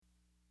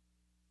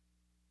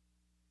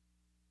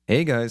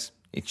Hey guys,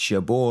 it's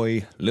your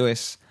boy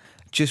Lewis.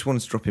 Just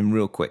wanted to drop in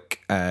real quick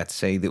to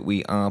say that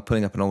we are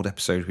putting up an old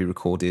episode we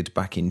recorded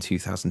back in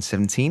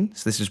 2017.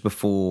 So this is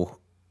before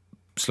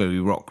Slowly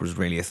Rock was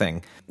really a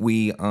thing.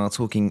 We are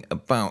talking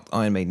about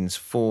Iron Maiden's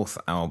fourth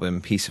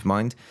album, Peace of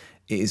Mind.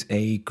 It is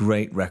a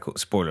great record.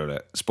 Spoiler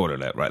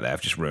alert right there.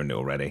 I've just ruined it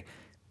already.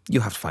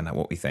 You'll have to find out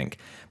what we think.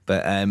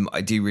 But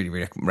I do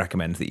really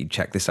recommend that you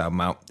check this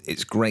album out.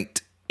 It's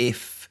great.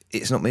 If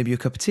it's not maybe your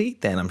cup of tea,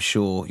 then I'm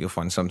sure you'll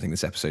find something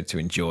this episode to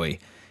enjoy.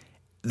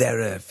 There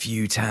are a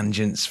few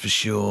tangents for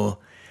sure.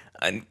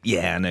 And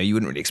yeah, I know you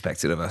wouldn't really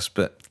expect it of us,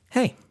 but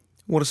hey,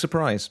 what a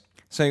surprise.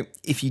 So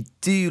if you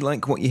do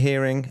like what you're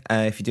hearing,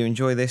 if you do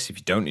enjoy this, if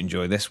you don't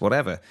enjoy this,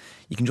 whatever,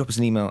 you can drop us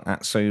an email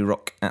at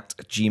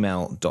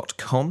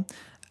slowlyrock@gmail.com.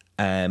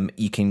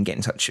 You can get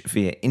in touch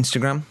via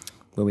Instagram,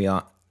 where we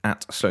are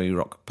at Slowly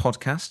Rock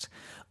Podcast,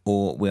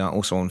 or we are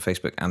also on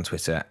Facebook and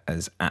Twitter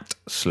as at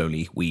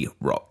Slowly We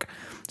Rock.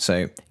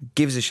 So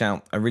give us a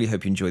shout. I really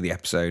hope you enjoy the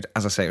episode.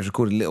 As I say, it was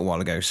recorded a little while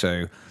ago,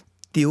 so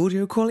the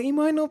audio quality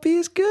might not be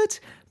as good,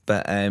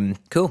 but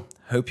cool.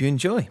 Hope you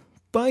enjoy.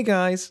 Bye,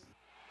 guys.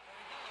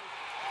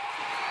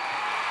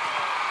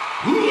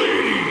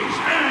 Ladies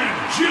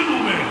and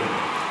gentlemen,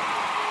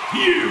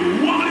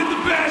 you wanted the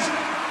best,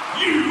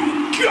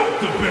 you got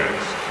the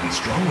best. With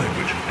strong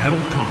language and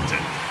adult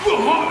content, the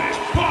hottest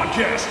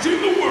podcast in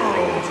the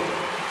world.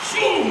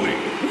 Slowly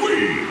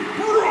We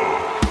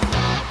Rock.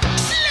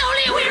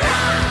 Slowly we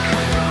rock!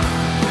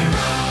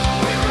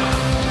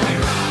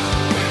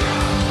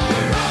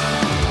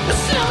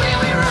 Slowly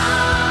we rock!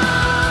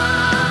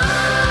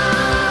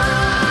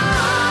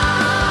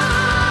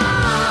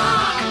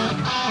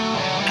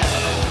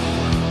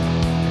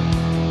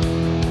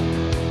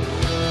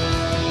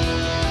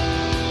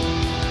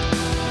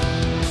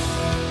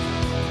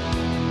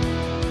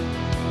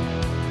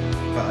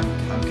 But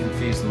I'm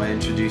confused. Am I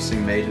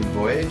introducing Maiden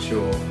Voyage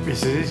or?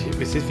 This is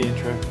the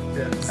intro.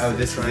 Oh,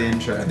 this is the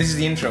intro. This is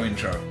the intro.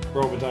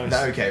 Roll the dice.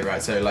 No, okay,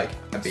 right. So like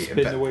a beat.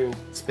 Spin the wheel.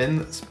 Spin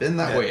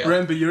that wheel.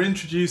 Remember, you're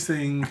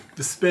introducing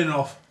the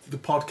spin-off, the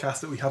podcast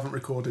that we haven't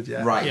recorded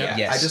yet. Right. Yeah. Yeah.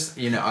 Yes. I just,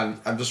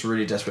 I'm just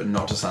really desperate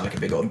not to sound like a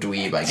big old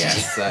dweeb, I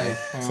guess. So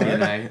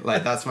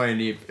like that's my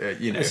only,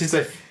 This is say,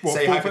 the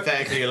fourth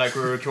hypothetically like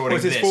we're recording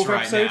What's this, this fourth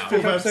right episode? now.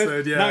 Fourth Fourth episode?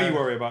 episode, yeah. Now you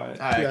worry about it.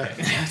 Oh,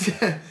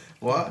 okay.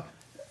 What?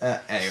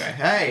 Anyway,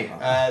 hey.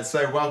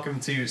 So welcome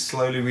to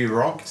Slowly We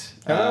Rocked.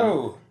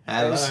 Hello.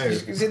 Hello.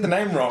 Is it the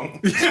name wrong?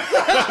 No.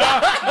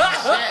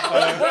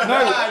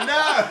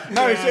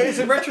 No, it's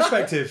a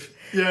retrospective.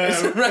 Yeah.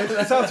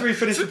 It's after we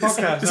finish the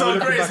podcast. It's Now our we're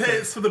looking greatest back at it.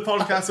 hits for the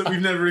podcast that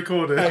we've never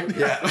recorded.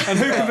 Yeah. And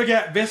who can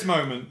forget this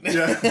moment?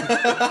 Yeah.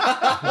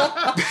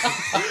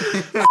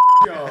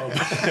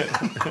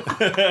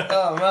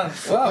 Oh man!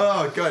 Wow.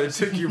 Oh god, it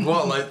took you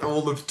what, like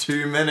all of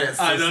 2 minutes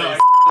to I know, say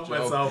I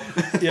myself.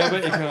 Yeah,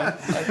 but you can.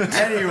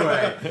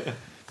 Anyway.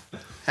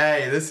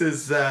 Hey, this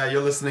is,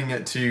 you're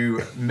listening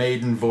to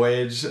Maiden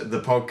Voyage,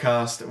 the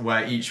podcast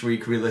where each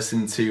week we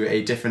listen to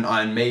a different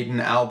Iron Maiden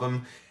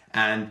album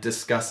and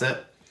discuss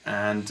it.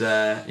 And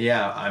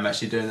I'm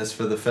actually doing this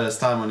for the first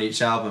time on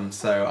each album,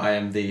 so I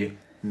am the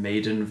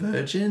Maiden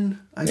Virgin,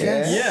 I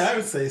guess. Yeah, I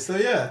would say so,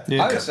 yeah.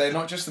 Yeah. I would say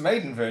not just the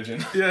maiden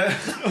virgin. Yeah.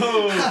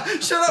 Oh,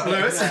 Shut up,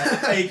 Lewis!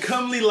 a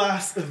comely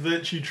lass of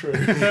virtue true.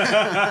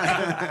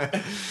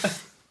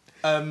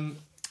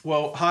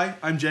 Well, hi,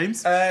 I'm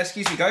James.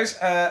 Excuse me, guys.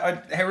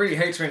 I really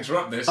hate to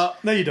interrupt this.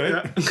 No, you don't.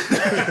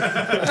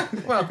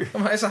 Well,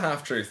 it's a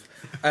half truth.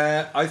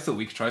 I thought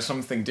we could try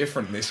something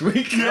different this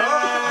week.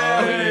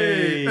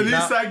 Hey. A new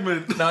Now-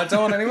 segment. Now, I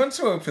don't want anyone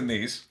to open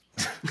these.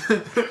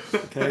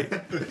 Okay.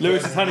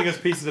 Lewis is handing us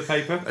pieces of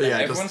paper. Yeah,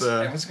 Everyone's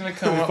going to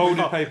come up.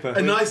 Folded paper.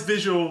 A nice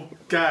visual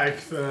gag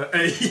for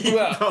a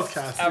Well,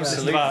 podcast.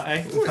 absolutely. That,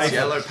 eh? a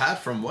yellow pad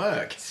from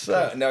work.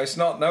 So, no, it's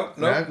not. No,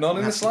 not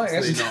in the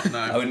slightest. Absolutely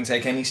not, I no. wouldn't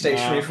take any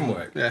stationery from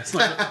work. Yeah, it's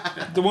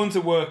like, The ones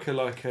at work are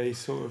like a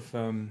sort of,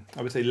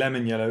 I would say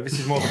lemon yellow. This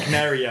is more of a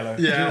canary yellow.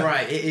 yeah. You're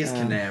right, it is You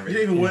canary.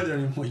 don't even work there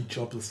anymore, you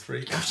jobless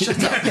freak.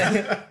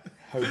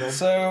 Hold on.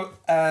 So,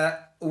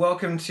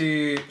 welcome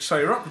to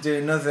Sorry Rock. We're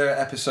doing another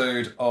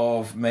episode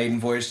of Maiden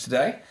Voyage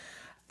today.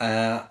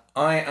 I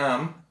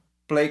am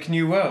Blake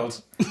New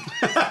World.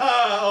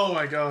 Oh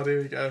my god,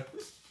 here we go.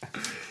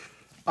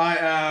 I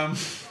am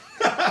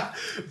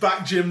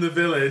Back Jim the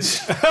Village.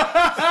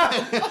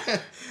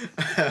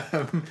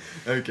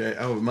 Okay,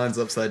 oh, mine's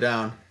upside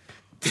down.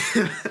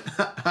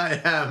 I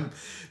am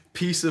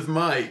Piece of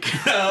Mike.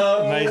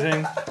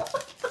 Amazing.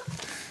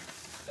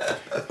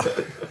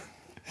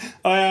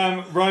 I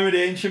am Rhyme of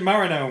the Ancient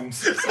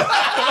Marinelms.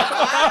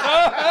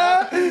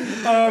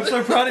 I'm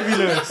so proud of you,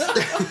 Lewis.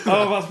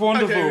 Oh, that's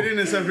wonderful. Okay, we're doing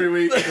this every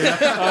week.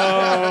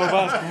 Oh,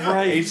 that's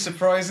great. It's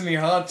surprisingly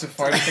hard to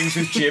find things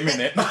with Jim in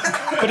it.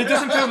 But it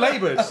doesn't feel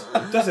laboured,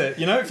 does it?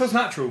 You know, it feels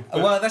natural.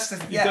 But- Well, that's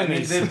the yeah. I done mean,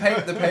 these.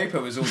 the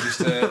paper was all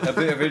just a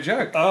bit of a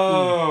joke.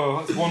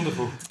 Oh, that's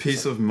wonderful.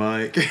 Piece of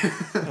Mike.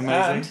 Amazing.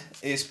 And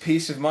it's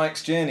Piece of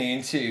Mike's journey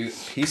into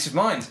Peace of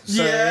Mind.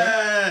 So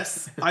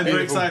Yes! I'm very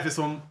Beautiful. excited for this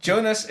one.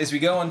 join us as we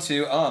go on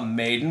to our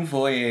maiden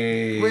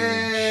voyage.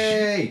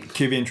 Way!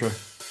 Cue the intro.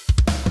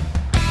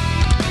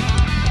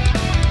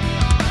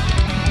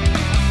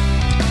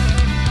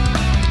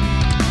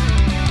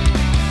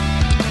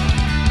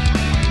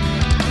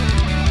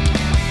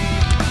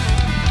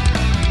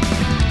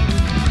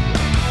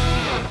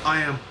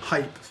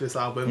 hype for this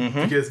album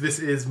because this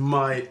is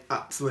my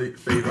absolute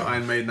favourite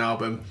Iron Maiden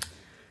album.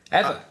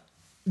 Ever?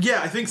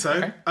 Yeah, I think so.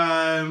 Okay.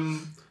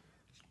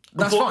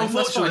 That's fine.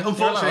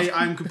 Unfortunately,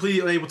 I'm completely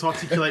unable to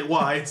articulate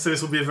why, so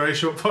this will be a very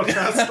short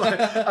podcast.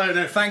 I don't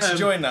know. Thanks for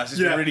joining us.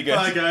 It's been really good.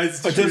 Bye,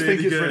 guys. I just think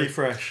it's good. really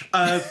fresh.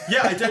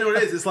 Yeah, I don't know what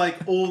it is. It's like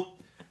all.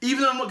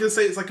 Even though I'm not going to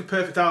say it's like a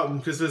perfect album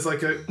because there's like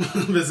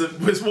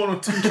there's one or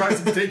two tracks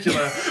in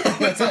particular on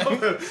this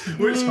album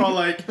which are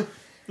like.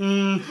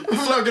 I'm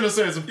not gonna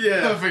say it's a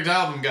perfect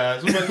album,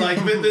 guys. But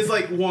like, there's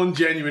like one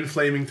genuine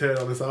flaming turd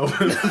on this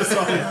album.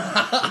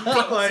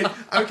 But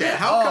like, Okay,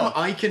 how come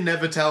I can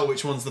never tell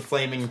which one's the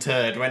flaming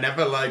turd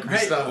whenever like we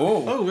start?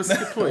 oh, that's a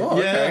good point.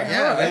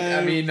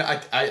 I mean,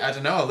 I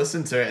don't know. I'll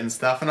listen to it and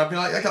stuff, and I'll be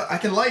like, I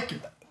can like.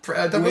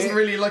 There wasn't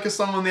really like a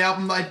song on the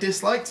album that I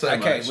disliked so much.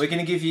 Okay, we're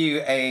going to give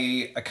you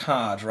a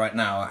card right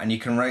now, and you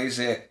can raise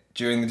it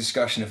during the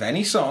discussion of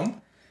any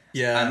song.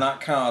 Yeah. And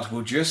that card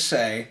will just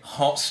say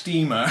Hot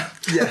Steamer.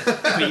 Yeah.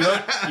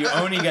 But you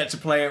only get to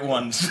play it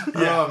once.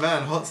 Oh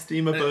man, Hot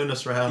Steamer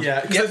bonus round. Yeah,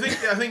 because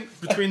I think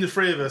between the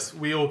three of us,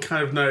 we all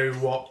kind of know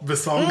what the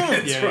song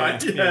is, yeah,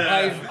 right?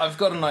 yeah. I've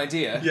got an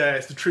idea. Yeah,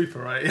 it's the Trooper,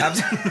 right?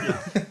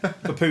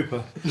 The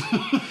pooper.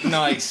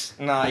 Nice.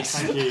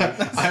 Thank you.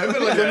 I hope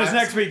it, like, Join us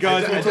next week,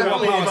 guys. We'll talk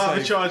about Definitely about Power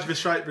the Slave. charge of the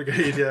Strike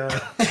Brigade, yeah.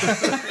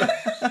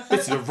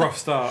 This is a rough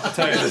start, I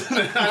tell you.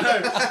 I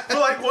know. But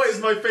like, what is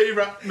my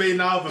favourite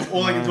main album?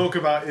 All I can talk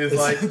about is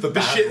like the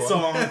bad shit one.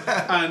 song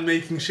and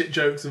making shit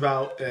jokes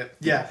about it.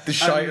 Yeah. The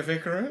Shite of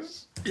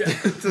Icarus? Yeah.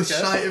 the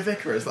Shite of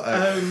Icarus.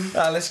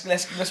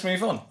 Let's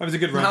move on. That was a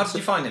good round. How did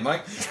you find it,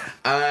 Mike?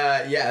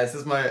 Yeah, this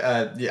is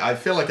my. I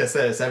feel like I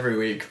say this every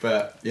week,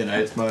 but you know,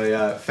 it's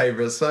my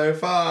favourite so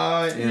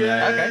far. You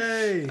know.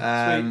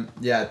 Okay.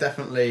 Yeah,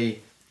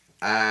 definitely.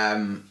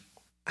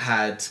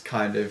 Had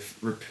kind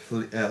of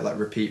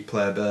repeat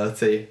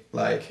playability,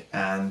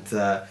 and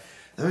there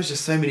was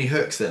just so many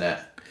hooks in it,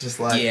 just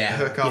like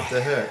hook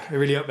after hook. They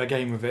really upped their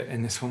game with it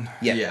in this one.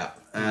 Yeah,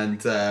 and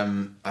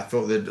I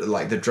thought that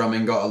like the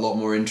drumming got a lot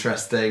more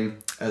interesting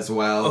as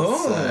well.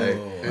 Oh,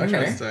 so,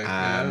 okay.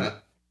 Interesting.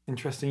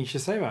 Interesting you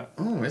should say that.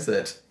 oh, is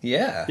it?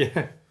 Yeah.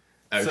 Yeah.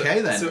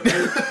 Okay then. So,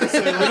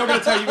 We're not going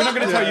to tell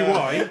you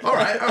why. all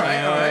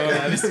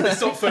right. let's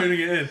stop phoning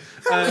it in.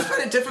 It's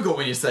kind of difficult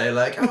when you say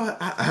like,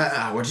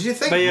 what did you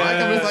think, They, Mike?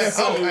 I was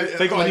like,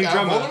 they got a new out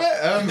of drummer.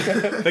 all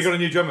of it? They got a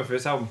new drummer for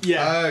this album.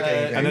 Yeah.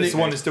 Okay. And it's the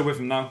one that's still with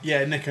them now.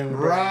 Yeah, Nico.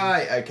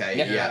 Right. Okay.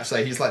 Yep. Yeah.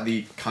 So he's like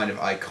the kind of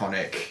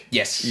iconic.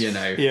 Yes. You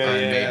know, Yeah,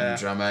 Iron yeah, Maiden yeah.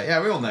 drummer.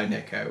 Yeah, we all know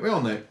Nico. We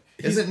all know.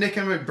 Is it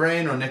Nico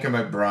McBrain or Nico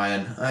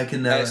McBrien? I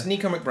can never. It's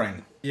Nico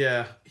McBrain.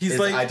 Yeah. He's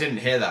like. I didn't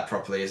hear that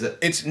properly. Is it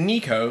It's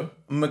Nico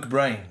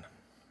McBrain.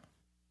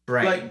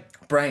 brain?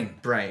 Like-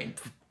 Brain.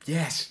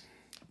 Yes.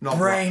 Not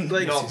Brain. Bri-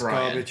 Like, not this is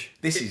Brian. Garbage.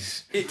 This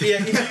is... Yeah,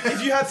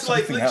 if you had to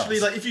like Something literally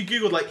else. like if you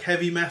googled like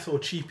heavy metal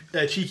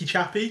cheeky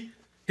chappy,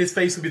 his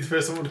face would be the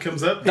first one that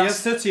comes up. He has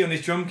Sooty on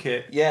his drum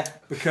kit Yeah.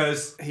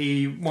 because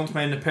he once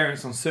made an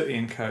appearance on Sooty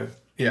and Co.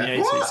 in Yeah.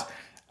 the 80s.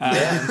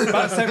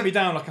 That sent me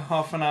down like a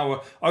half an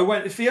hour. I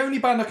went, it's the only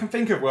band I can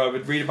think of where I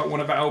would read about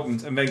one of their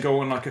albums and then go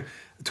on like a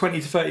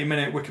 20 to 30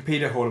 minute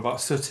Wikipedia haul about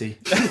Sooty.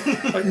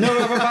 Like no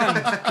other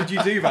band could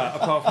you do that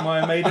apart from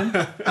Iron Maiden.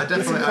 I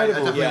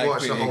definitely Yeah, I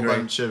watched a completely whole agree.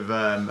 bunch of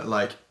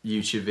like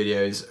YouTube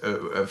videos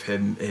of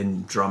him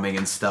in drumming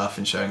and stuff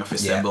and showing off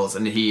his Yeah. cymbals,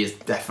 and he is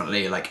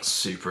definitely like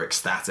super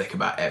ecstatic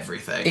about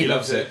everything. He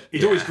loves it.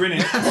 He's always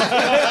grinning.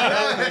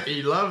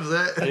 He loves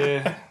it.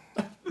 Yeah.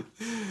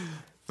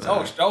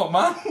 Oh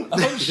man!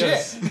 Oh shit!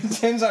 does. It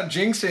turns out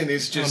jinxing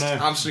is just Oh,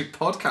 no. absolute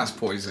podcast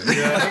poison.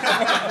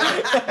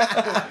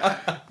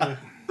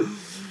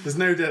 There's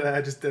no dead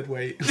air, just dead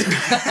weight.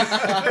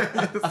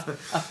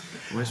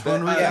 Which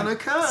one we gonna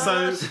cut?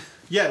 So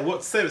yeah,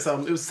 what's say this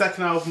album? It was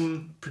second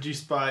album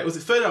produced by. Was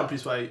it third album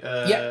produced by?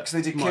 Yeah, 'cause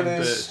they did Martin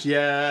Killers. Birch.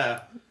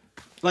 Yeah.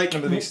 Like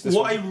And this what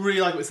one. I really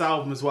like with this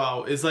album as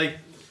well is like.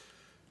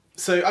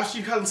 So after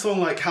you've had a song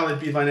like "Hallowed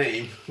Be Thy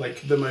Name,"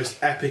 like the most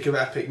epic of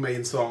epic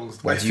Maiden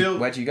songs, Where'd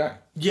you go?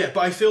 Yeah, but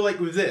I feel like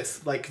with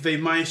this, like they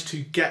managed to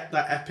get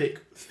that epic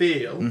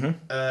feel,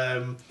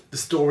 the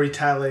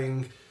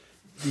storytelling,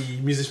 the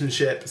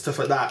musicianship, stuff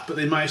like that. But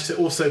they managed to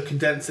also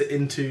condense it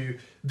into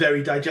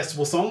very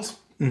digestible songs.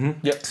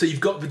 Yep. So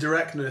you've got the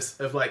directness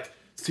of like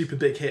super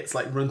big hits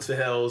like "Run to the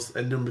Hills"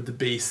 and "Number of the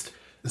Beast"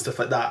 and stuff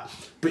like that.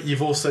 But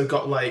you've also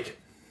got like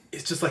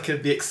it's just like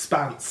the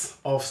expanse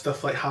of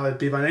stuff like "Hallowed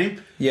Be Thy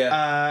Name."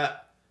 Yeah.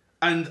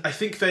 And I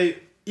think they,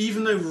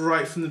 even though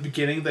right from the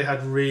beginning they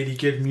had really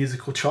good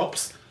musical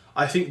chops,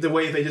 I think the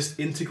way they just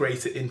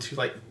integrate it into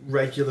like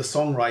regular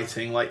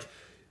songwriting, like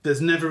there's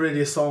never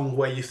really a song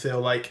where you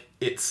feel like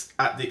it's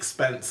at the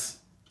expense,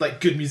 like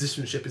good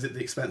musicianship is at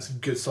the expense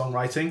of good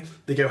songwriting.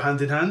 They go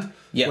hand in hand.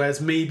 Yeah. Whereas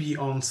maybe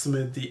on some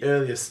of the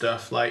earlier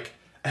stuff, like,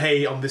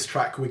 hey, on this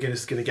track we're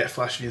just going to get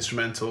flashy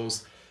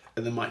instrumentals,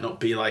 and there might not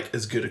be like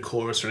as good a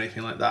chorus or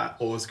anything like that,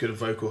 or as good a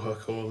vocal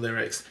hook or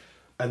lyrics,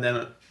 and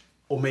then,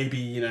 or maybe,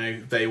 you know,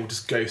 they will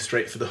just go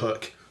straight for the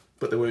hook,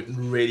 but there won't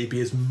really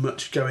be as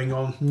much going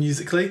on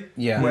musically.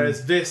 Yeah.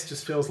 Whereas this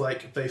just feels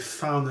like they've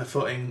found their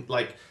footing.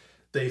 Like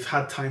they've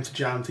had time to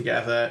jam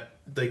together,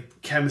 the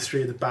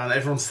chemistry of the band,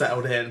 everyone's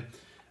settled in,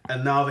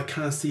 and now they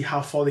kind of see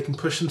how far they can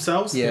push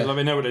themselves. Yeah. Like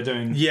they know what they're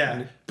doing. Yeah,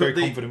 And very but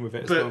they- confident with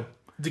it as but well.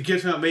 the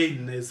good thing about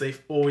Maiden is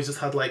they've always just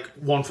had like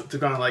one foot to the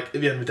ground. Like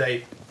at the end of the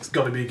day, it's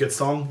got to be a good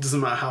song. Doesn't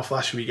matter how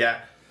flashy we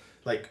get.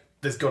 Like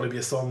there's got to be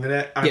a song in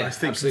it. And Yeah, I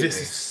think absolutely.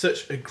 this is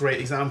such a great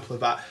example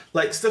of that.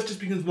 Like stuff just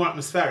becomes more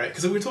atmospheric.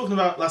 Because we were talking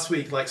about last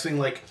week, like something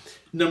like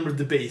Number of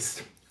the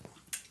Beast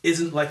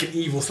isn't like an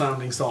evil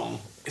sounding song.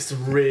 It's a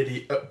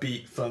really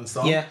upbeat, fun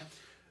song. Yeah.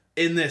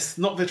 In this,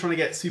 not that they're trying to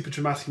get super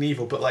dramatic and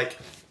evil, but like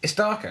It's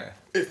darker.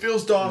 it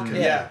feels darker.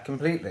 Yeah.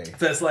 Completely.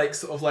 There's like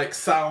sort of like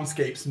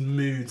soundscapes and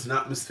moods and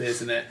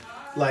atmospheres in it,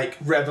 like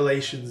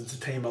Revelations into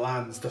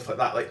Tamerlan and stuff like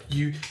that. Like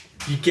you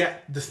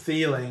get the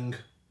feeling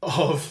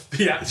of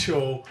the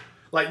actual,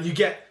 like you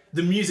get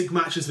the music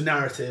matches the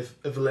narrative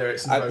of the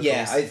lyrics and the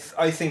vocals.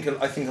 I think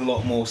a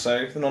lot more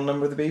so than on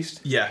Number of the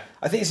Beast. Yeah.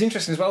 I think it's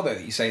interesting as well though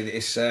that you say that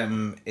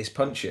it's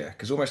punchier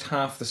because almost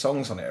half the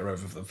songs on it are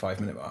over the 5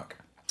 minute mark.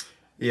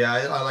 Yeah,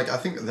 I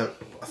think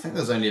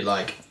there's only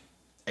like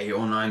 8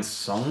 or 9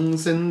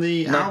 songs in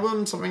the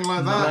album, something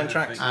like that. 9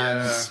 tracks.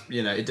 And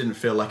you know, it didn't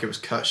feel like it was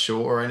cut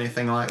short or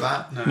anything like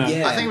that. No.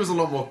 Yeah. I think it was a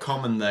lot more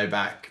common though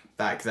back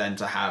then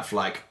to have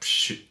like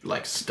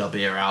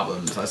stubbier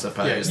albums, I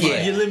suppose. Yeah,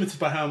 Like, you're limited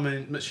by how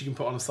much you can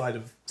put on a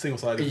single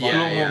side of Yeah, a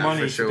lot more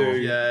money for to sure. do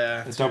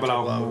Yeah, a double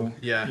album or,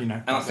 Yeah. you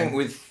know. And I think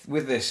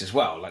with this as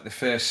well, like the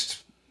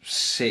first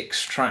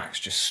 6 tracks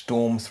just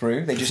storm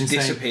through. They just insane.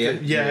 disappear.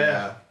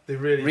 Yeah. They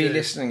really do.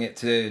 Re-listening it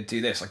to do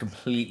this, I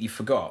completely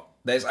forgot.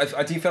 I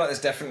do feel like there's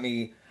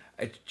definitely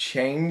a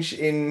change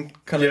in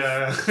kind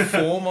Yeah. of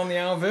form on the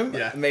album.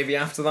 Yeah. Maybe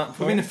after that I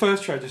point. mean, the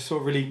first track just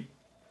sort of really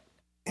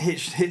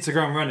hits the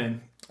ground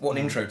running. What an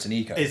intro to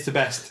Nico. It's the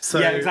best. So,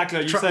 yeah, exactly.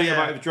 Like you're saying yeah.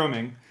 about the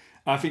drumming.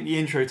 I think the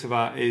intro to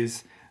that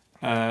is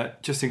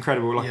just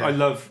incredible. Like Yeah. I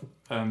love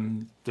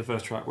the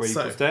first track where he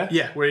So, goes there.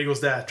 Yeah, Where Eagles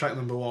Dare, track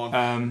number 1.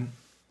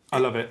 I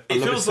love it. I it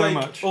love feels it so like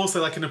much.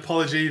 also like an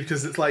apology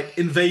because it's like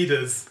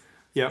Invaders.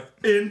 Yep.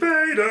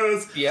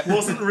 Invaders Yep.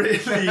 wasn't really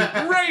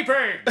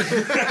raping.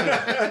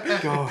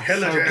 God,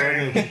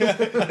 pillaging.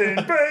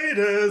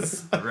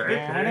 Invaders.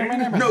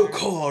 No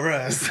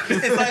chorus.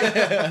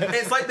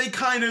 It's like they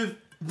kind of,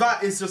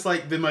 that is just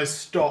like the most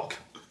stock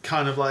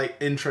kind of like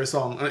intro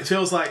song, and it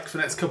feels like for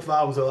the next couple of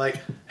albums they're like,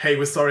 hey,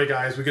 we're sorry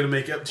guys, we're gonna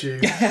make it up to you,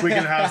 we're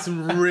gonna have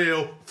some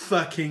real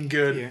fucking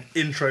good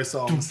intro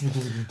songs.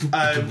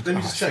 Let me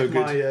just check so good.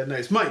 my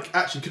notes. Mike,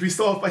 actually, could we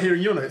start off by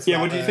hearing your notes? Yeah,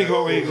 about, what do you think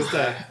about Where Eagles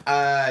Dare?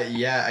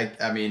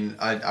 I mean,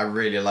 I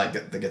really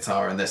like the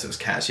guitar in this. It was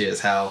catchy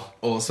as hell.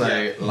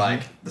 Also,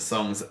 like the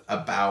song's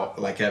about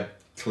like a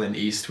Clint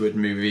Eastwood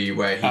movie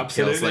where he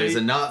Absolutely. kills loads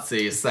of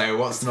Nazis. So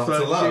what's not to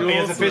Fucking love? He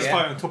has a Awesome. fist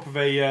fight on top of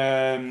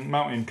a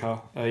mountain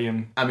car. I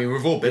mean,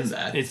 we've all been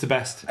there. It's the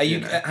best. Are you?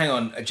 Hang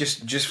on,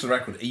 just for the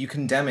record, are you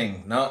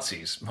condemning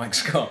Nazis, Mike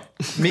Scott?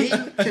 Me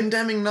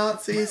condemning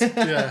Nazis?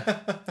 Yeah.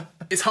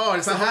 It's hard.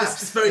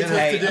 It's very tough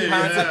Hey, to do.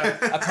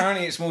 apparently,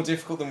 apparently it's more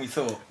difficult than we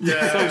thought.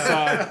 Yeah. So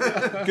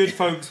sad. Good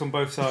folks on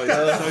both sides.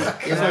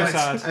 So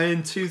sad.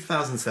 In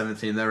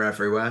 2017, they're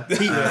everywhere.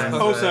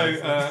 Also,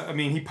 I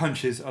mean, he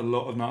punches a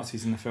lot of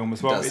Nazis in the film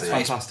as well. Does It's he?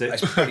 fantastic.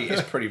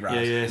 It's pretty rad.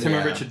 Yeah, yeah. It's him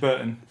and Yeah. Richard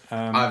Burton.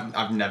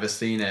 I've never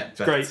seen it.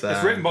 But, Great.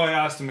 It's written by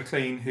Aston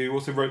McLean, who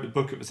also wrote the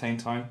book at the same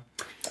time.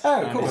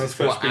 Oh, And cool. it's his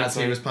first What, as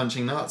he screenplay. was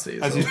punching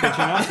Nazis? As or- he's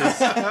punching Nazis.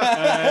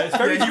 It's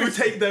very Yeah, you would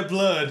take their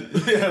blood.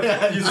 Use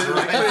it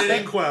like an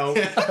inkwell.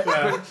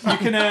 Yeah. You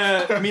can.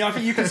 I mean, I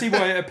think you can see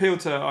why it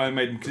appealed to Iron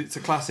Maiden because it's a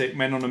classic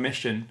Men on a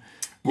Mission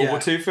World War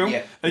II film.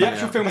 Yeah. The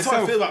actual film That's how I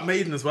itself. feel about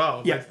Maiden as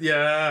well. Yeah. Like,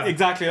 yeah.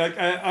 Exactly.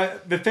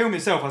 Like the film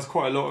itself has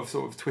quite a lot of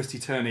sort of twisty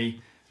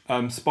turny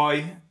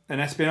spy and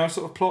espionage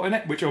sort of plot in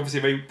it, which obviously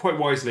they quite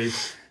wisely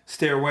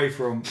steer away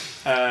from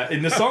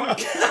in the song.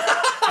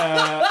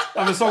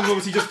 And the song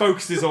obviously just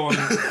focuses on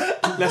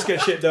let's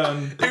get shit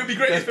done. It would be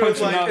great Let's if it was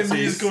punch some like a Nazis.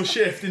 musical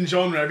shift in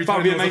genre every That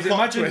time would be there was a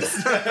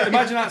amazing. plot twist.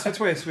 Imagine that's a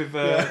twist with.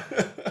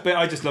 But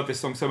I just love this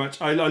song so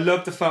much. I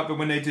love the fact that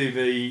when they do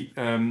the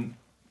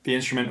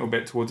instrumental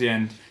bit towards the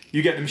end,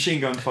 you get the machine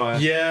gun fire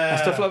Yeah. and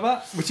stuff like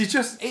that, which is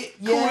just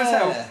cool as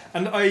hell.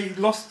 And I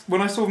lost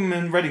when I saw them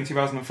in Reading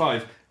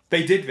 2005.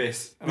 They did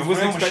this, and I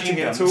wasn't real expecting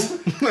it machine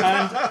at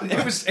all. And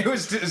It was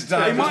just it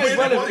done. might as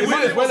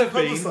well have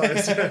been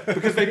publicised.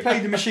 because they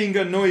played the machine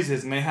gun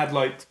noises and they had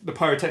like the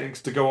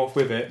pyrotechnics to go off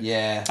with it.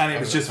 Yeah. And it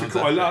was just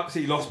I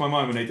absolutely lost my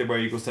mind when they did Where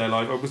Eagles Dare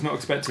live. I was not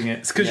expecting it.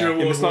 It's because Yeah. you're a In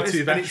the World War slightest-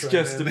 II and it's veteran.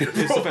 just and a they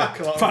bit brought back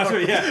a lot of- That's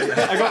what-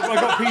 yeah. I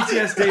got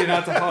PTSD and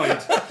had to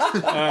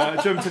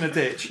hide. Jumped in a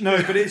ditch.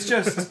 No, but it's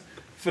just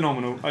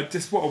phenomenal.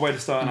 What a way to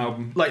start an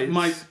album. Like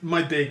It's-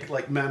 my big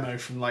like memo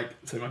from my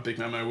big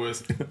memo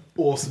was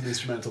awesome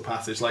instrumental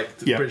passage, like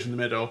the Yeah. bridge in the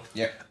middle.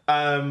 Yeah.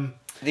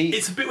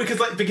 It's a bit because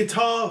like the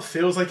guitar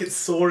feels like it's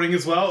soaring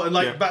as well, and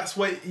like Yeah. that's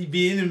why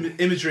the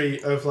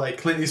imagery of like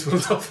Clint Eastwood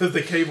on top of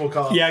the cable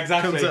car. Yeah,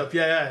 exactly. Comes up.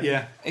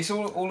 Yeah. It's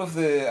all of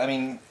the. I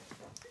mean,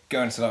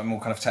 going to like a more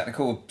kind of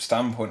technical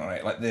standpoint on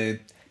it, like the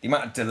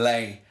amount of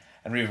delay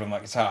and reverb on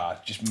that guitar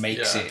just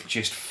makes Yeah. it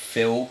just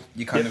fill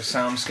your kind of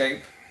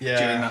soundscape.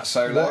 during that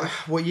solo.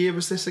 What year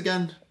was this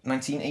again?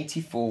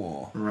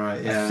 1984.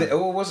 Right, yeah.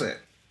 Or was it?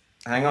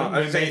 Hang on.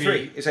 It's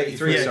 83. It's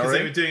 83, Yeah, because sorry.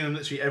 they were doing them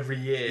literally every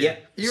year. Yeah,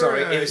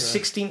 sorry. It was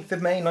Yeah. 16th of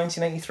May,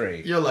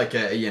 1983. You're like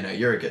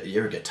you're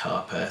a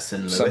guitar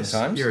person, Lewis.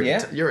 Sometimes, you're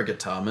yeah. You're a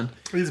guitar man.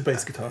 He's a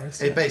bass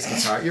guitarist. A bass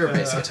guitar. You're a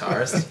bass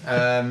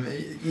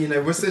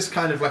guitarist. Was this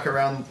kind of like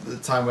around the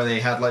time where they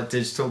had like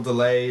digital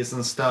delays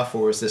and stuff,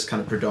 or is this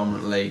kind of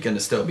predominantly going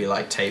to still be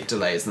like tape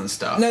delays and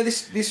stuff? No,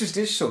 this was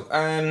digital.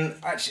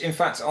 Actually, in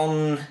fact,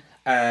 on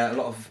a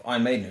lot of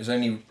Iron Maiden, it was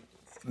only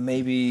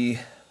maybe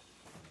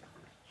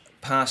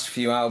past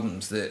few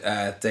albums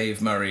that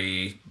Dave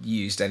Murray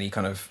used any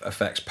kind of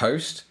effects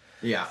post.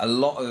 Yeah. A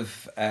lot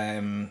of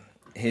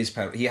his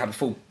pedal, he had a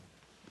full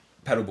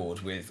pedal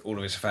board with all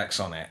of his effects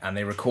on it, and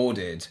they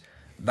recorded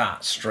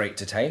that straight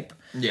to tape.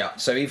 Yeah.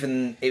 So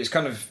even it was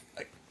kind of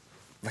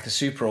like a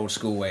super old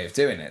school way of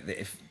doing it. That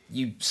if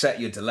you set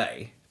your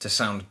delay to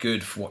sound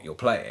good for what you're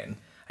playing,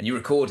 and you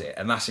record it,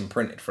 and that's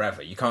imprinted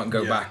forever, you can't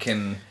go back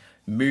and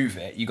move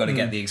it. You got to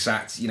get the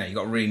exact. You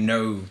got to really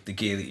know the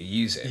gear that you're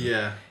using.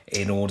 Yeah.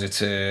 In order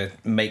to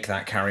make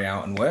that carry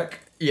out and work.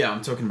 Yeah,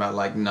 I'm talking about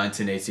like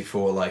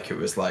 1984, like it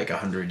was like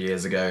 100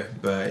 years ago.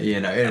 But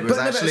it was But no,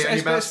 actually but only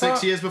as about far-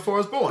 6 years before I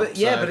was born. But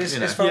yeah, so, but as, you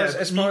know. as far Yeah,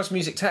 as far as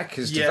music tech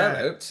has Yeah.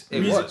 developed,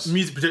 it music, was.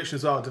 music production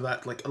as well did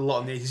that like a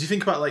lot in the 80s. You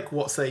think about like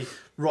what say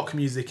rock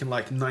music in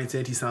like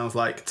 1980 sounds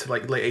like to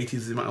like late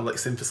 80s, the amount of like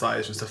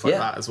synthesizers and stuff like Yeah.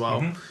 that as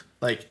well.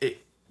 Like it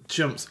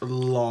jumps a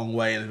long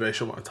way in a very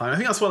short amount of time. I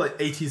think that's why like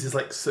 80s is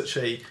like such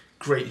a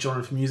great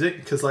genre for music,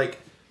 because like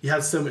you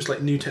had so much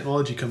like new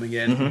technology coming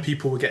in, and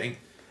people were getting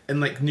and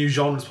like new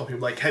genres popping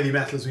up, like heavy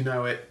metal as we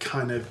know it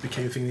kind of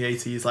became a thing in the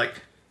 80s, like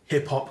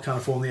hip hop kind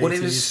of formed in the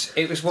 80s.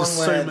 It was one There's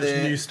where so much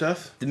new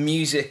stuff. the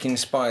music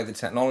inspired the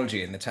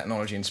technology, and the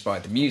technology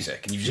inspired the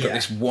music, and you've just got Yeah.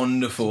 this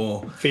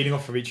wonderful. Feeding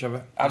off of each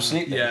other.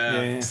 Absolutely.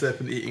 Yeah,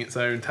 serpent eating its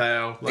own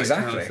tail, like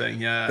Exactly. kind of thing.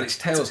 Yeah, But its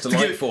tail's To give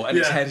it- delightful, and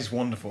its yeah. head is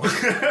wonderful.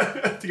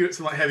 to give it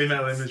some like heavy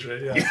metal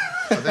imagery. Yeah,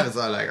 I think it's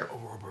like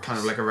kind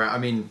of like around. I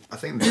mean, I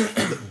think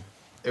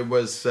it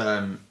was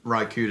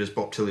Ry Cooder's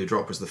Bob Till You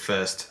Drop was the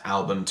first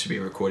album to be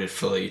recorded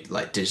fully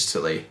like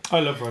digitally. I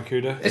love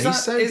Rakuda. Is He's that-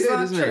 so is good,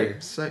 that isn't true?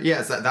 he? So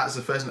yeah, that's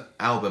the first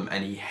album,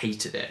 and he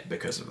hated it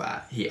because of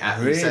that. He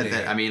Really? said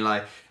that. I mean,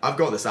 like I've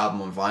got this album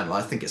on vinyl.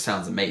 I think it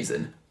sounds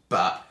amazing,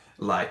 but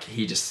like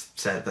he just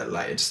said that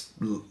like it just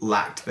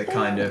lacked the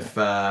kind of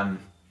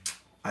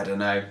I don't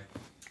know,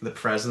 the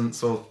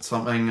presence or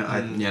something.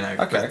 Okay.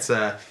 But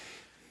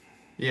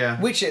yeah.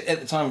 Which at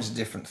the time was a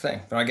different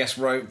thing. But I guess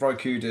Ry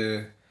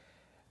Cooder,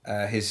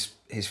 his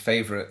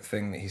favourite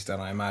thing that he's done,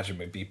 I imagine,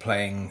 would be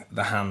playing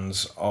the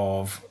hands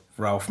of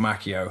Ralph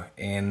Macchio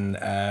in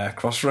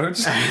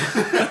Crossroads.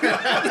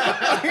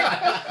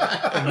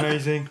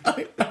 Amazing.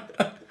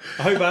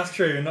 I hope that's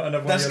true and not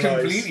another That's one of your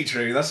completely lies.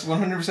 true. That's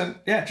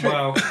 100% true.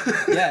 Wow.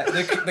 Yeah, the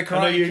I know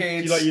Karate you,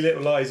 Kid. you like your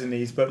little lies in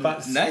these, but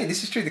that's... No,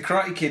 this is true. The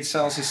Karate Kid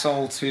sells his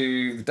soul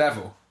to the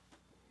devil.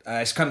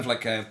 It's kind of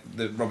like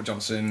the Robert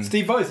Johnson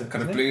Steve Vai,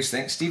 kind of blues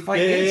thing. Steve Vai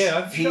Yeah, is. yeah,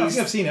 I think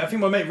I've seen it. I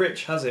think my mate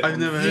Rich has it. I've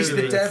never heard He's of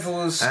the it.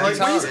 devil's Like,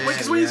 guitarist.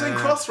 because when you're saying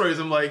Crossroads,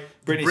 I'm like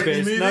Britney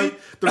Britney Spears. movie, No.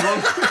 the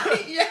wrong.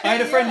 I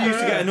had a friend who used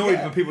to get annoyed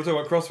when people talk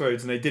about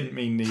Crossroads and they didn't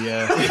mean the...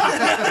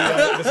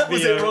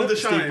 Was it Rhonda Steve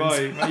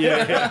Shines? Vai.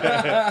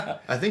 Yeah.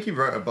 I think he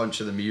wrote a bunch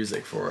of the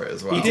music for it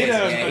as well. He did,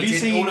 Yeah, have he you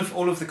did seen-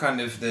 all of the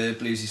kind of the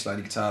bluesy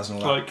slidey guitars and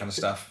all that Like- kind of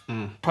stuff.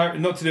 Not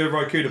to do a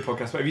Rakuda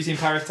podcast, but have you seen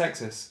Paris,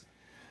 Texas?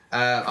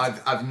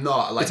 I've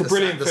not like It's a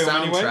brilliant the film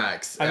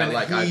soundtracks.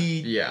 anyway. And then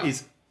yeah.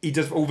 he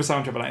does all the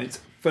soundtrack, but it's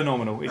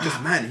phenomenal. It just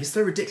Oh, man, he's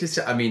so ridiculous.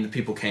 I mean, the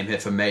people came here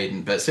for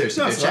Maiden, but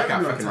seriously, No, go it's check right,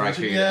 out we're fucking on Ry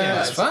tangent. Cooder. Yeah,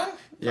 That's fine.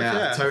 Yeah,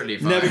 yeah. totally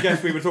fine. never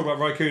guessed we would talk about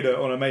Rakuda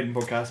on a Maiden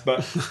podcast,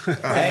 but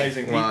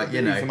amazing. well, He's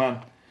you know. the man.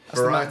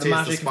 Variety the is the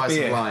magic of spice of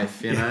beer.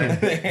 life, you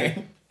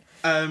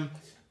know.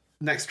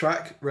 Next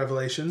track,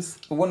 Revelations.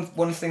 But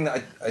one thing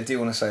that I do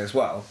want to say as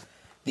well,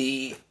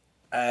 the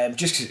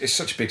just 'cause it's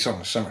such a big song,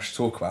 there's so much to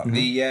talk about.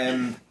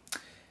 The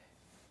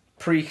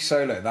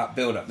pre-solo, that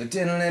build-up, the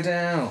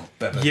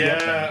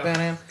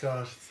Yeah.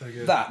 Gosh, so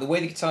good. that the way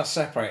the guitars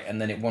separate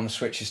and then it one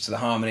switches to the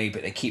harmony,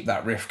 but they keep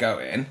that riff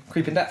going.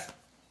 Creeping Death.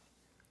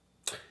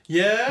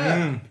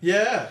 Yeah,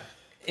 yeah.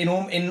 In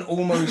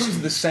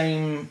almost the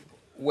same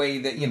way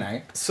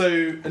that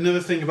So another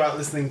thing about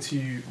listening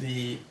to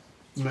the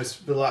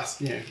last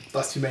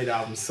two made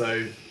albums,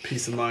 so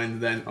Peace of Mind,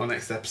 and then our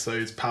next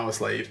episode's Power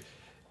Slave,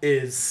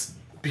 is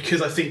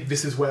because I think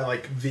this is where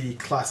like the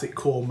classic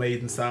core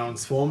Maiden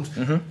sounds formed.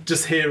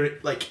 Just hear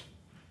it, like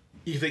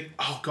you think,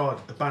 oh god,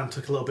 a band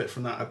took a little bit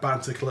from that, a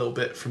band took a little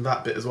bit from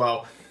that bit as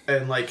well,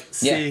 and like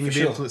seeing for the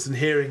sure. influence and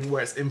hearing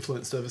where it's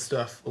influenced other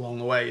stuff along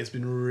the way has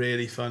been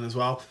really fun as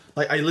well.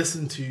 Like I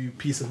listened to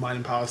Peace of Mind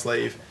and Power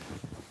Slave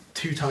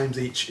 2 times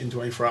each in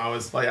 24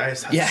 hours. Like I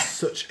just had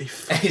such a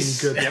fucking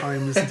It's- good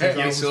time listening to those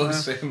It's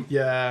albums. man. awesome.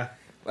 Yeah.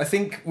 I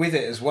think with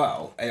it as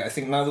well, I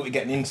think now that we're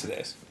getting into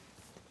this,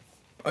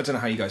 I don't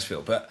know how you guys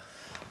feel, but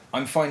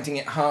I'm finding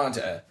it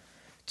harder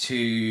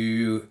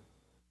to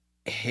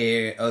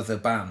hear other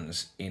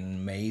bands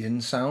in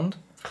Maiden sound.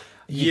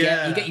 You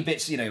Yeah. get your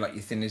bits, like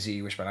your Thin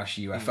Lizzy, Wishbone Ash,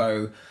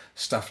 UFO,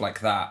 stuff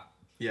like that.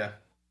 Yeah.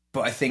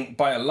 But I think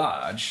by and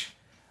large,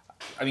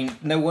 I mean,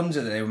 no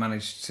wonder that they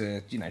managed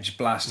to, just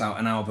blast out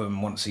an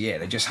album once a year.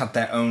 They just had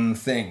their own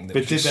thing. That They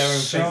was did just their own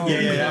so,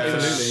 thing. Yeah,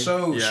 absolutely.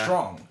 So Yeah,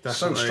 strong.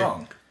 definitely. So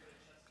strong.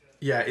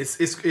 Yeah,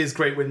 it's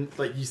great when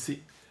like you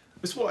see.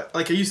 It's what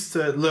like I used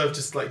to love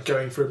just like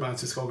going through a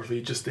band's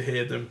discography just to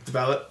hear them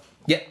develop,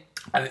 Yeah.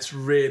 and it's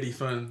really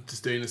fun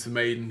just doing this with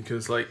Maiden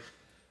because like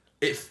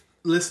if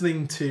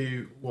listening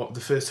to the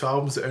first 2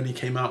 albums that only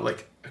came out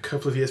like a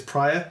couple of years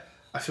prior,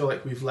 I feel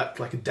like we've leapt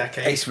like a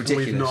decade. It's and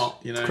ridiculous. We've not,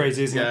 It's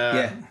crazy, isn't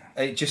it?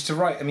 Yeah. Just to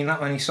write,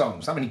 that many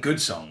songs, that many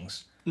good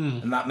songs,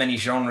 and that many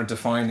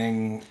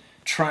genre-defining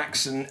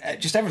tracks and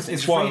just everything.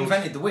 It's wild.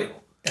 reinvented the wheel.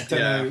 I don't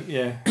know.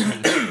 Yeah.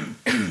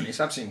 It's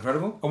absolutely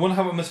incredible. I wonder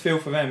how it must feel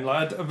for them.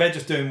 Like they're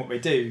just doing what they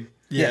do.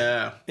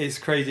 Yeah. It's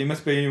crazy. It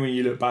must be when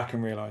you look back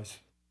and realise.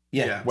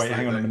 Yeah. Wait,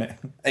 hang on a minute.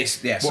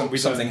 It's, What have we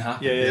something done?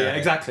 happened. Yeah,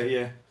 exactly.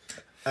 Yeah.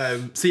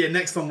 So yeah,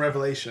 next on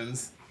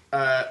Revelations.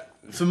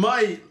 For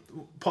my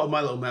part of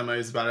my little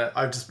memos about it,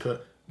 I've just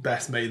put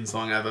best Maiden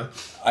song ever.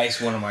 It's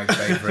one of my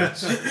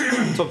favourites.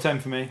 Top 10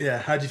 for me. Yeah,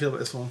 how do you feel about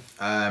this one?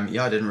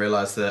 Yeah, I didn't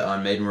realise that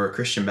Iron Maiden were a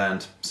Christian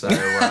band, so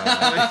didn't know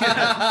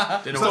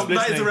That is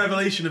listening. the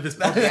revelation of this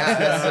podcast.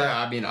 yeah,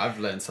 so, I've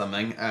learned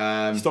something.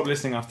 Stop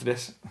listening after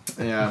this.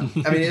 Yeah,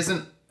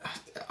 isn't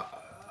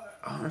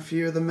aren't a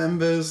few of the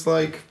members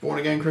like born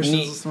again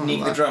Christians or something?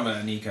 Nick like the that?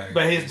 drummer, Nico.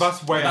 But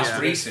that's way That's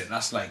after recent.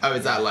 That's like Oh,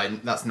 is that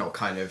like that's not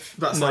kind of?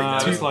 That's No,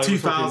 like it's like we're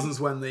 2000s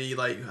when they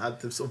like had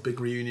the sort of big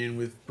reunion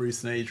with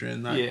Bruce and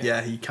Adrian. That, Yeah.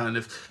 yeah, he kind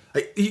of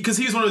because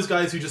he was one of those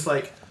guys who just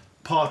like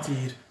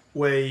partied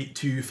way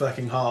too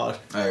fucking hard,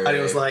 Oh, and it really?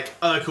 was like,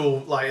 oh cool,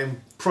 like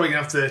I'm probably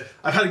gonna have to.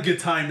 I've had a good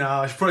time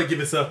now. I should probably give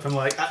this up and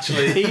like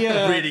actually He,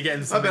 really get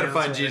into. I better something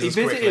find else. Jesus.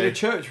 He visited quickly. a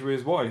church with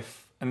his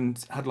wife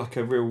and had like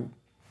a real,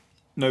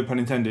 no pun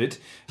intended,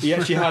 he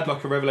actually had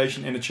like a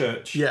revelation in a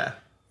church Yeah,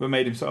 that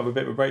made him sort of a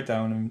bit of a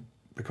breakdown and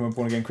become a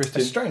born again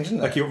Christian. It's strange, isn't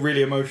it? Like he got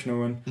really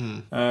emotional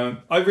and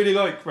I really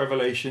like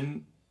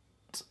Revelation.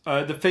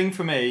 The thing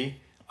for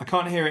me, I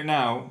can't hear it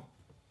now.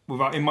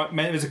 Without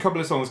there's a couple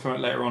of songs coming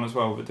out later on as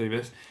well that do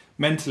this.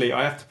 Mentally,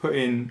 I have to put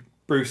in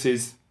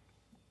Bruce's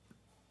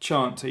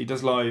chant that he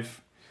does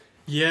live.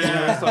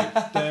 yeah. It's like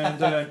dun,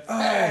 dun, dun.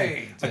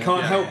 hey, I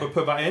can't help but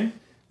put that in.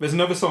 There's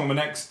another song in the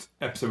next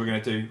episode we're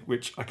going to do,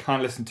 which I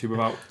can't listen to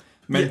without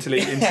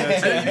mentally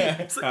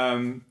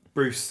inserting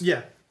Bruce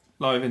Yeah.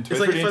 live into it. It's It's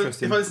like really if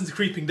interesting. I listen to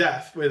Creeping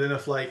Death with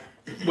enough like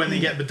when they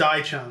get the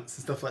die chants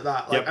and stuff like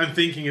that, like Yep. I'm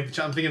thinking of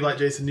like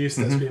Jason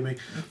Newsted screaming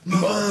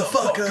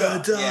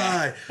 "Motherfucker,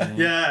 die!"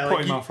 Yeah,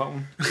 Potty like, mouth, that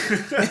one.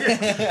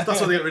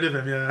 that's why they got rid of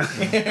him.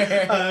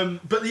 Yeah,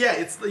 but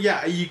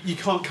yeah, you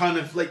can't kind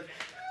of like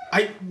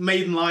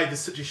Maiden Live is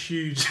such a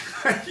huge,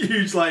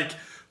 huge like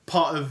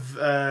part of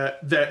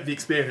the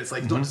experience,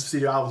 like not just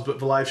studio albums but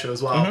the live show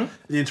as well,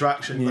 the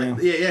interaction.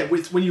 Yeah.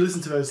 Like, when you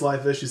listen to those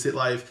live versions, it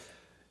live,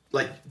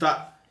 like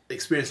that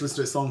experience, listen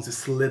to those songs is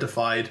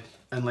solidified,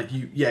 and like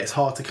it's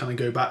hard to kind of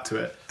go back to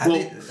it.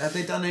 Have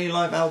they done any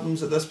live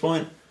albums at this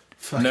point?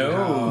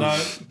 No. No,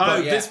 Oh,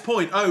 yeah. this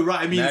point. Oh, right.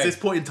 I mean, No. this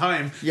point in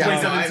time. Yeah, no,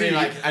 I 2017. mean,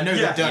 like, I know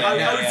yeah, they've done it,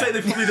 I would yeah. say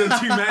they've probably done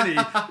too many.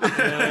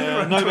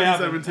 no, they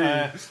haven't.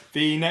 2017.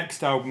 The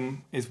next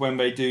album is when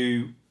they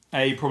do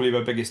probably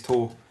their biggest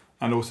tour,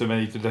 and also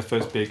they did their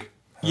first big.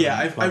 Yeah,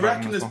 I live album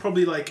reckon as there's well.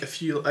 probably like a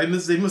few. They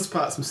must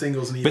put out some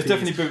singles and EPs. But it's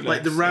definitely bootlegs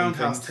Like the and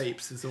Roundhouse things.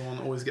 tapes is the one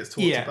that always gets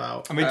talked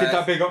about. and they did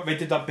that big. They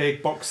did that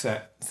big box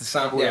set. It's the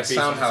sound, Yeah,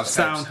 Soundhouse.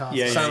 Soundhouse.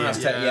 Yeah,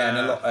 Soundhouse,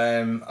 yeah.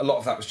 and a lot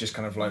of that was just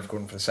kind of live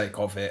recording for the sake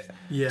of it to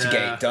get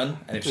Yeah. it done,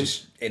 and it was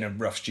just in a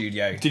rough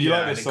studio. Did you Yeah,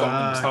 like this they song?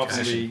 got- It's helping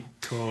okay. the-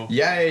 Cool.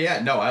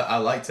 Yeah. No, I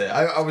liked it.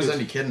 I was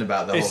only kidding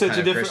about the It's whole such kind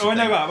a of different. Christian Oh, I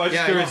know thing. that. But I'm just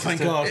Yeah, curious. Thank as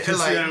to- God. It's 'cause,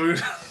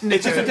 like-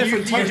 It's just a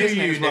different you tone, do isn't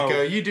it, you, as well?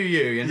 Nico. You do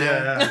you know?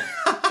 yeah.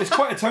 It's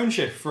quite a tone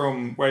shift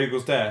from Where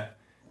Eagles Dare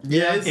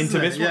Yeah. into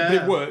this one, but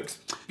it works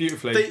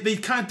beautifully. They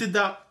kind of did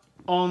that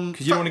on.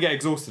 Because you don't want to get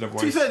exhausted To be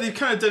otherwise. fair, they've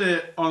kind of done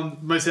it on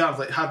most of the albums.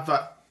 Like had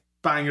that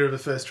banger of the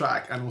first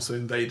track and also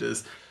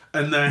Invaders,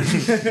 and then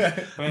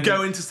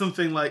go into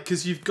something like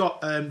because you've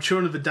got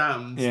Children of the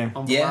Damned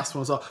on the Yeah. last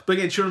one as well. But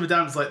again, Children of the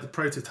Damned is like the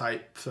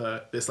prototype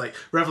for this. Like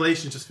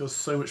Revelation just feels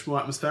so much more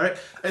atmospheric.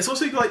 It's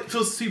also like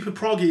feels super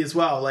proggy as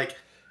well. Like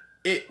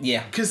it,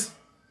 Yeah. because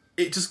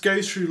it just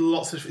goes through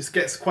lots of. It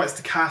gets quite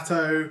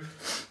staccato.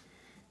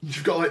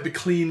 You've got like the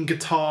clean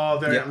guitar,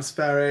 very Yeah.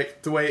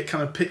 atmospheric. The way it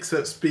kind of picks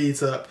up,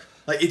 speeds up.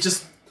 Like it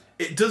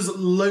does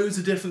loads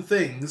of different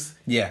things.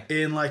 Yeah.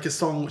 In like a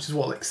song which is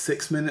like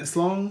 6 minutes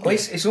long. Well,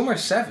 it's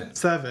almost 7.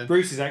 7.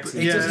 Bruce is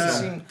excellent. Yeah, doesn't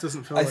seem-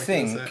 doesn't feel I like it,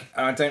 think, does it?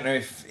 and I don't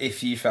know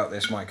if you felt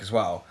this, Mike, as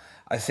well.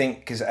 I think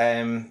because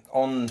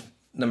on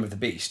Number of the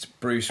Beast,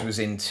 Bruce was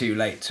in too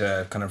late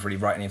to kind of really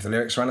write any of the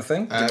lyrics or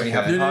anything. Didn't really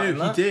have a part in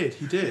No, that.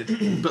 he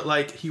did. But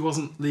like he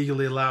wasn't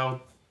legally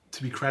allowed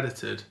to be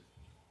credited.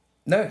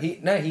 No, he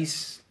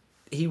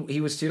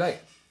was too late.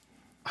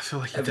 I feel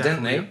like he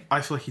Evidently. definitely.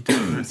 I feel like he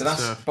did.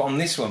 So but on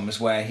this one was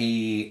where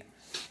he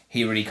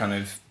really kind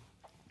of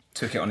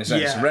took it on his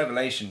own. Yeah. So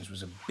Revelations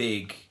was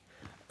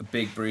a a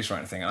big Bruce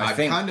writing thing. And I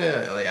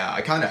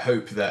kind of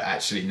hope that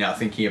actually now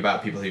thinking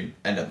about people who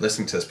end up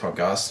listening to this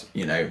podcast,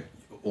 you know,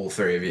 all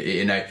three of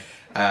you know,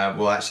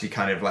 will actually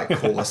kind of like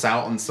call us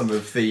out on some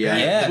of the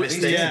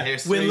mistakes in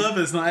history. We're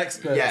lovers, not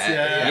experts.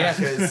 Yeah.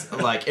 Because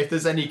like if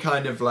there's any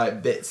kind of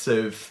like bits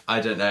of,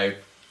 I don't know,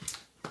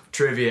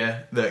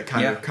 trivia that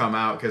kind of come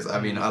out, because I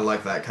mean I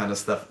like that kind of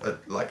stuff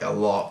like a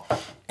lot.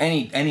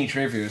 Any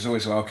trivia is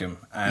always welcome.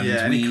 And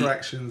any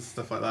corrections,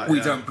 stuff like that. We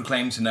don't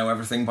proclaim to know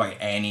everything by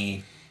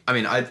any. I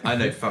mean, I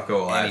know fuck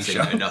all. I actually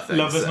know nothing.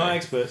 Lovers, so. not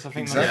experts. I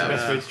think that's the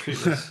best way to treat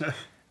this.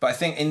 But I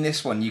think in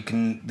this one you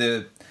can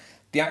the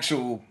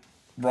actual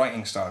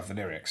writing style of the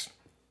lyrics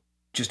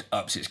just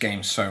ups its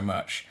game so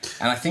much,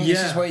 and I think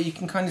this is where you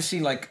can kind of see,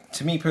 like,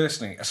 to me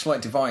personally, a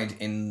slight divide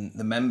in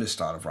the members'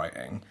 style of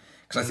writing.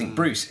 Because I think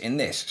Bruce, in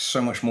this,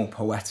 so much more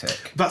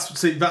poetic.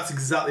 That's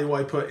exactly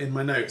what I put in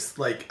my notes.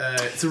 Like,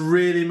 it's a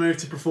really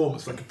emotive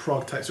performance, like a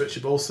prog text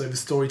Richard, but also the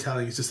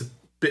storytelling is just a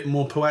bit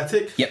more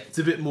poetic. Yep. It's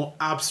a bit more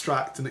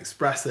abstract and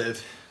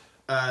expressive.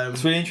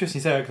 It's really interesting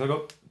you say that, because I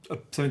got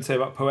something to say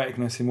about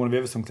poeticness in one of the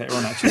other songs later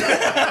on, actually.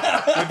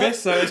 With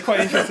this, so it's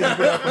quite interesting to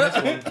put up on this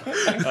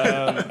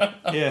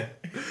one.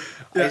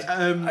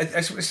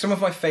 It's some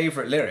of my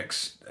favourite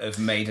lyrics of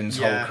Maiden's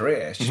whole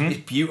career. It's just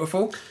it's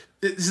beautiful.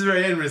 This is the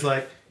very end where it's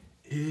like,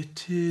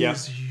 it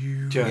is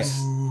you.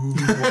 Just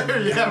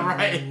Yeah,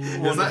 right.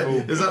 Is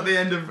that the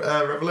end of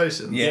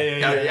Revelation?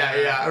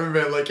 Yeah. I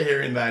remember like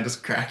hearing that and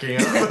just cracking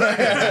up.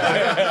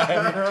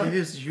 It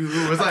is you.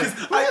 Was like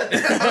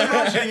I'm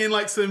imagining in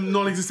like some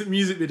non-existent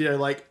music video,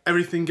 like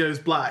everything goes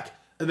black.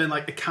 And then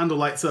like a candle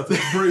lights up.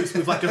 It's Bruce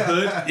with like a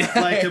hood,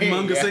 like a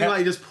manga thing. Like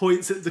he just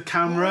points at the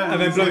camera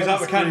and then blows out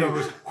the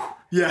candle.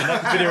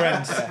 Yeah, the video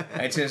ends.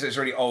 It turns out it's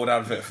a really old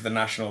advert for the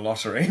National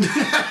Lottery.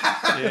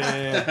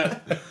 Yeah.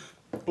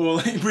 Or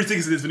like Bruce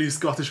Dickinson is the new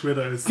Scottish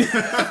Widows. So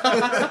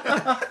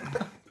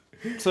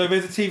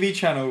there's a TV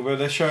channel where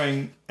they're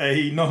showing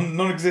a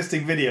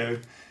non-existing video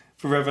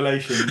for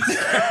Revelations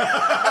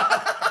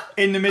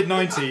in the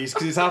mid-90s,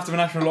 because it's after the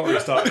National Lottery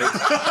started.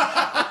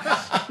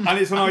 And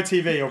it's on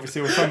ITV,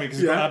 obviously, or something, because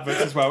it's got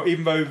adverts as well,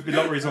 even though the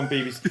lottery's on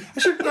BBC.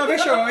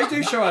 I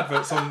do show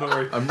adverts on the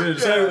lottery. I'm going to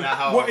So,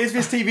 what is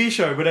this TV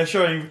show where they're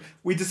showing,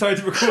 we decided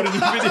to record a new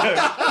video?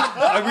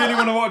 I really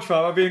want to watch that,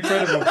 that'd be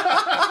incredible.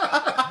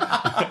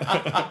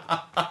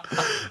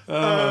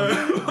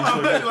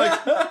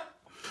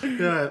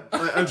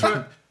 I'm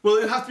trying. Well,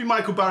 it'd have to be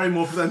Michael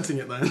Barrymore presenting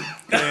it then.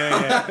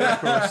 Yeah, of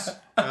course.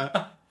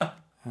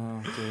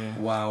 Oh, dear.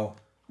 Wow,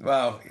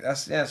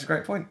 that's a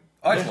great point.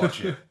 I'd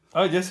watch it.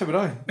 Oh, yes, so would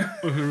I.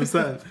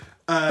 100%.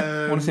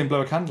 I want to see him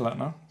blow a candle out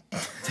now.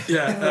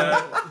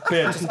 Yeah. But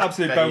yeah, just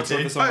absolute belter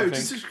of the song, I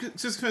think.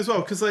 Just as well,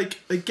 because like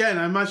again,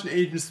 I imagine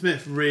Adrian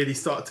Smith really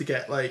started to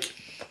get like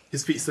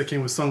his feet stuck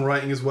in with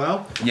songwriting as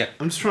well. Yeah.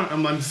 I'm just gonna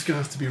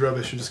have to be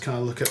rubbish and just kind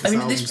of look at this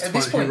album. At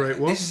this point, who wrote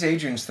what. this is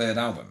Adrian's third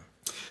album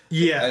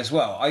Yeah. as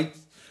well.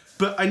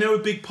 But I know a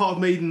big part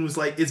of Maiden was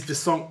like, is the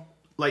song,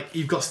 like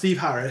you've got Steve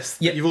Harris,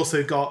 Yep. you've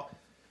also got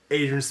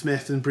Adrian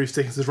Smith and Bruce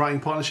Dickinson's writing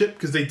partnership,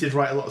 because they did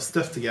write a lot of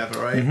stuff together,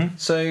 right? Mm-hmm.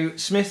 So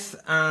Smith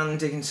and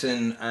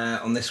Dickinson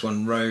on this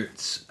one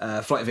wrote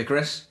Flight of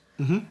Icarus.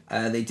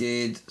 Mm-hmm. They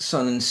did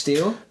Sun and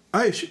Steel.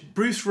 Oh,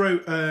 Bruce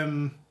wrote.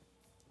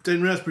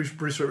 Didn't realise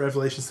Bruce wrote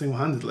Revelation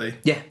single-handedly.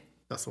 Yeah.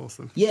 That's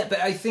awesome. Yeah, but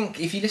I think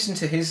if you listen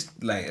to his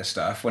later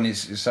stuff, when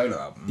his solo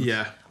album,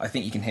 Yeah. I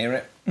think you can hear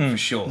it for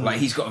sure. Like,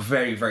 he's got a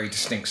very, very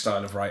distinct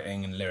style of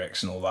writing and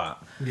lyrics and all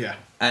that. Yeah.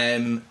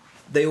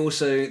 They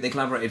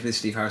collaborated with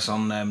Steve Harris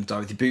on Die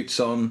With Your Boots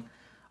On.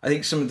 I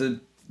think some of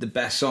the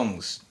best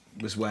songs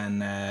was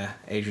when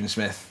Adrian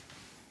Smith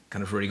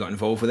kind of really got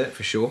involved with it,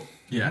 for sure.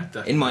 Yeah,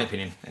 definitely. In my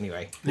opinion,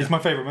 anyway. He's my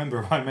favourite member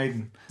of Iron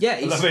Maiden. Yeah,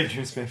 I love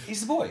Adrian Smith.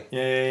 he's the boy.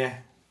 Yeah.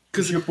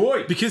 Because your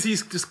boy. Because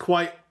he's just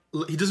quite.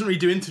 He doesn't really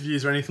do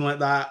interviews or anything like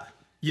that.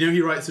 You know,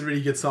 he writes the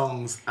really good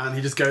songs, and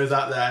he just goes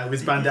out there with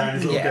his bandana,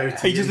 his little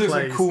goatee. He just looks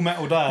like a cool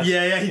metal dad.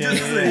 Yeah, he does.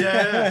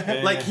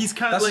 Yeah. Like he's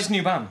kind of That's like his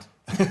new band.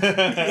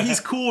 he's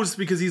cool just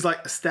because he's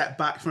like a step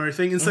back from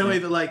everything. In the same way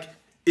that like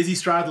Izzy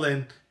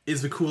Stradlin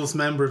is the coolest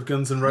member of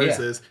Guns N'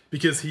 Roses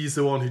because he's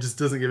the one who just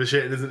doesn't give a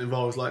shit and isn't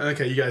involved. Like,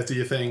 okay, you guys do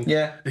your thing.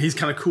 Yeah. And he's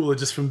kind of cooler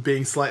just from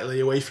being slightly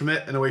away from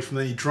it and away from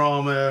any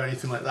drama or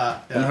anything like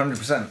that. Yeah.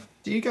 100%.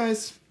 Do you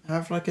guys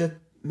have like a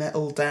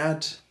metal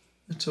dad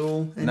at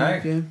all? Any No.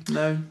 of you?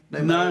 No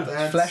metal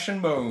dads? Flesh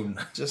and bone.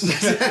 Just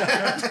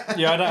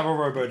Yeah, I don't have a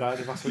Robo Dad,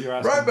 if that's what you're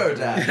asking. Robo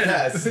Dad.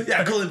 Yes.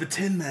 Yeah, I call him the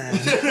Tin Man.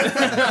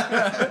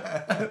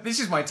 This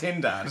is my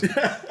tin dad.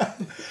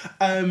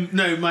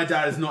 No, my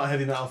dad is not a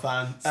heavy metal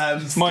fan.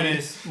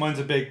 Mine's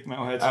a big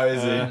metalhead. Oh,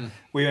 is he?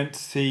 We went to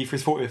see, for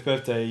his 40th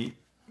birthday,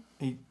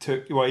 he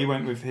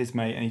went with his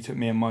mate and he took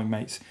me and my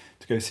mates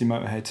to go see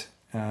Motorhead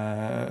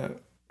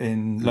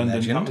in London.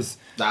 Legend. That was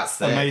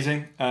That's it.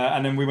 amazing.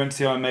 And then we went to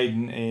see Iron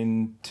Maiden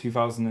in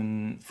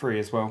 2003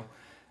 as well.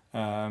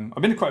 I've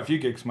been to quite a few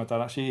gigs with my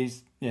dad actually.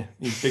 He's a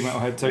big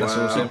metalhead. So That's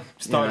awesome.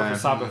 started off Yeah.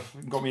 with Sabbath,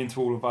 got me into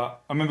all of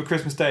that. I remember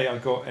Christmas Day I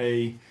got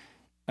a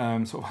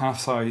sort of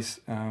half-size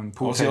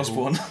pool Ozzy table.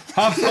 Osbourne.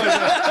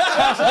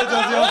 Half-size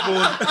Ozzy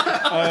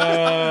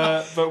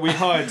Osbourne. But we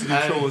hired to do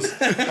chores.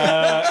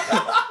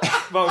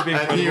 That would be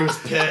And he incredible. was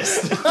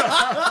pissed.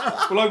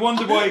 Well, I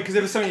wondered why, because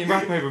there was something in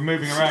Rathmover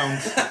moving around,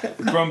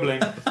 grumbling.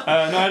 No,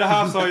 I had a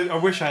half-size. I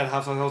wish I had a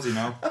half-size Aussie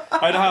now.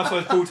 I had a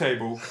half-size pool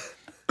table.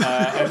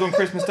 It was on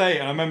Christmas Day,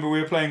 and I remember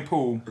we were playing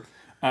pool.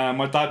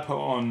 My dad put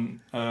on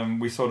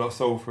 "We Sold Our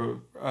Soul" for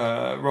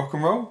rock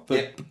and roll,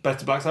 but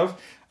Better Black Sabbath.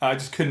 I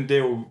just couldn't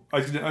deal.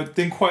 I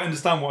didn't quite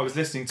understand what I was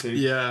listening to.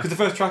 Yeah. Because the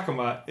first track on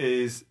that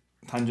is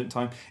tangent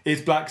time.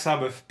 Is Black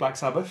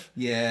Sabbath.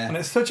 Yeah. And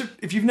it's such a.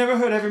 If you've never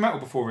heard heavy metal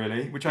before,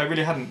 really, which I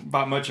really hadn't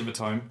that much of a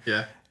time.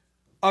 Yeah.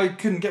 I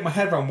couldn't get my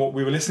head around what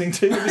we were listening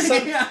to.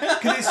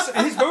 Because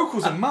his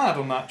vocals are mad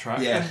on that track.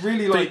 Yeah. And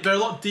really They're a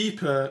lot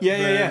deeper.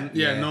 Yeah.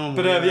 Normal.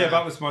 But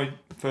that was my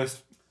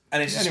first.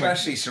 And it's Anyway.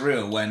 especially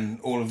surreal when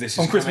all of this is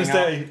On Christmas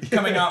Day.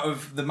 coming out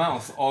of the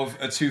mouth of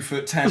a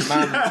 2'10"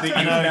 man that you've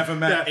never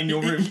met in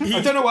your room.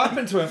 I don't know what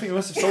happened to him. I think I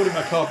must have sold him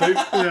a car boot.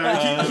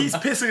 Yeah, he's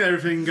pissing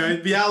everything,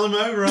 going the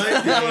Alamo,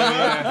 right? The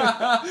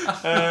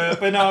Alamo.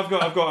 But no, I've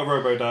got a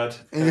Robo Dad,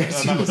 a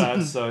metal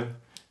dad. So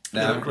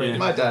No,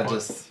 My dad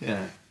just,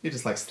 he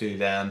just likes Steely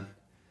Dan.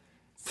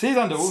 Steely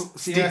Dan,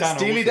 Steely Dan,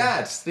 Steely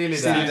Dad. Steely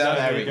Dan.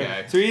 There we go.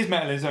 So he is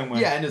metal in his own way.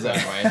 Yeah, in his own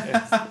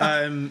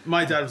way.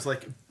 My dad was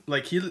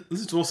like he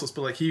listens to all sorts,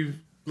 but he.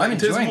 I'm in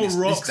terms of enjoying more this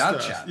rock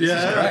dad stuff. chat. This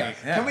Yeah. is great.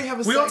 Yeah. Can we have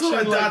a We got to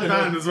section talk about like, dad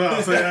band as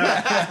well. So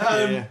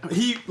yeah.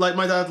 Yeah.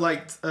 My dad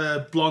liked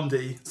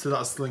Blondie, so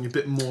that's something a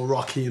bit more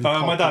rocky and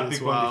My dad, poppy big as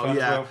Blondie well. fan as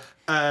Yeah. well.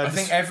 I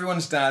think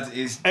everyone's dad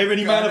is.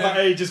 Any man of that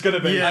age is going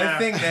to be. Yeah. I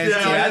think there's,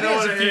 I know there's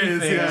what a it few is,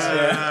 things.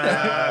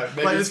 yeah.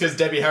 maybe it's because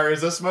Debbie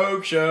Harry's a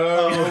smoke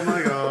show. Oh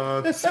my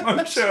god.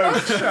 Smoke show.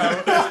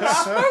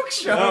 Smoke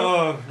show.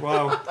 Oh,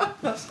 wow.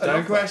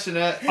 Don't question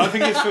it. I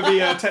think it's for the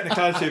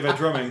technicality of her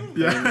drumming.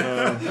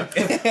 I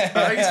think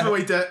it's the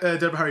way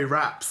Deborah Harry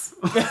raps.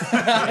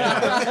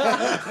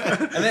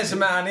 And there's a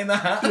man in the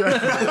hat.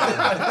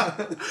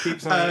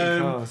 Keeps on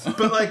in cars.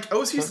 But like, I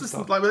also used to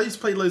listen. Like, I used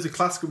to play loads of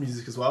classical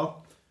music as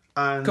well,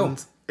 and Cool.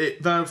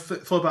 then I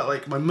thought about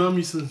like my mum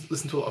used to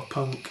listen to a lot of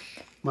punk.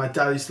 My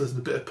dad used to listen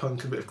to a bit of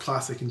punk and a bit of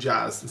classic and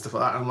jazz and stuff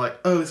like that. And I'm like,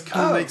 it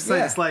kind of makes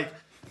sense. yeah. Like,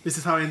 this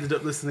is how I ended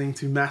up listening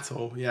to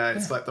metal. Yeah,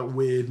 it's like that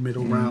weird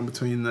middle ground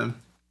between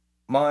them.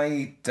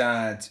 My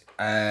dad,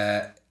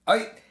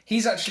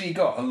 he's actually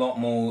got a lot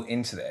more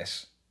into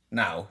this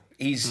now.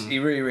 He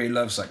really, really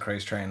loves like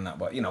Crazy Train and that,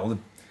 but all the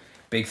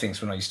big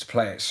things when I used to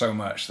play it so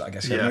much that I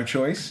guess he had no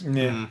choice.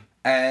 Yeah.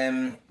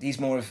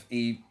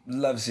 He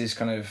loves his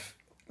kind of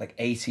like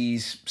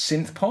 80s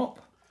synth pop.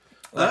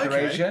 Like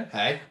Okay. Erasure.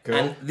 Hey, cool.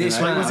 And this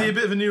Like, man, was he a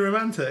bit of a new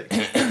romantic? he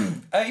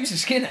was a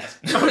skinhead.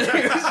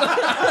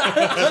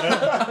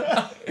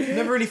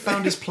 Never really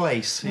found his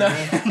place. But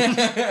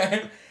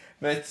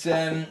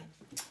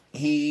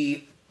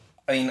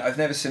I've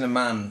never seen a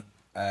man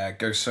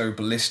go so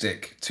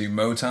ballistic to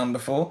Motown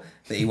before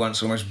that he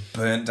once almost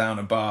burnt down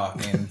a bar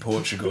in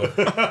Portugal.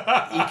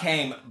 He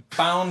came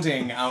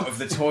bounding out of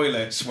the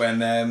toilets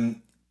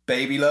when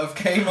Baby Love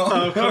came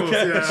on. Of course,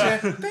 yeah.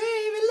 Baby Love.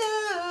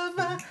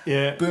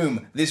 Yeah.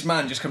 Boom. This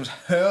man just comes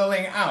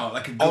hurling out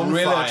like a On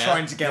gorilla fire.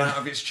 trying to get out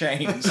of its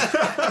chains.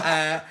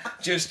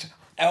 Just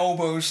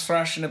elbows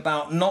thrashing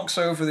about, knocks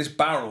over this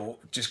barrel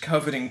just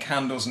covered in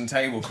candles and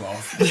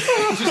tablecloth.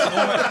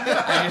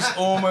 just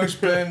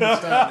almost burns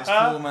down this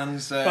poor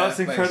man's That's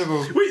place.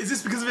 incredible. Wait, is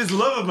this because of his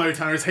love of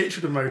Motown or his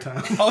hatred of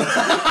Motown?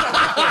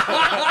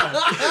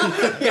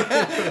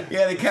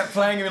 Yeah, they kept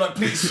playing and we were like,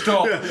 please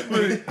stop.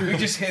 We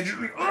just hid.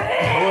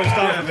 I watched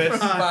half of it.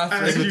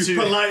 Asked you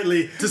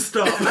politely to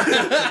stop.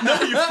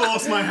 No, you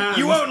forced my hand.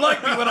 You won't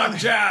like me when I'm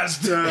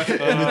jazzed.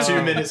 In the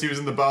 2 minutes he was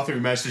in the bathroom,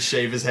 he managed to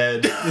shave his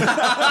head.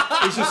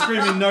 He's just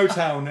screaming "No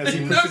Town" as he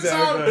No pushes it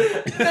over.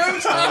 sound. No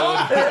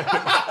sound.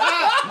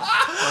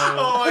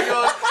 Oh my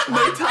god,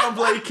 Motown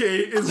Blakey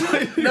is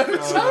my No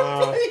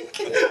sound.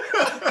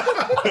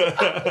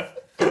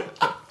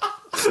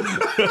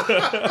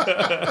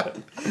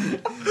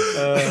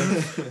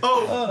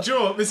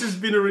 Joe, this has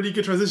been a really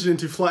good transition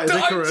into Flight of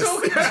I'm Icarus.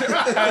 talking.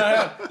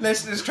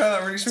 Let's try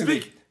that really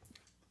smoothly.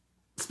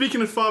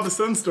 Speaking of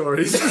father-son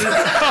stories,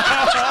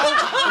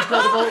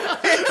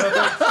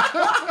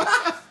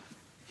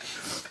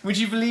 Would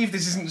you believe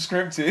this isn't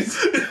scripted?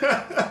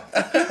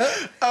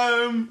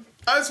 I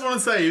just want to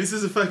say this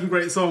is a fucking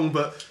great song,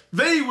 but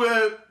they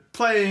were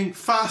playing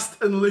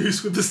fast and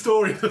loose with the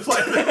story of the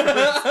Flight of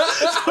Icarus.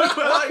 So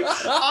we're like,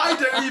 I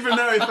don't even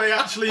know if they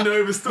actually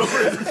know the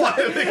story of the Flight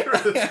of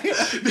Icarus.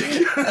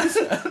 Because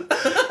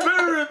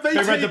they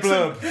read the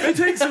blurb. They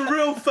take some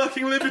real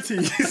fucking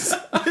liberties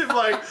with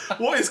like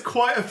what is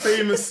quite a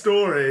famous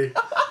story.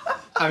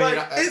 I mean,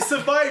 Like, it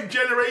survived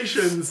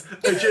generations,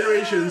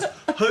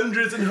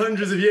 hundreds and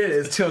hundreds of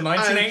years. Till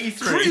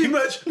 1983. And pretty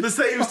much the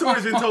same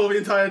story's been told the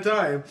entire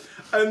time.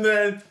 And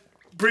then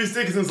Bruce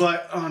Dickinson's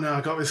like, oh no,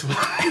 I got this one.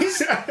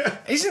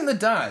 Isn't the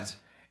dad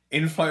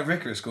in Flight of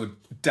Icarus called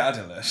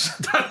Daedalus.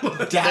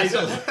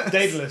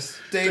 Daedalus.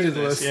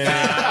 Daedalus.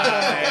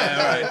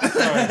 Yeah, right.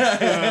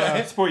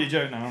 Sorry. Spoil your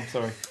joke now. I'm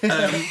sorry.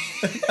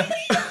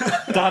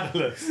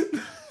 Daedalus.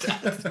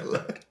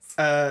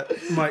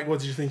 Mike, what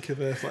did you think of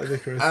Flight of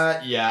Icarus?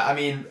 Yeah, I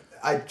mean,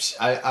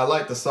 I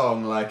like the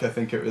song. Like, I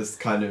think it was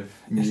kind of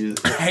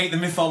music. I hate the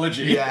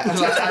mythology. Yeah,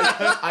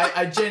 like,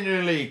 I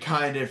genuinely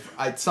kind of.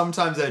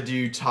 Sometimes I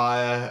do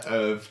tire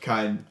of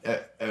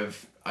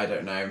I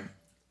don't know.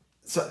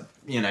 So,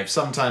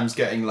 sometimes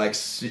getting like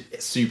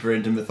super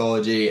into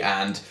mythology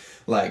and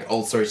like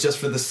old stories just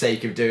for the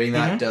sake of doing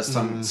that does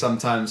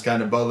sometimes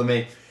kind of bother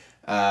me.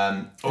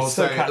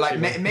 Also, so catchy, like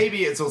man.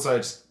 maybe it's also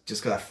just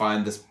because I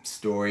find the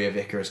story of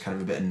Icarus kind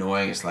of a bit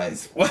annoying. It's like,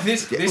 Well,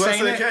 this Well, ain't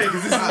that's it. okay,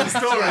 because this is the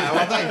story. yeah,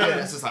 well, thank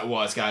you. It's just like,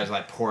 this guy's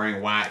like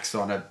pouring wax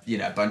on a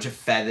bunch of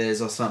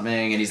feathers or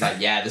something, and he's like,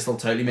 yeah, this will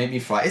totally make me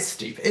fly. It's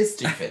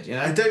stupid.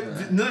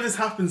 None of this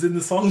happens in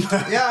the song.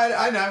 Yeah,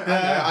 I know.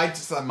 I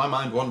just my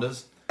mind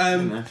wanders.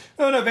 No,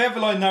 they have a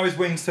line, now his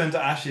wings turn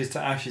to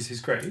ashes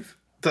his grave.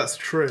 That's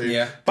true.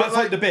 Yeah. That's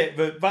like the bit,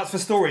 but that's for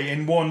story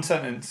in one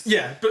sentence.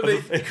 Yeah, but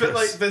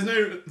Icarus. there's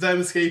no them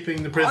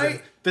escaping the prison.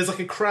 I- There's like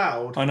a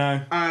crowd. I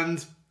know.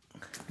 And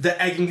they're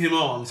egging him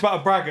on. It's about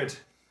a braggart.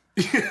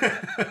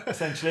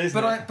 Essentially,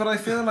 isn't it? But I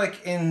feel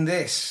like in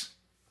this,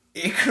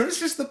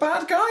 Icarus is the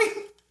bad guy.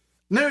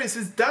 No, it's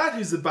his dad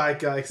who's the bad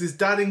guy because his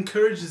dad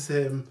encourages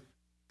him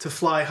to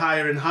fly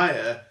higher and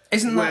higher.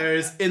 Isn't that-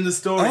 Whereas in the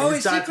story, Oh, his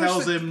it's dad Icarus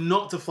tells that- him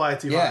not to fly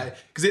too Yeah. high.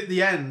 Because at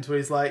the end, where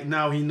he's like,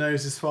 now he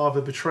knows his father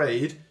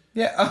betrayed.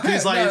 Yeah.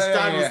 He's like, his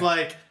dad was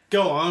like,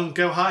 go on,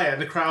 go higher,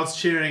 and the crowd's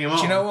cheering him on.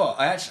 Do you know what?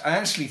 I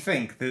actually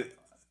think that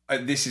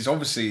this is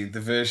obviously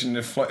the version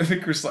of Flight of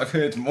Icarus that I've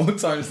heard more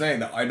times than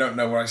that I don't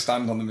know where I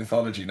stand on the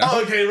mythology now.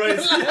 Oh, okay,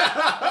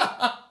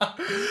 right.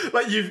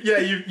 Like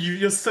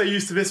you're so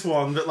used to this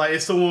one that like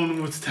if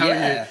someone were to tell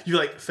Yeah. you, you're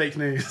like fake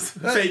news,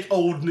 fake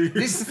old news.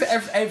 This is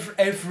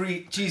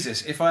every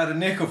Jesus. If I had a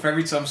nickel for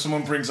every time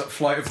someone brings up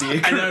Flight of the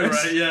Icarus, I know,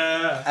 right?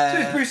 Yeah. So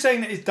is Bruce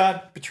saying that his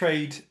dad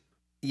betrayed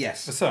the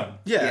Yes. son?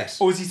 Yeah. Yes.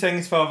 Or is he saying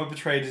his father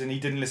betrayed us and he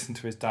didn't listen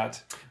to his dad?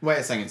 Wait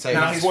a second. So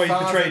That's His why he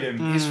father- betrayed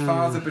him. His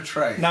father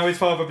betrayed. Now his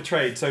father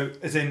betrayed, so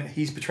as in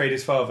he's betrayed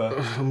his father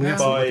We have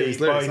to look at his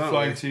by lyrics, aren't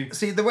flying we? to.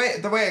 see the way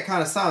it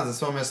kind of sounds,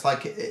 it's almost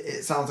like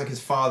it sounds like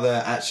his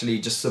father actually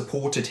just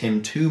supported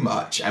him too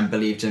much and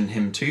believed in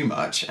him too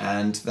much,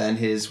 and then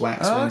his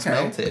wax wings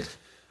okay. melted.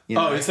 You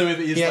Oh, know? so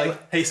maybe he's Yeah,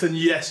 like, hey son,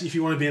 yes, if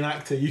you want to be an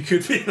actor, you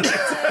could be an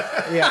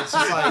actor. yeah, it's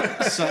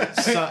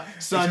just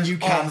like, son, you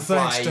can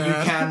fly, thanks, you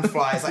Dad." can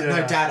fly. It's like,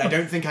 no, Dad, I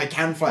don't think I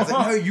can fly. It's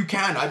like, no, you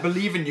can. I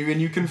believe in you,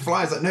 and you can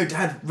fly. It's like, no,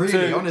 Dad, really,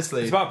 So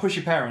honestly. It's about push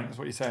your parent, is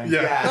what you're saying.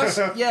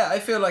 Yeah. Yeah, I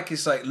feel like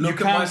it's like look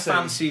You at can my say-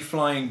 fancy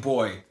flying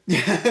boy.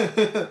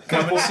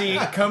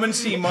 Come and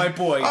see my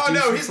boy. Oh do no,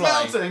 some he's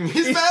flying. melting!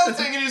 He's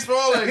melting and he's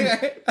falling.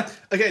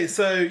 Okay,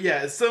 so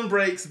yeah, sun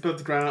breaks above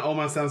the ground. Old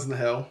man stands on the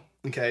hill.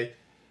 Okay,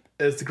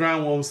 as the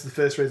ground warms to the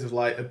first rays of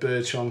light, a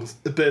bird song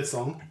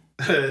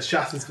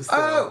shatters the still.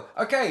 Oh,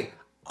 okay.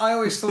 I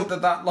always thought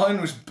that line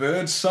was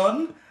bird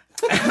son.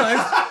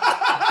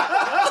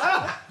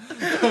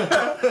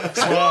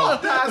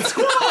 Dad,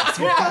 squawk!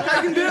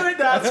 I can do it,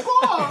 Dad,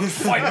 squawk!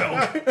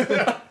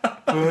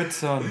 Good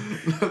son.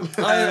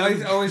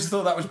 I always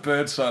thought that was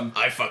bird son.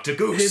 I fucked a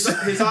goose.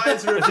 His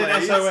eyes are Is it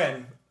ablaze.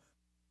 S-O-N?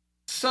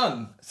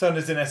 Son. Son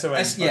is in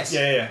S-O-N. Yes.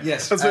 Yeah.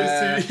 Yes. As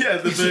opposed to, yeah,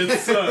 the bird's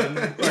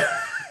son.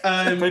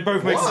 They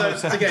both make So,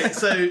 sense. okay,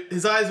 so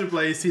his eyes are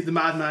ablaze. See the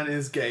madman in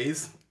his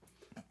gaze.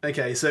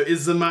 Okay, so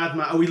is the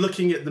madman? Are we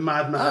looking at the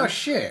madman? Oh,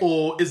 shit.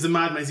 Or is the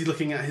madman? Is he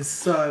looking at his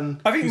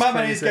son? I think who's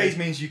madman in his crazy? gaze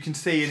means you can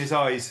see in his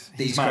eyes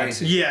He's mad.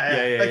 crazy.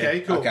 Yeah. Yeah.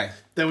 Okay, cool. Okay.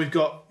 Then we've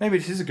got Maybe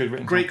this is a good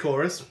written great song.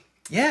 chorus.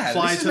 Yeah,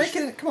 Fly this is touch-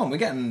 making it. Come on, we're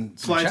getting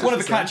some Fly chat. touch- One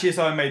of the catchiest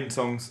Iron Maiden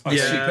songs. It's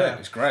Yeah. superb.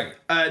 It's great.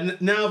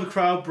 Now the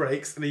crowd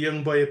breaks and a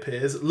young boy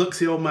appears, looks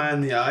the old man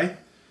in the eye,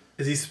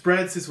 as he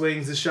spreads his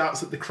wings and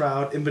shouts at the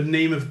crowd, "In the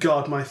name of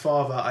God, my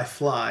Father, I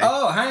fly."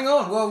 Oh, hang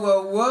on.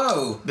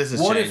 Whoa. This is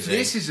what if changing.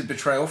 this is a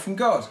betrayal from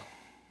God?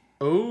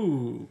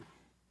 Oh.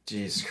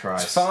 Jesus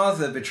Christ.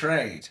 Father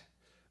betrayed.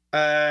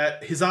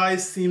 His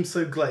eyes seem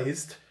so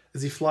glazed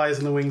as he flies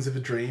on the wings of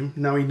a dream.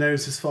 Now he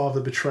knows his father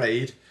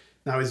betrayed.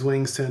 Now his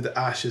wings turn to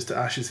ashes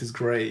his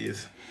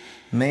grave.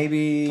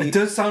 Maybe. It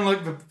does sound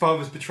like the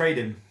father's betrayed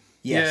him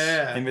Yes.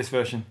 Yeah. in this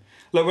version.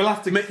 Look, we'll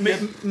have to.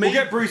 we'll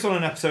get Bruce on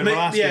an episode. We'll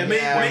ask him.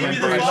 Maybe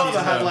the Bruce father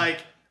needs had to- like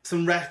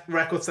some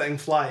record-setting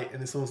flight,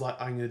 and someone's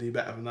like, "I'm going to do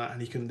better than that,"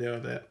 and he couldn't deal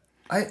with it.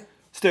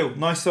 Still,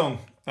 nice song.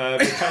 Bit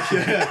catchy.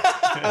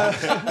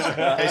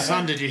 Hey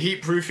son, did you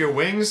heat proof your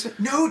wings?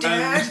 No,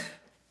 Dad.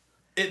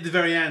 At the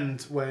very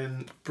end,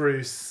 when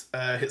Bruce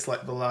hits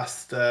like the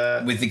last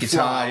With the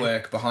guitar fly,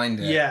 work behind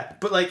it. yeah,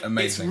 but like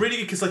Amazing. it's really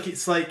good because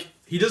it's like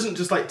he doesn't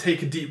just like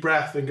take a deep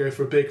breath and go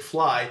for a big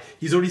fly.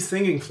 He's already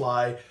singing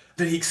fly.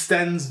 Then he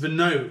extends the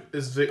note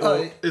as the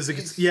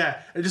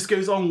it just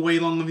goes on way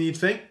longer than you'd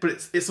think. But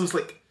it's almost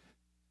like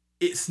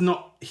he's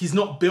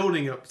not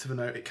building up to the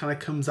note. It kind of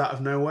comes out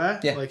of nowhere.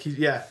 Yeah. Like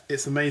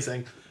it's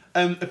amazing.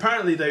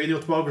 Apparently though, in the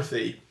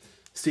autobiography,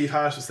 Steve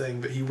Harris was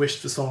saying that he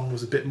wished the song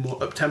was a bit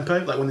more up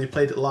tempo. Like when they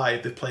played it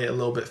live, they play it a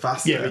little bit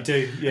faster. Yeah, we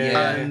do.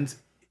 Yeah. And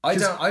I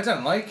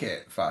don't like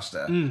it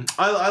faster.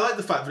 I like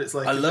the fact that it's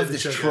like I a love bit of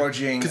this sugar.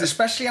 trudging,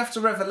 especially after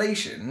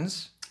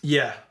Revelations.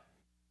 Yeah.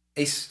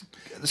 It's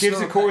Gives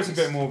the chorus a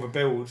bit more of a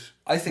build.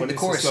 I think when the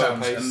it's chorus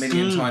slower sounds pace. a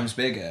million times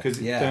bigger.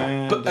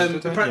 Yeah. But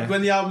apparently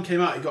when the album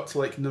came out, it got to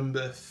like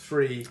number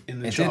 3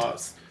 in the It did.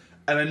 charts.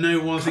 And I know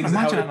one of the things that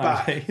held imagine it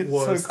that back nowadays.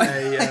 was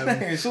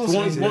It's so It's awesome,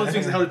 one of isn't it? the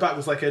things that held it back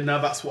was like a Now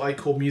That's What I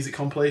Call Music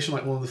compilation,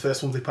 like one of the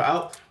first ones they put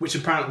out, which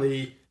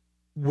apparently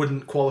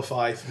wouldn't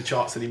qualify for the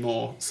charts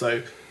anymore.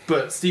 So,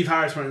 but Steve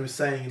Harris apparently was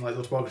saying in like the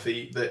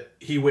autobiography that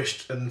he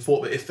wished and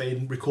thought that if they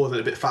recorded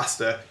it a bit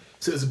faster,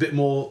 so it was a bit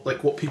more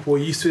like what people were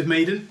used to with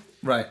Maiden,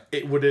 Right.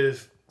 it would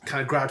have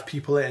kind of grabbed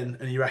people in,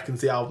 and he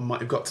reckons the album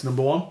might have got to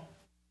number 1.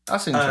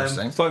 That's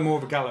interesting. It's like more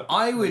of a gallop.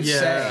 I would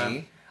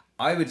Yeah.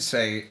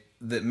 say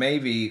that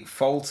maybe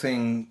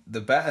faulting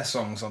the better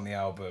songs on the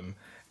album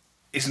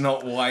is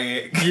not why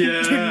it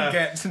Yeah. didn't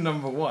get to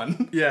number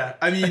 1. Yeah,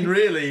 I mean,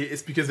 really,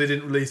 it's because they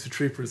didn't release The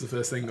Trooper as the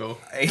first single.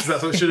 'Cause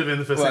that's what should have been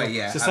the first Well, single.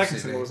 yeah, It's the second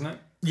absolutely. single, wasn't it?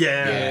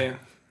 Yeah. Yeah.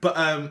 But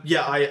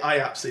I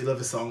absolutely love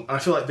the song. And I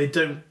feel like they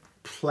don't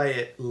play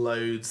it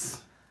loads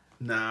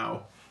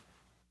now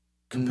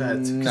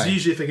compared to... Because No.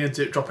 usually if they're going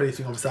to drop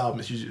anything on this album,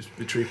 it's usually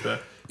The Trooper.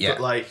 Yeah.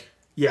 But like,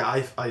 yeah,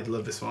 I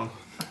love this one.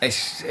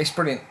 It's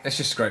brilliant. It's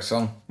just a great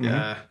song.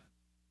 Yeah.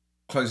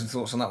 Closing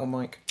thoughts on that one,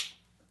 Mike?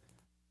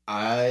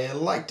 I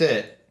liked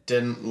it.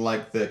 Didn't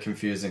like the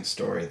confusing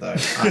story though.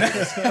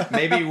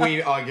 Maybe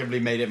we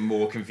arguably made it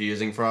more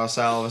confusing for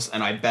ourselves,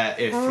 and I bet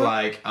if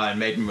like Iron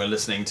Maiden were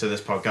listening to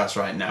this podcast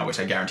right now, which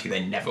I guarantee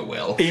they never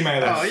will.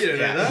 Email us. Oh, you don't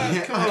know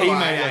that. Come on. Email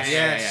Yeah, us.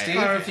 yeah, Steve,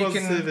 Power if of you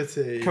can...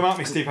 positivity. Come at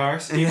me, Steve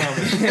Harris. Email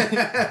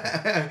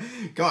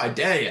me. God, I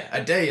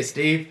dare you,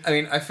 Steve. I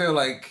mean, I feel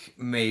like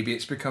maybe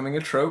it's becoming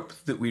a trope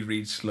that we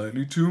read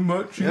slightly too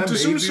much into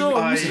some maybe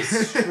I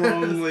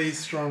songs.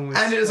 strongly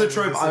And it is a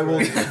trope I will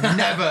disagree.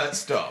 never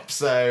stop.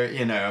 So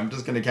I'm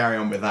just going to carry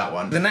on with that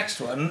one. The next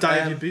one Die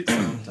with your boots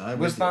on. Die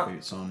was with your that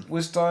boots on.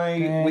 was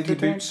Die With Your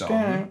Boots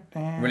On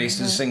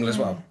released as a single as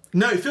well.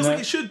 No, it feels like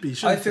it should be. I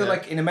shouldn't feel it?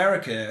 like in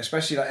America,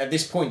 especially like at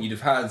this point, you'd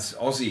have had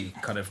Ozzy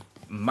kind of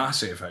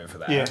massive over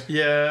there. Yeah.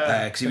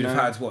 Yeah. Because he would have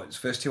had what his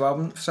first 2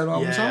 solo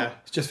albums Yeah. on.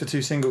 It's just for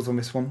 2 singles on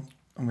this one,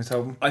 on this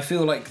album. I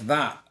feel like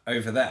that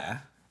over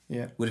there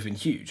Yeah. would have been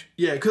huge.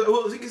 Yeah, because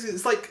the thing is,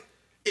 it's like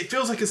it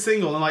feels like a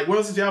single, and like when I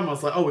was at the album, I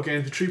was like, "Oh, we're going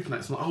to the Trooper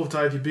next." I'm like, "Oh,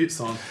 Die With Your Boots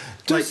On."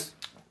 Does,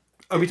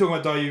 are we talking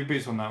about Die With Your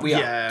Boots On now? We are.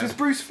 yeah, Does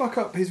Bruce fuck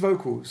up his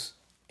vocals?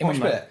 In on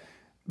which that? bit?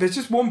 There's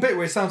just one bit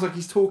where it sounds like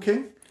he's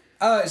talking.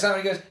 Oh, is that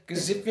when he goes?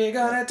 Because if you're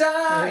gonna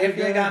die, if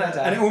you're gonna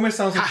die. And it almost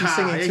sounds like he's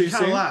singing yeah, too he kinda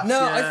soon. laughs, No,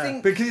 yeah. I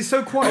think Because it's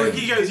so quiet. Oh,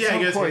 he goes, It's yeah, he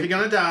not goes, quite- "If you're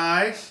gonna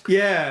die."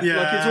 Yeah, Yeah.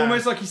 like it's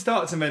almost like he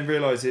starts and then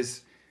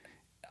realises.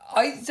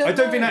 I I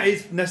don't think that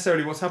is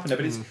necessarily what's happened there,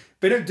 but it's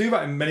they don't do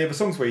that in many other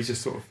songs where he's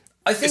just sort of.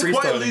 I think It's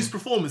quite a freestyling. loose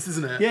performance,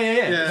 isn't it? Yeah.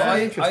 But Very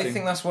I interesting.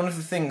 think that's one of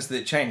the things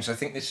that changed. I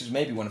think this is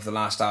maybe one of the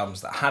last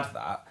albums that had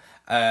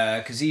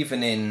that. Because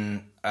even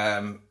in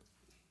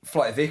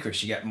Flight of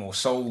Icarus, you get more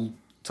soul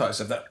type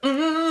stuff. That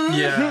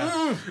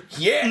Yeah.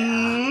 yeah,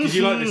 Did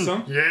you like this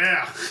song?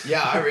 Yeah.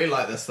 Yeah, I really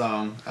like this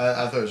song.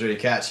 I thought it was really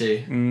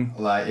catchy.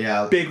 Like,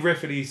 yeah, Big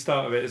riff at the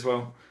start of it as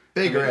well.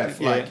 big riff.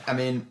 yeah. Like, I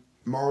mean,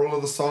 moral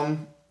of the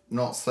song,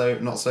 not so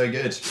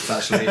good.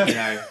 Actually,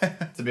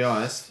 to be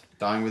honest,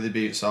 Dying With Your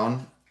Boots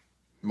On.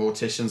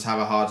 Morticians have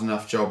a hard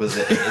enough job as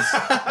it is.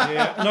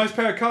 Yeah, a nice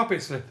pair of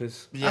carpet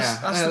slippers. Yeah,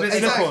 that's the bit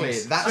exactly.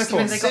 slip-ons. That's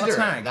Slip-ons, they got a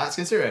considerate. tag. That's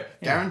considerate.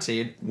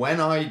 Guaranteed.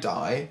 When I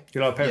die,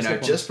 You like a pair of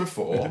slip-ons? just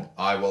before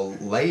I will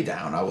lay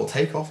down, I will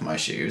take off my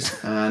shoes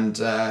and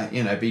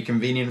be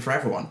convenient for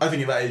everyone. I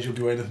think at that age you'll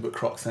be wearing nothing but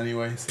Crocs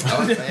anyway. So.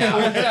 Yeah,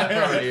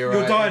 probably you're right.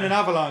 You'll die in an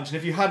avalanche, and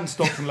if you hadn't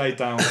stopped and laid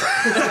down,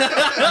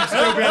 you'd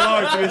still be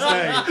alive to this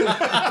day.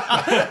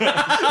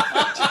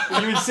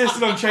 You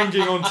insisted on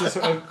changing onto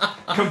sort of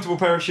comfortable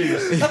pair of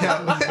shoes.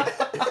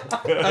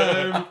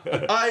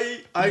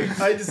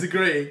 I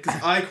disagree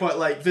because I quite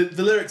like the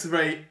lyrics are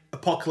very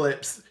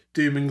apocalypse,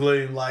 doom and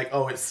gloom. Like,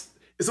 oh, it's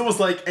almost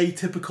like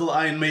atypical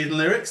Iron Maiden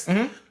lyrics,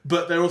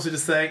 but they're also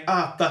just saying,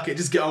 fuck it,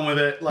 just get on with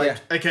it. Like,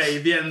 okay,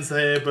 the end's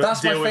here, but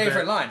that's my deal with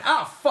favourite it. line.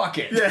 Fuck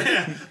it.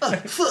 Yeah,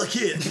 fuck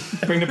it,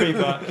 Bring the beat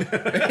back.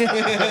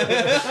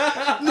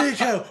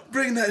 Nico,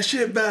 bring that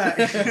shit back.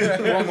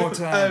 One more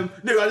time.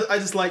 No, I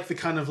just like the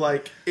kind of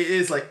like it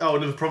is like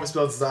another prophet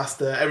spell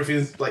disaster.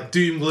 Everything's like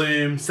doom,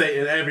 gloom,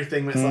 Satan,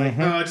 everything. But it's like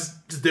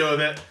just deal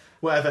with it,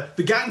 whatever.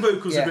 The gang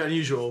vocals are Yeah. a bit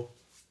unusual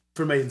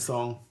for a Maiden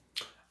song.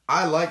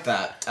 I like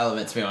that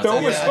element, to be honest. They're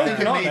almost I think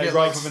spoken, it aren't made they, it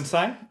rather like- than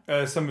sang?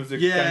 Some of the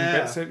Yeah.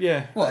 gang bits. So,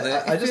 yeah. What?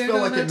 I just feel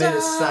like it made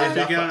it stand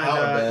If up you're gonna out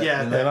a die, bit.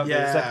 yeah, you know? Yeah,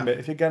 Yeah. the second bit.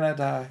 If you're gonna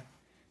die.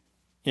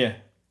 Yeah.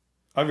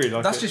 I really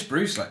like That's it. just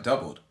Bruce like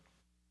doubled.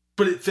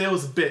 But it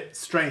feels a bit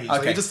strange.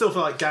 Like, Okay. it just still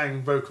feel like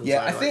gang vocals. Yeah,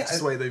 though, I like, think- just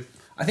the way they've.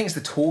 I think it's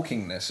the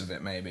talkingness of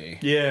it, maybe.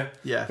 Yeah.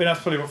 Yeah. I think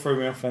that's probably what threw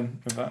me off then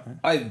with that.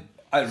 I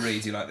really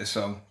do like this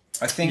song.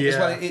 I think as Yeah.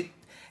 well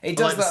it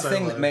does like the that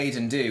thing solo. that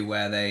Maiden do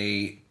where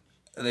they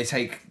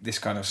take this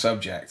kind of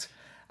subject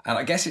And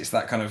I guess it's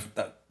that kind of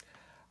that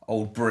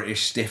old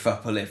British stiff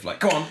upper lip, like,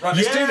 come on, right,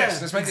 let's do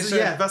this. Let's make this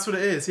that's what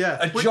it is. Yeah,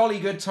 a jolly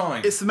good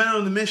time. It's the man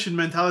on the mission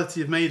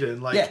mentality of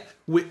Maiden. Like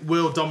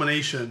world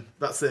domination.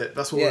 That's it.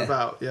 That's what we're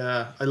about.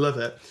 Yeah, I love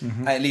it.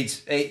 And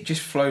it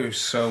just flows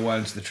so well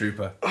into the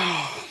Trooper.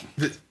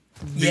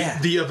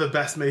 The other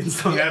best Maiden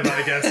song ever,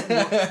 I guess.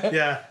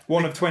 Yeah.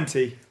 One of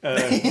 20.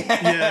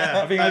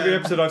 Yeah. I think every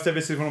episode I've said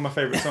this is one of my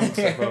favourite songs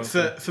so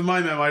far. For my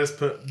mem, I just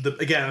put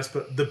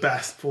the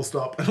best, full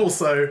stop, and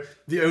also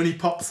the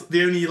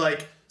only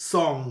like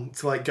song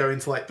to like go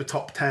into like the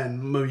top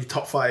 10, maybe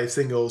top 5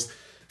 singles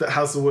that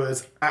has the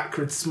words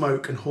acrid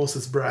smoke and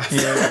horse's breath.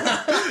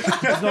 Yeah.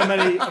 There's not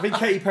many. I think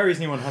Katy Perry's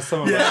new one has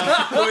some of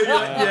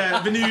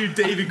that. The new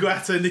David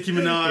Guetta, Nicki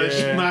Minaj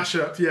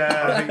mashup.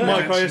 Yeah, I think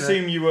Mike, I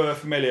assume you were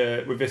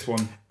familiar with this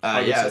one.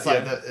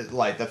 It's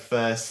like the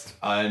first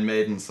Iron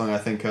Maiden song I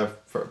think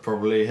I've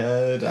probably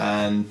heard,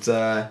 and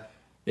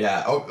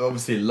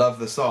obviously love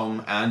the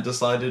song and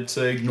decided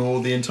to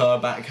ignore the entire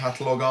back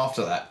catalogue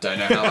after that. Don't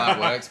know how that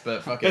works,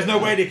 but fuck it. There's no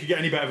way they could get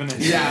any better than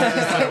this.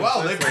 Yeah,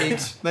 well, they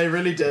peaked. They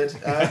really did.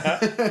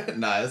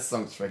 No, this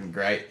song's freaking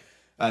great.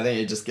 I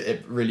think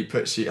it really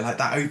puts you like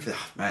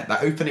that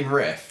opening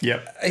riff.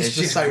 Yep, it's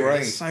just so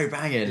great, it's so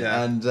banging,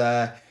 and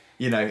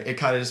it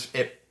kind of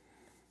it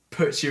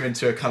puts you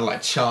into a kind of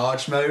like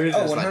charge mode.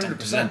 Oh,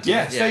 100%.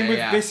 Yeah, same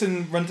with this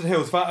and Run to the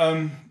Hills.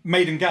 That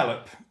Maiden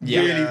Gallop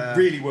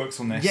really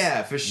works on this.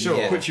 Yeah, for sure.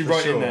 Yeah. Puts you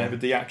right in there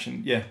with the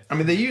action. Yeah. I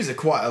mean, they use it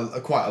quite a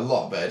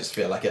lot, but I just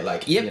feel like it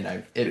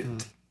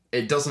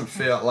it doesn't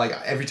feel like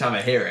every time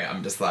I hear it,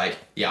 I'm just like,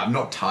 I'm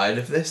not tired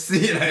of this. I'm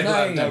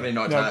definitely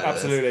not tired of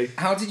this. Absolutely.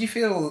 How did you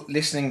feel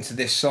listening to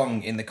this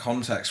song in the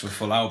context with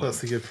full album?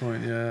 That's a good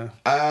point. Yeah.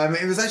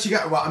 It was actually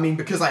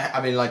because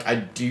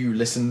I do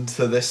listen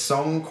to this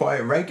song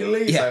quite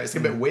regularly, so it's a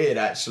bit weird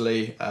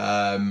actually.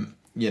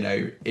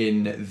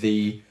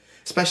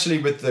 Especially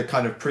with the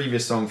kind of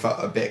previous song,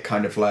 felt a bit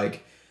kind of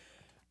like,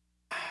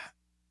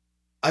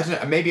 I don't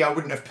know, maybe I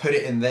wouldn't have put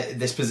it in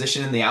this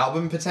position in the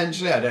album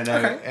potentially. I don't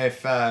know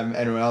if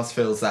anyone else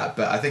feels that,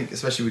 but I think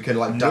especially we could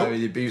like Die With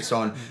Your Boots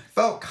On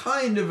felt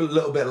kind of a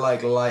little bit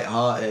like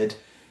light-hearted.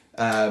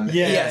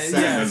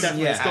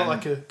 Definitely. It's got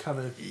like a kind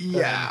of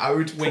I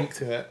would wink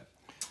to it.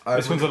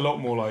 This one's a lot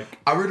more like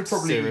I would have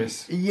probably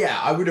serious.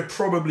 I would have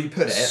probably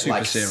put it Super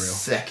like serial.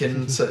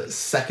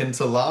 second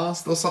to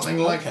last or something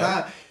like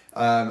that.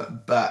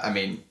 But I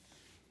mean,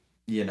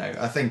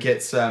 I think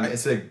it's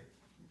a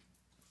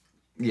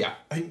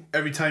I think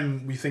every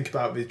time we think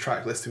about the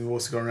track listing, we've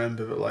also got to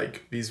remember that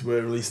like these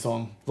were released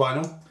on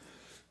vinyl.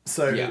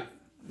 So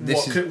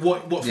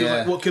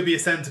what could be a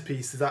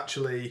centerpiece is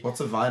actually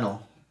what's a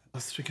vinyl?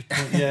 That's a good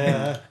point.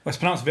 Yeah, it's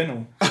pronounced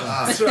vinyl.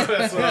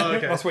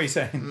 Okay. That's what he's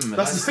saying.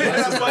 That's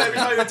why every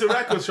time I go to a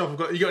record shop,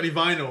 you got any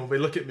vinyl? They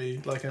look at me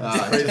like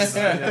I'm crazy.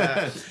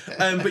 Yeah.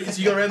 But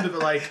you got to remember that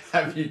like,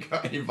 have you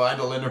got any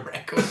vinyl in a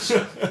record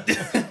shop?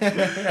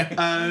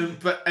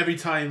 But every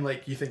time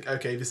like you think,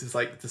 okay, this is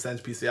like the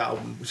centerpiece of the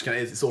album, which kind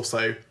of is. It's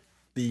also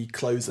the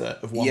closer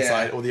of one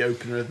side or the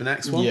opener of the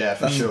next one. Yeah,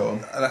 for sure.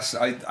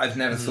 I've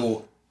never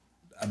thought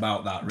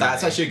about that. Really.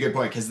 That's actually a good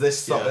point because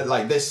this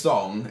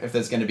song, if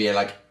there's going to be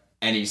like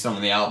any song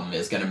on the album,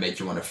 is going to make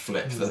you want to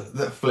flip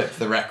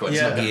the record.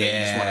 It's not going to make you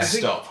just want to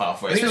stop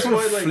halfway. I just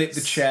want to flip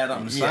the chair that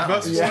I'm sat.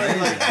 That's why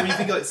like, when you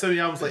think like so many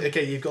albums, like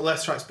okay, you've got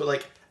less tracks, but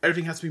like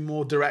everything has to be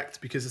more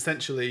direct because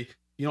essentially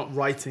you're not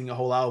writing a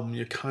whole album,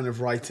 you're kind of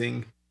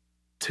writing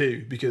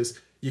two because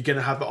you're going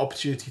to have the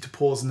opportunity to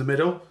pause in the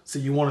middle. So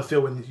you want to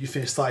feel when you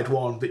finish side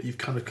one that you've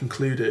kind of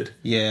concluded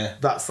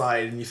that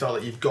side and you felt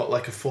like you've got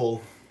like a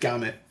full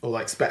gamut or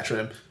like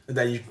spectrum, and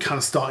then you're kind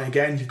of starting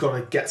again. You've got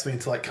to get something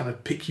to like kind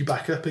of pick you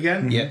back up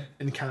again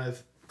and kind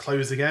of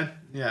close again.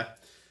 Yeah.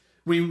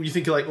 When you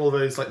think of like all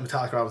those like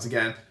Metallica albums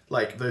again,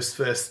 like those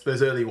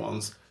early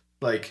ones,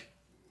 like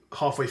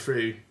halfway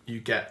through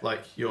you get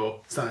like your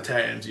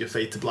Sanitariums, your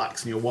Fade to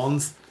Blacks and your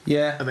Ones.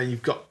 Yeah. And then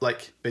you've got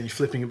like, then you're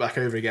flipping it back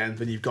over again,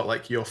 then you've got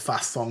like your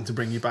fast song to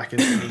bring you back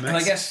into the mix. And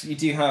I guess you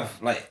do have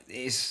like,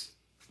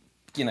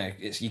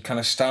 you kind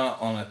of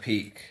start on a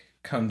peak,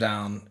 come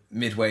down,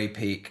 midway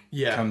peak,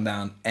 come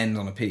down, end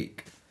on a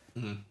peak.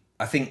 Mm-hmm.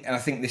 I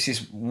think this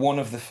is one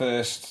of the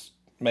first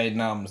Maiden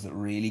albums that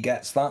really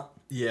gets that.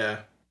 Yeah.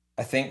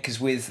 I think because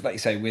with, like you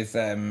say, with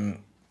Number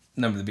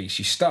of the Beast,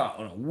 you start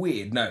on a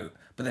weird note,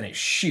 but then it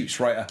shoots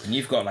right up, and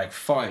you've got like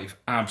 5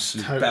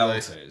 absolute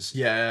belters.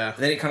 Yeah.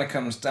 Then it kind of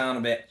comes down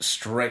a bit,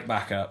 straight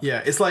back up.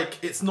 Yeah, it's like,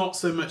 it's not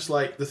so much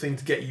like the thing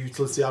to get you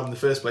to listen to the album in the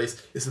first place,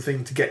 it's the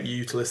thing to get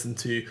you to listen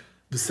to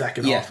the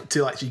second half,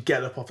 to actually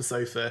get up off the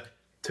sofa,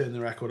 turn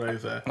the record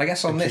over. And I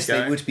guess on this,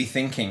 they would be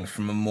thinking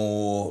from a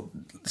more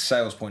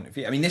sales point of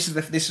view. I mean, this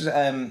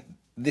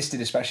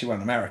did especially well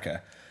in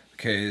America,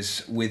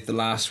 because with the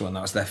last one,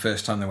 that was their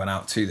first time they went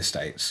out to the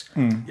States,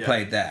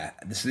 played there.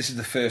 This is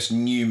the first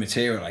new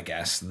material, I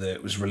guess,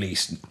 that was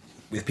released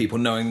with people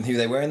knowing who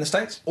they were in the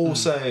States.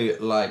 Also,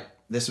 like,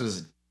 this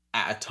was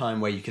at a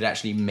time where you could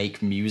actually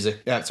make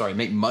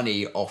make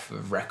money off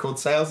of record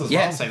sales as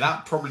well. So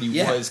that probably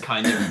was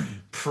kind of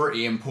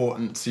pretty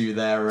important to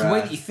their... the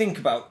way that you think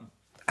about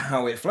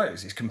how it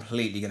flows is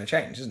completely going to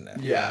change, isn't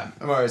it? Yeah,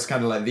 or it's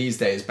kind of like these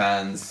days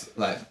bands,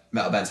 like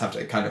metal bands have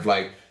to kind of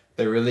like,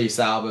 they release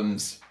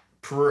albums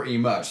pretty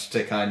much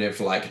to kind of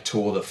like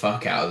tour the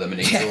fuck out of them and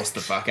exhaust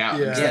the fuck out of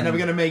them. Yeah. 'Cause they're never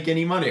going to make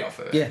any money off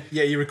of it. Yeah.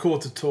 Yeah, you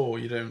record to tour,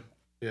 you don't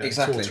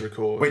Exactly. tour to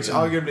record. Which Yeah.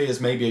 arguably is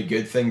maybe a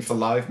good thing for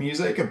live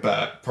music,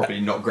 but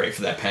probably not great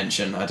for their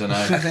pension. I don't know.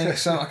 I think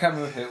so. I can't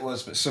remember who it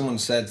was, but someone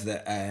said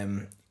that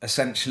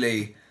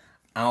essentially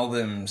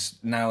albums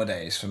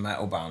nowadays for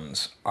metal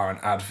bands are an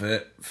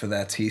advert for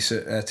their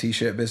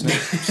t-shirt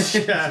business.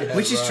 Yeah.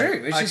 Which is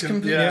true. Which I is can-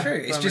 completely yeah, true.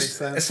 It's that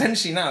just makes sense.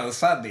 essentially now,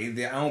 sadly,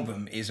 the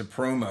album is a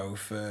promo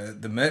for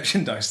the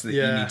merchandise that you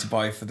Yeah. need to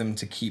buy for them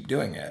to keep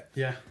doing it.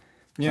 Yeah.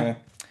 So,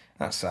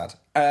 that's sad.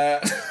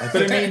 But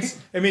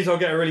it means I'll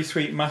get a really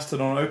sweet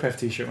Mastodon Opeth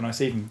t-shirt when I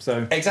see them.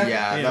 So Exactly.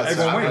 Yeah, You know, that's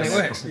everyone how wins. It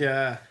works.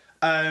 Yeah.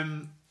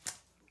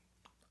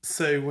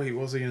 So wait,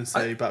 what was I going to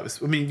say about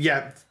this? I mean,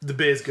 yeah, the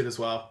beer's good as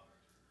well.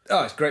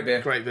 Oh, it's great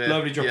beer. Great beer.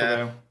 lovely drop yeah. of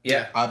ale.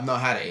 Yeah. I've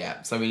not had it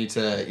yet, so we need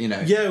to,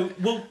 Yeah,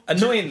 well,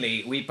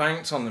 Annoyingly, we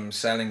banked on them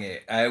selling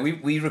it.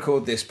 We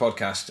record this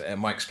podcast at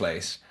Mike's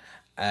place,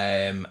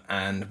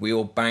 and we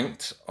all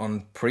banked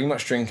on pretty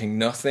much drinking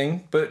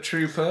nothing but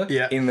Trooper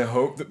Yeah. in the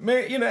hope that,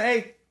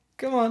 hey,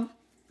 come on,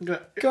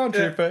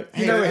 Trooper.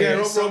 You know, yeah,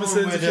 Rob someone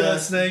Robinson's would, if you're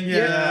listening.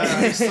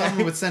 Yeah.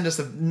 someone would send us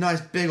a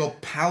nice big old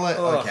pallet.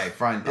 Okay,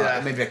 fine.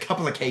 Yeah. Maybe a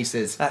couple of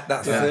cases. That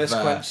Yeah, thirst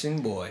but-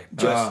 quenching boy.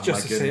 Just my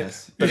to see it.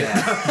 goodness. But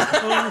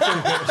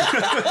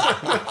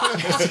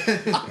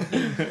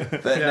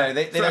no,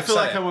 they So I don't feel sell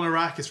like it. I'm on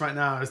Arrakis right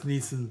now. I just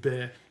need some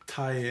beer.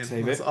 Tie in.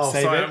 Save it. Oh,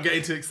 Save sorry, it. I'm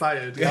getting too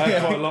excited.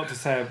 I've got a lot to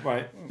say.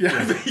 Right.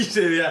 Yeah, but you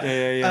do, yeah.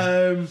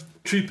 Yeah.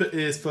 Trooper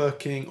is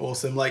fucking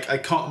awesome. Like, I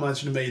can't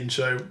imagine a Maiden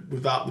show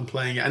without them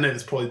playing it. I know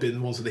there's probably been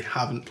the ones where they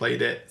haven't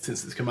played it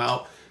since it's come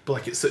out, but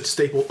like, it's such a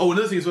staple. Oh,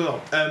 another thing as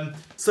well.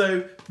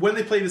 So when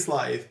they play this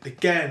live,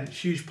 again,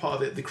 huge part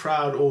of it, the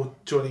crowd all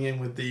joining in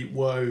with the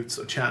 "whoa"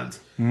 sort of chant.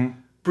 Mm-hmm.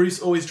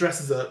 Bruce always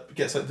dresses up,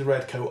 gets like the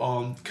red coat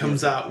on,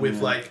 comes out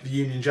with like the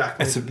Union Jack.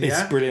 It's in the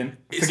air. brilliant.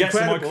 It's Forgets the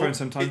incredible. microphone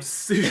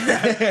sometimes.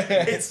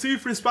 It's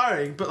super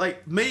inspiring. But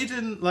like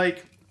Maiden,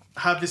 like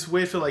have this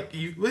weird feel like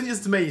you when you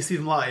listen to Maiden, you see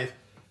them live,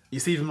 you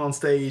see them on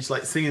stage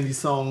like singing these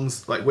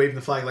songs, like waving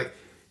the flag, like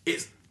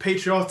it's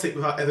patriotic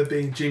without ever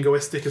being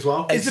jingoistic as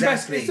well. It's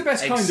Exactly. the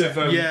best kind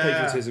of Yeah.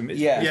 patriotism. It's,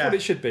 Yeah. it's Yeah. what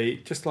it should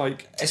be. Just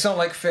like It's not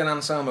like Phil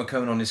Anselmo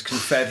coming on his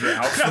Confederate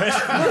outfit.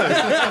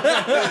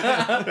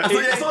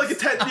 It's not like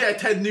a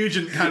Ted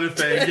Nugent kind of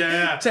thing.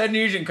 Yeah, Ted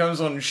Nugent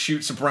comes on and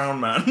shoots a brown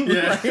man.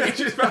 yeah.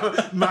 Just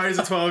marries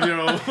a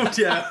 12-year-old.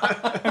 Yeah.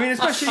 I mean,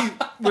 especially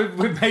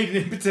with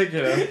Maiden in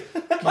particular.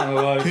 We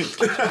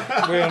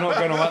are not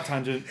going on that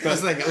tangent.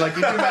 That's But the thing, like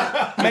you think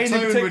about the Maiden in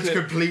tone would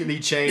particular- completely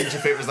change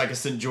if it was like a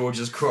St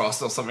George's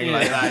cross or something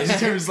like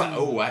that. It was like,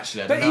 oh,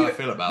 actually, I don't know how I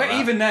feel about but that.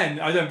 even then,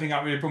 I don't think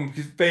that would be a problem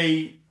because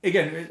they,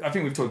 again, I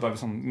think we've talked about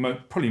this on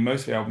probably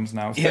most of the albums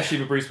now, especially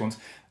the Bruce ones.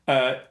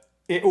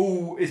 It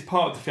all is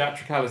part of the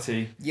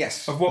theatricality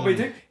Yes. of what they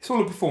do. It's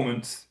all a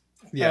performance.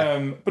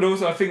 Yeah. But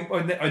also, I think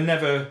I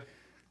never.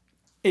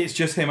 It's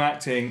just him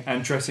acting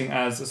and dressing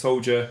as a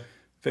soldier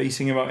that he's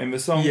singing about in the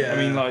song. Yeah. I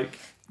mean, like,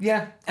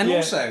 Yeah, and Yeah.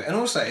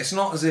 also, it's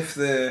not as if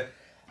the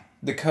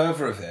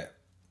cover of it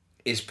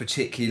is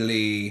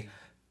particularly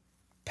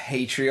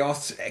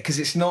patriotic because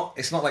it's not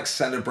like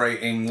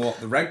celebrating what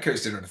the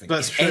Redcoats did or anything.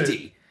 That's it's true.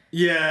 Eddie.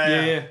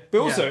 Yeah. But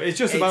also, it's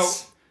just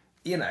about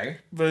You know,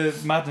 the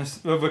madness,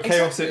 the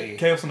chaos, Exactly.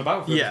 chaos on the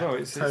battlefield Yeah, as well.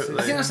 It's, totally.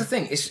 I think that's the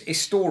thing. It's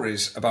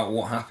stories about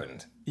what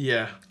happened.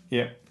 Yeah.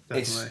 yeah.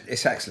 Definitely.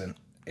 It's excellent.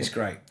 It's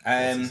great.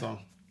 Awesome song.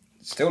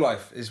 Still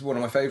Life is one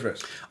of my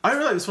favourites. I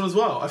really like this one as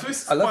well. I think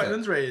it's I love quite it.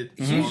 underrated.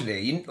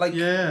 Hugely,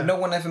 Yeah. no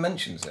one ever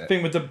mentions I it.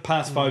 think with the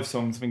past 5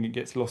 songs, I think it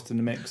gets lost in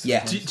the mix.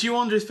 Yeah. Do you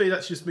wonder if they'd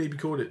actually just maybe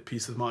called it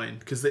Peace of Mind?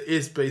 Because it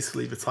is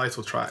basically the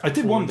title track. I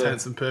did for all wonder.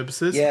 intents and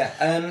purposes.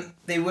 Yeah,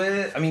 they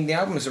were. I mean, the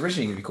album was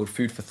originally going to be called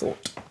Food for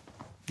Thought.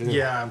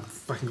 Yeah, I'm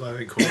fucking glad they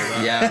didn't call it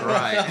that. Yeah,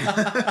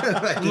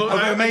 right. Look,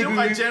 I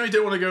maybe generally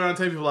don't want to go around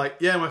telling people like,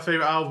 yeah, my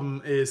favourite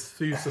album is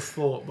Food for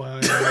Thought by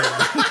Iron Maiden.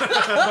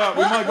 But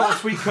we might have got a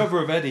sweet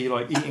cover of Eddie,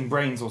 like eating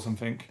brains or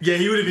something. Yeah,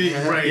 he would have been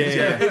eating brains.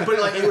 Yeah. Yeah. But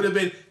like it would have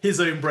been his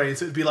own brain,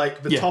 so it would be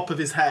like the Yeah. top of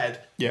his head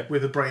Yeah.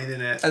 with a brain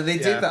in it. They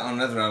Yeah. did that on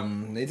another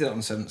album. They did it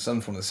on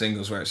some from the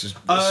singles where it's just a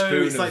Oh,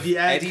 spoon it's like of the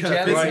egg Eddie cup,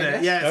 jelly. isn't Right.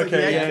 it? Yeah, it's Okay, like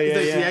the egg, yeah,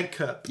 it's yeah. the egg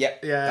cup. Yeah,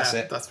 Yeah, that's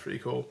it. That's pretty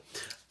cool.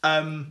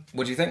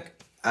 What do you think?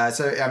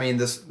 So, I mean,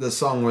 the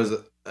song was,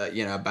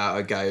 about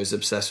a guy who's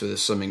obsessed with a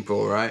swimming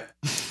pool, right?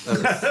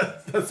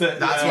 That's it.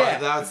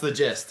 That's the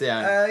gist,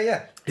 yeah.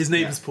 Yeah. His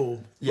neighbour's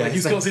pool. Yeah, Like,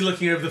 he's it's like- constantly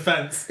looking over the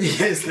fence.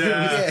 Yes,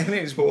 Yeah. And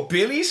it was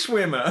Billy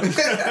Swimmer.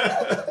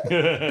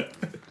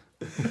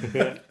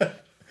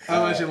 I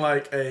imagine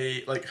like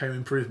a Home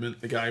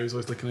Improvement, the guy who's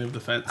always looking over the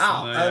fence.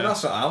 Al, and,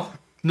 that's not Al.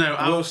 no,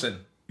 Al, Wilson.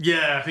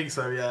 yeah, I think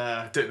so.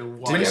 Yeah, I don't know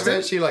why.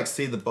 Did you actually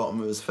see the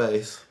bottom of his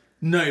face?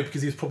 No,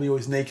 because he was probably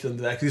always naked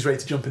under there because he's ready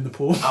to jump in the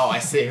pool. Oh, I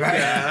see, right.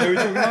 Who are we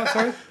talking about,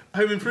 sorry?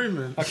 Home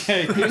Improvement.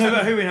 Okay, no,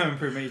 but who in Home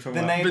Improvement are you talking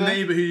about? The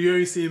neighbour who you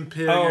only see him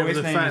peering Oh, over his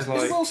the name fence. is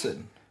like-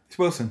 Wilson. It's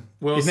Wilson.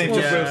 Wilson. His name's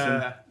just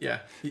Wilson. Yeah.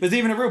 There's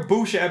even a real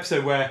bullshit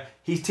episode where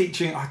he's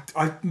teaching.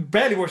 I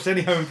barely watched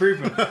any Home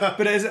Improvement,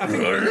 but I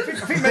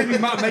think maybe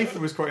Matt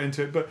Mayford was quite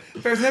into it. But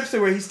there's an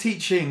episode where he's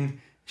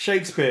teaching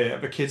Shakespeare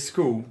at the kid's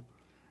school,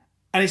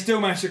 and he still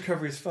managed to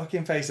cover his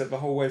fucking face up the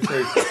whole way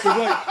through with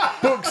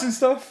like books and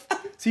stuff.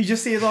 So you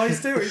just see his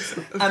eyes do it.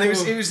 And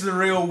it was the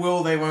real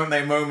will they won't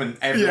they moment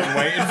everyone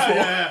waited for.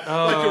 Yeah,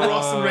 like a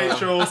Ross and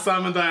Rachel,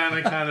 Sam and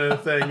Diana kind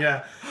of thing.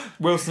 Yeah.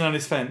 Wilson and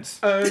his fence.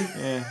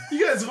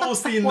 You guys have all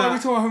seen Why are we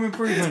that. talking about Home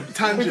Improvement?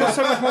 Tangent. We've got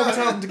so much more of a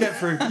album to get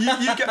through.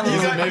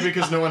 Maybe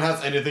because no one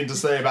has anything to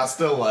say about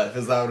Still Life.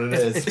 Is that what it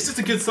is? It's just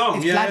a good song.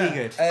 It's yeah. bloody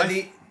good.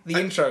 The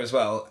intro as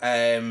well.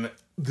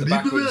 The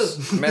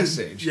backwards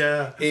message.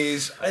 Yeah.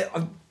 Is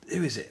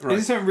who is it? Right.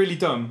 This is something really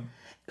dumb.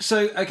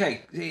 So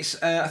okay,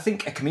 it's I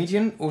think a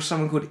comedian or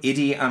someone called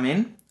Idi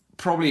Amin.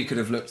 Probably could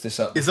have looked this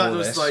up. Is that before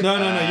just this. like No,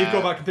 you've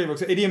got that completely wrong.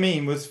 So Idi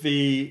Amin was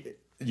the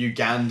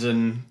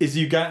Ugandan is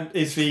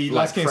the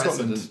last king of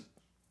president. Scotland.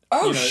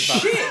 Oh You know,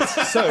 shit!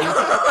 So,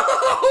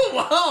 Oh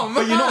wow!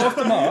 but you're not off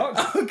the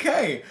mark.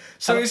 Okay,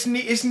 so is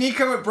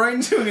Nico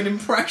McBrain doing an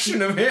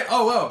impression of it?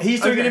 Oh well,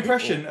 He's doing okay. an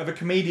impression of a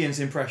comedian's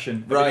impression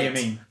of Right. Idi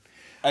Amin.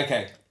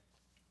 Okay.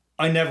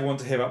 I never want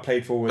to hear that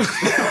played forward.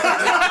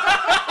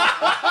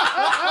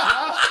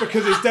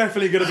 Because it's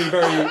definitely going to be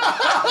very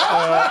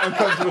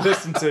uncomfortable to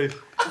listen to.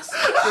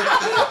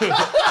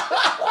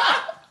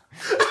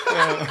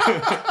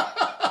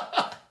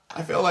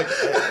 I feel like,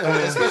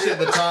 especially at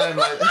the time,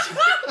 like.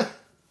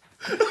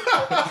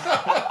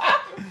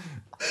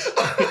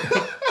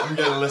 I'm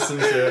gonna listen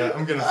to it.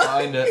 I'm gonna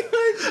find it.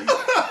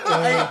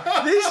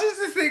 This is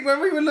the thing. When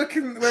we were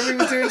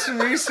doing some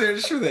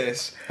research for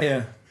this,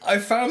 Yeah. I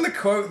found the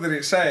quote that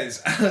it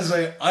says, and I was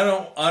like, I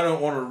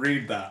don't want to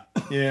read that.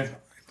 Yeah.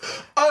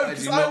 Oh, I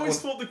because do I not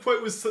always want- thought the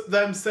quote was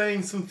them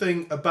saying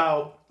something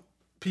about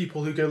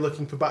people who go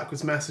looking for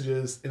backwards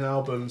messages in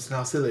albums and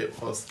how silly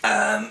it was.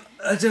 I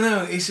don't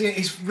know.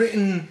 It's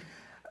written.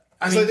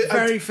 I So mean, I-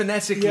 very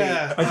phonetically.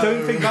 Yeah. I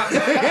don't think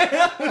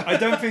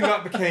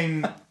that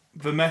became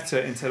the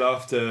meta until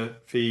after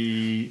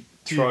the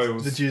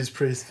trials. The Judas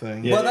Priest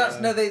thing. Yeah. Well,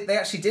 that's no. They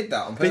actually did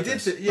that on They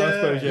purpose. did it, I yeah.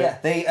 suppose, Yeah,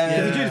 they.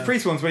 The Judas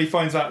Priest ones where he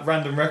finds that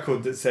random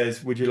record that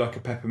says, "Would you like a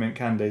peppermint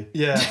candy?"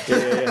 Yeah.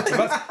 Yeah.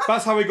 So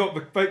that's how we got.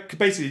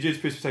 Basically, Judas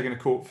Priest was taken to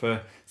court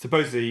for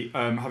supposedly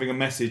having a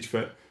message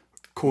that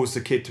caused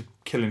the kid to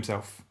kill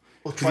himself.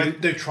 Or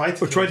tried to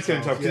kill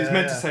himself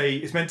because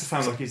it's meant to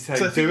sound like he's saying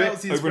So I think do that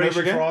was it the over and over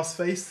inspiration again.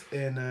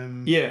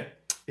 for Arseface Yeah.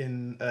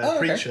 in okay.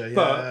 Preacher. Yeah.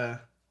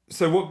 But-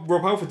 So what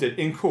Rob Halford did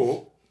in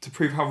court to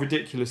prove how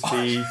ridiculous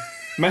the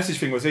message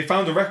thing was, they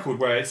found a record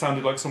where it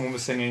sounded like someone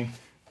was singing,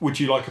 "Would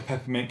you like a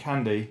peppermint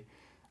candy?"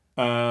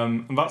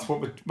 And that's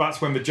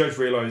when the judge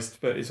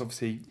realised that it's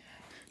obviously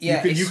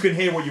Yeah, you can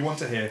hear what you want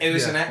to hear. It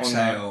was Yeah. an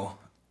exhale.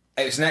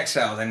 It was an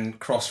exhale, then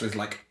crossed with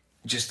like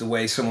just the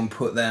way someone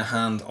put their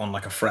hand on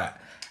like a fret.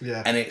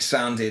 Yeah. And it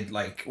sounded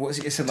like what was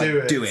it? It said like Do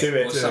it, do it, Do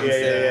it. or something.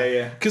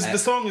 Yeah. Because the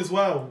song as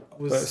well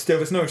was. But still,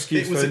 there's no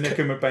excuse It was for a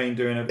Nico McBain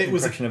doing an it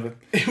was a- impression of it.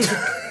 It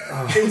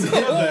was a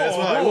cover as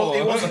well.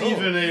 It wasn't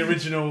even an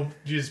original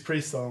Judas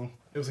Priest song.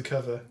 It was a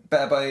cover.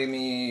 Better by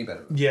me,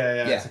 better.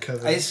 Yeah, it's a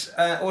cover. It's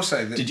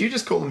also the, Did you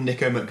just call him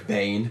Nico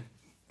McBain?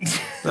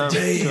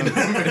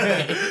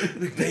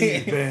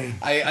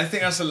 I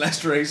think that's a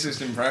less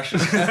racist impression.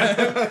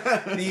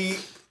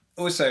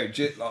 Also,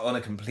 on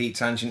a complete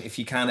tangent, if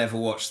you can ever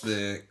watch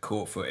the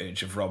court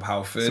footage of Rob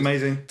Halford It's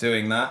amazing.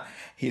 doing that,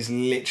 he's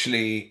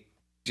literally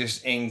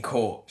just in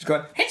court. He's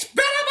going, "It's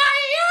better by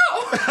you."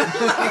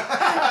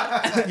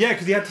 Yeah,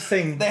 because he had to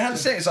sing. They had to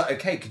say, it's like,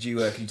 okay, could you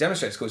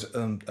demonstrate? It's called,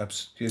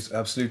 yes,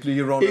 absolutely,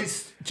 Your Honour.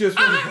 It's just.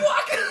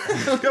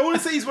 I want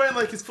to say he's wearing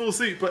like his full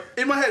suit, but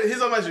in my head, here's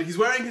how I imagine it. He's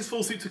wearing his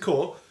full suit to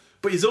court,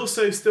 but he's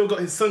also still got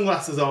his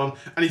sunglasses on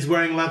and he's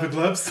wearing leather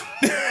gloves.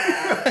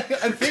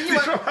 I feel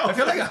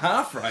like a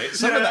half right.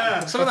 Some of Yeah.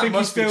 that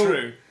must be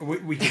true.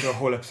 We could do a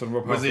whole episode on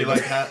Rob Was Halford. he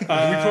like that?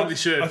 We probably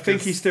should. I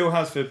think he 'cause- still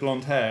has the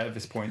blonde hair at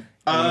this point.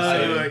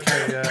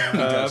 okay,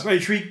 yeah.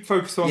 Wait, should we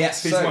focus on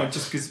Yes, Peace so- of Mind?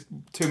 Just because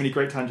too many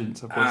great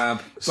tangents, of course.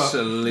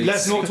 Absolutely. But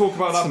let's not talk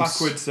about that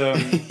backwards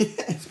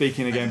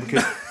speaking again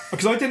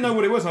because I didn't know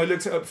what it was and I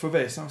looked it up for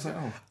this and I was like,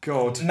 oh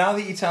god. Now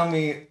that you tell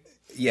me,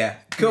 yeah,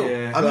 cool.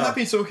 Yeah. I'm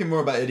happy talking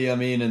more about Idi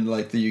Amin and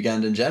like the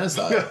Ugandan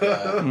genocide.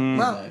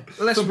 Well,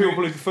 let's Some people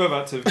probably prefer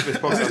that to this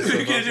podcast.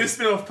 We're going to do a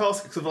spin off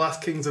Politics of the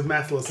Last Kings of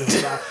Metal or something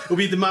like that. It'll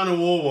be the Man of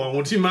War one.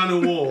 We'll do Man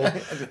of War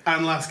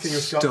and Last King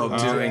of Scotland.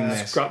 Stop doing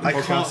this. Scrap the I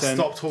can't podcast then.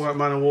 stop talking about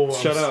Man of War.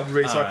 Shut up. I'm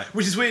really sorry. Alright.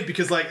 Which is weird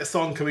because like a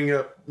song coming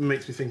up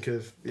makes me think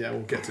of we'll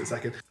get to it in a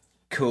second.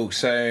 Cool.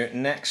 So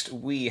next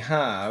we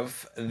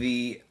have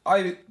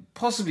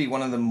possibly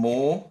one of the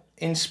more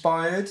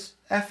inspired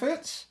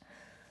efforts,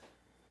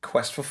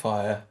 Quest for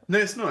Fire. No,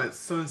 it's not. It's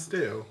Sun and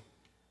Steel.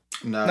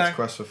 No, No. it's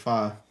Quest for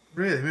Fire.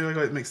 Really? Maybe I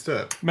got it mixed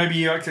up. Maybe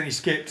you accidentally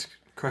skipped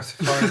Quest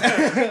for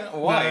Fire.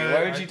 Why? No,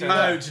 Why would you do Oh,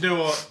 that? do you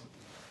know what?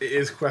 It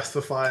is Quest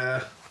for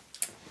Fire.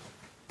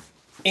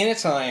 In a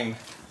time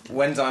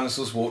When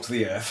Dinosaurs Walked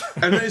the Earth.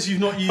 I noticed you've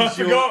not used I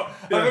forgot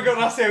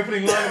that's the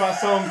opening line of that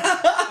song.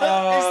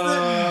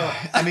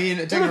 I mean,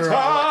 don't get me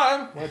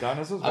wrong, Where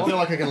dinosaurs I feel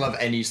like I can love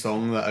any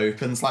song that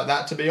opens like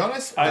that, to be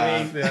honest.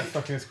 I mean, Yeah,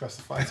 fucking is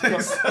Questify.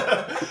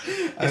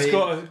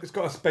 it's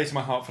got a space in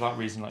my heart for that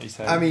reason, like you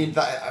said. I mean,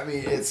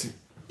 it's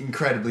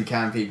incredibly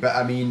campy, but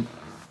I mean,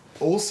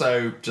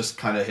 also just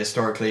kind of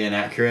historically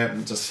inaccurate.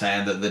 I'm just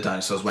saying that the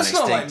dinosaurs went It's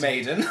not extinct. like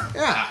Maiden.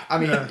 Yeah, I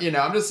mean,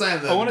 I'm just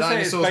saying that I wanna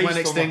say it's dinosaurs went based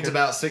on extinct like a-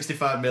 about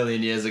 65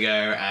 million years ago,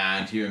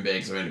 and human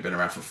beings have only been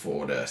around for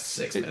 4 to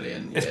 6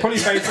 million. it's years. probably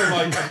based on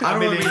like I a don't want to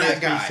million be years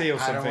that guy. BC or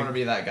I don't want to something.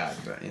 be that guy,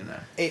 but you know.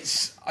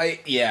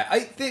 I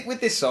think with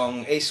this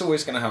song, it's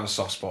always going to have a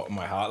soft spot in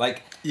my heart.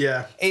 Like,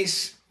 Yeah,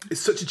 it's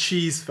such a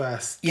cheese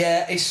fest.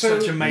 it's so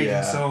Such a Maiden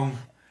Yeah. song.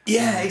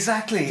 yeah,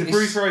 exactly. Did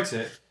Bruce write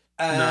it?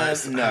 No,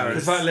 it's no. Aaron.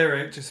 Because that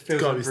lyric just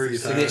feels Gotta like be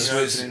Bruce. Steve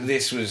singing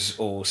This the was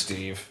opening. all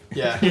Steve.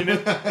 Yeah.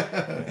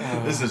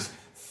 This is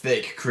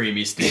thick,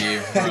 creamy Steve.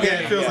 Yeah,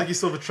 it feels like you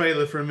saw the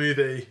trailer for a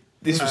movie.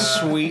 This was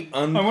sweet,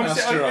 I want to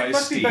say unpasteurized it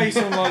must be Steve. based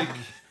on like.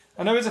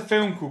 I know there's a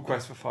film called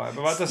Quest for Fire,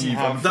 but that doesn't Steve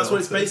have. That's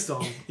what it's based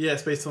on. Yeah,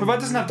 it's based on. But that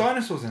doesn't have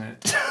dinosaurs in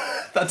it.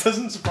 That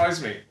doesn't surprise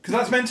me. Because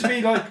that's meant to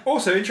be like.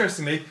 Also,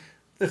 interestingly,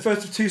 the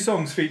first of 2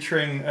 songs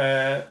featuring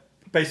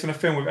based on a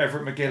film with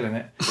Everett McGill in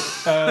it.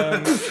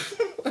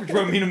 Which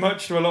won't mean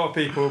much to a lot of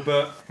people,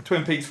 but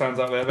Twin Peaks fans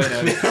out there, they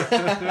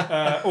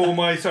know. Or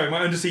my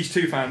Under Siege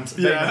 2 fans,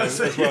 they know as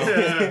well.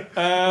 Yeah.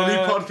 Our new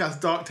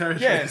podcast, Dark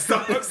Territory. Yeah.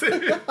 Starts.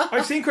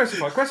 I've seen Quest for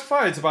Fire. Quest for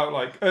Fire is about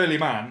like early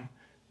man.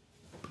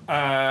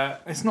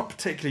 It's not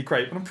particularly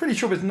great, but I'm pretty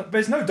sure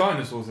there's no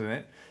dinosaurs in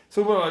it.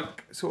 So we're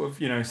like sort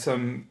of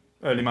some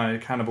early man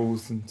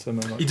cannibals and some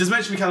are He like. does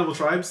mention the Cannibal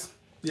Tribes.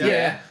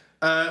 Yeah.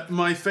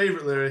 My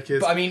favourite lyric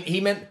is. But I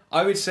mean,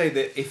 I would say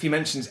that if he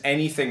mentions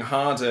anything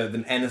harder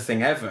than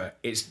anything ever,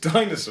 it's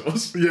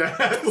dinosaurs. Yeah.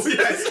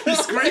 Yes, he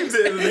screams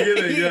it at the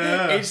beginning.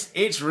 Yeah.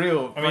 It's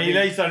real. I mean, he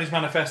lays down his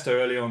manifesto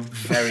early on.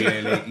 very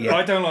early. Yeah.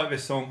 I don't like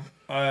this song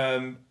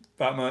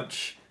that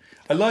much.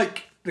 I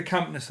like the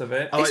campness of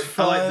it. I like the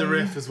fun.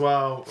 riff as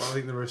well. I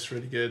think the riff's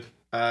really good.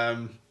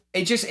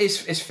 It just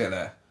is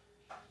filler.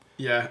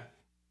 Yeah.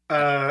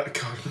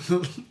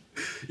 God.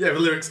 Yeah, the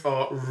lyrics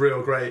are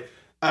real great.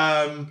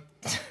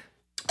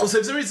 Also,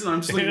 for some reason,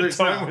 I'm just looking In at a lyrics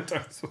time now. with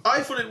dinosaurs.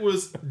 I thought it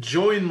was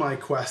Join My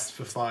Quest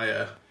for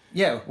Fire.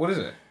 Yeah. What is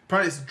it?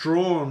 Apparently, it's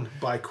drawn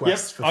by Yep,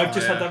 Quest for Fire. I've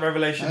just had that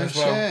revelation Oh, as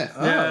well. shit.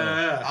 Oh.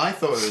 Yeah. I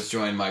thought it was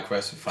Join My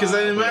Quest for Fire. Because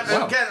again,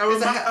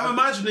 Wow. I'm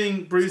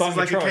imagining Bruce Starting as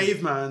like to a try.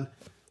 caveman.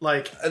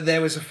 Like,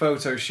 There was a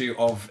photo shoot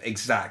of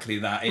exactly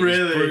that. It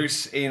Really? was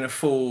Bruce in a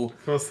full,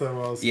 of course there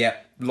was.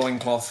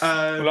 loincloth.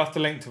 We'll have to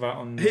link to that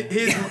on.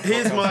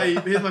 Here's my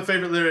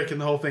favourite lyric in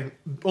the whole thing.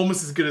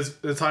 Almost as good as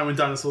the time when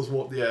dinosaurs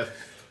walked the earth.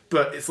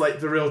 But it's like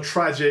the real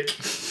tragic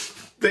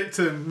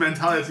victim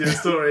mentality of the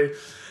story.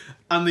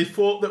 And they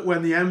thought that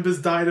when the embers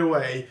died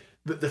away,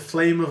 that the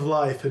flame of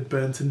life had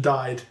burnt and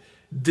died.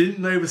 Didn't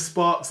know the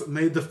sparks that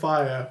made the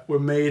fire were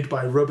made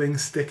by rubbing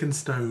stick and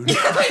stone.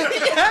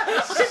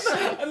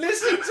 I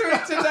listened to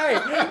it today.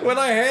 When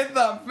I heard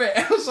that bit,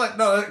 I was like,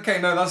 no,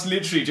 that's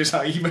literally just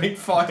how you make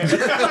fire. It's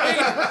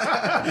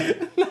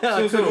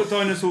also got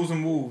dinosaurs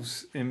and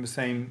wolves in the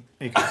same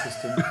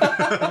ecosystem.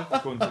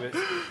 According to this.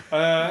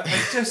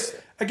 It's just,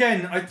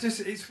 again,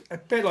 it's a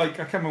bit like,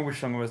 I can't remember which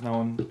song it was now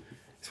on.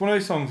 It's one of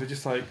those songs where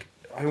just like,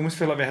 I almost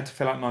feel like they had to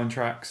fill out 9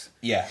 tracks.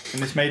 Yeah.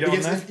 And this made it on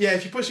Because there.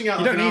 if you're pushing out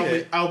You like don't an need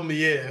it. album a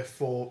year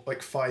for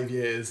like 5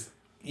 years.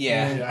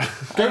 Yeah. Yeah.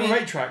 Go I with mean-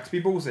 8 tracks,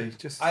 be ballsy.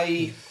 Just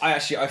I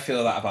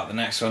feel that about the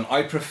next one.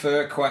 I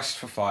prefer Quest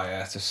for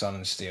Fire to Sun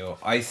and Steel.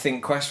 I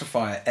think Quest for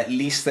Fire, at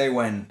least they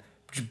went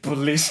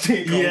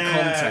ballistic on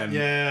content.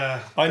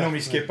 Yeah. I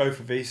normally skip both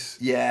of these.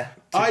 Yeah.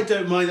 I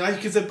don't mind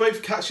because they're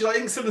both catchy. Like, I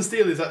think Sun and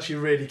Steel is actually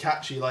really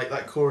catchy. Like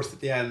that chorus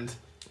at the end,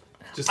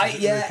 just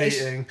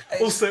repeating.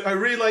 it's- Also, I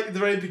really like the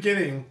very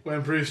beginning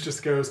when Bruce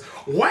just goes,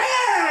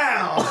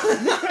 "Wow!"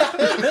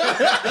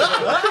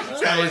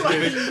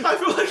 I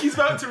feel like he's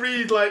about to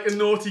read like a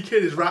naughty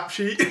kid his rap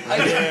sheet.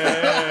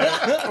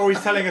 Or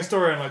he's telling a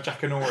story on like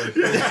Jack and Ori.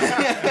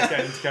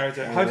 Getting into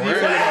character. How do you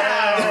feel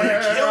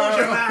about Killed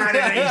your man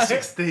at age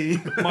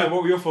 16. Mike,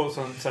 what were your thoughts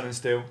on Sun and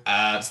Steel?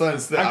 So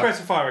And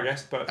Quest for Fire, I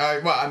guess, but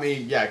well, I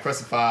mean, yeah,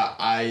 Quest for Fire,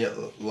 I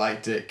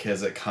liked it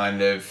because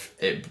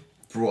it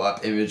brought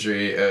up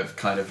imagery of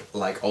kind of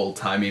like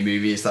old-timey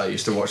movies that I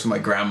used to watch with my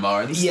grandma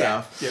and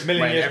Yeah. stuff. yeah,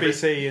 million When years every-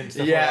 BC and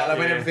stuff Yeah, like like that.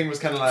 when everything was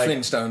kind of like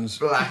Flintstones.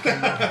 black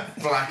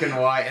and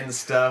white and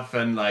stuff,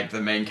 and like the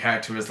main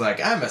character was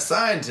like, I'm a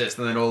scientist,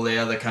 and then all the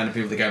other kind of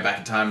people that go back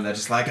in time and they're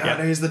just like, oh Yeah.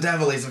 no, he's the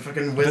devil, he's a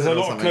fucking wizard There's a or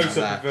lot of something like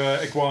close-up that.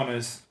 of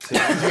iguanas.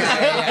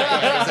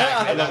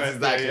 Exactly. love That's it.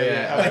 exactly Yeah, it.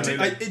 yeah,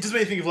 absolutely. It just made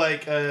me think of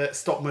like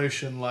stop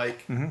motion,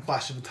 like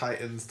Clash of the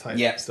Titans type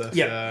Yeah. stuff.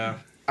 Yeah.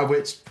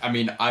 Which, I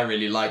mean, I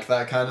really like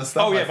that kind of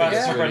stuff. Oh yeah, I think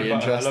that's it's my really bread and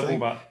butter. I love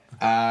interesting. all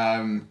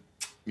that.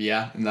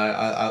 Yeah, no,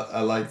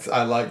 I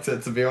liked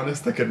it, to be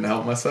honest. I couldn't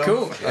help myself.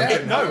 Cool. I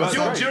couldn't No, help that's Do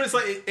myself. you know, it's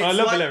like it's I love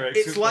the like, lyrics.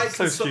 It's like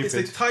so it's a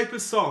stupid. type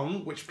of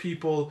song which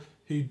people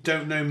who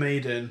don't know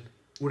Maiden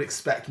would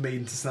expect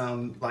Maiden to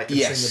sound like and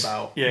Yes. sing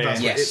about. Yeah,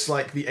 That's yeah. what- Yes. It's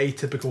like the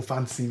atypical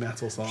fantasy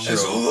metal song.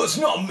 that's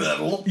not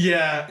metal.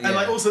 Yeah, and Yeah.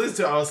 like also this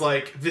to it, I was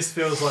like, this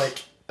feels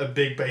like a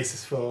big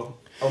basis for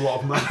a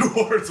lot of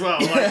Manowar as well.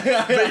 Like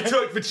they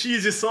took the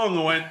cheesiest song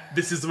and went,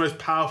 "This is the most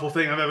powerful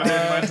thing I've ever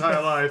heard in my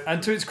entire life."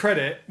 And to its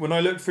credit, when I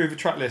looked through the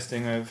track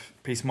listing of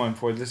Peace of Mind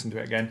before I listened to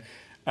it again,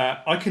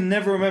 I can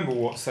never remember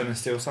what Sun and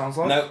Steel sounds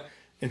like. No.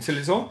 Until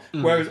it's on.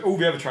 Whereas all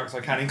the other tracks I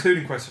can,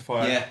 including Quest for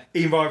Fire, Yeah.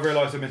 even though I've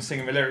realised I've been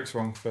singing the lyrics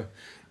wrong for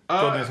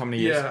God knows how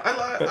many years.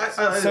 Yeah, But I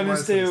Sun didn't and mind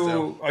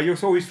Steel, I used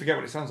to always forget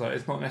what it sounds like.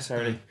 It's not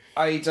necessarily.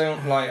 I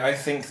don't like. I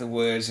think the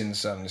words in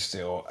Sun and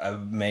Steel are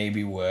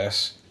maybe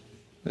worse.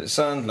 The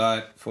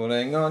sunlight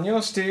falling on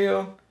your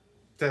steel.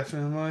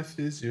 Definitely life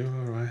is your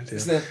idea.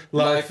 Isn't it?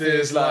 Life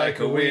is like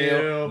a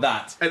wheel.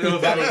 That. And all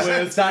That the is,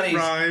 words that is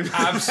rhyme.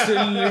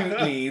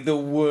 absolutely the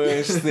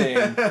worst thing.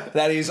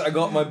 That is, I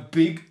got my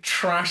big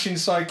trash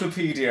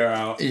encyclopedia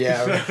out.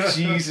 Yeah.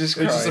 Jesus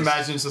I Christ. just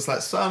imagine it's just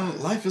like, son,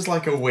 life is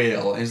like a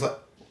wheel. And he's like,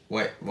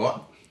 wait,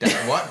 what?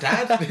 What,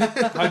 Dad?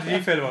 How did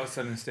you feel about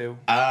Sun and Steel?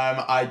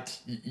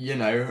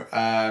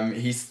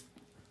 He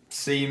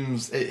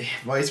seems,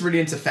 well, he's really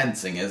into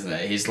fencing, isn't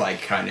he? He's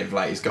like, kind of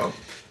like, he's got a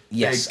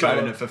Yes, big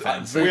bone for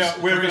fencing. We're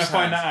going to Bruce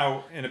find had- that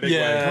out in a big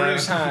Yeah. way.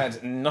 Bruce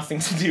had nothing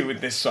to do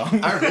with this song.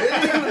 Oh, really?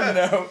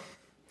 No.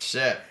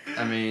 Shit.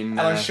 I mean,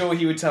 And I'm sure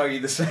he would tell you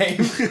the same.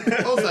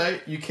 also,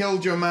 you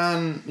killed your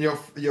man,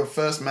 your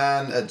first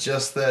man at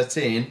just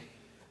 13.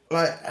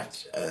 Like,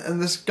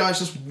 and this guy's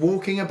just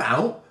walking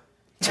about.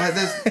 Like,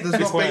 there's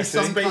not quite Based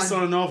some on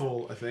kind- a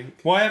novel, I think.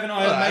 Why haven't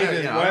Iron Well, I don't-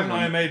 Maiden? you know, Why I haven't don't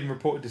Iron Maiden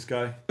reported this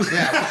guy?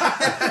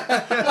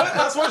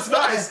 That's what's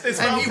nice. It's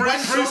And about he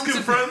Bruce went on to-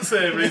 confronts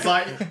him and he's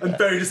like, I'm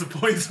very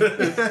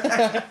disappointed.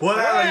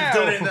 Wow, you've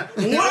done it now.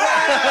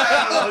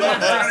 Wow, you've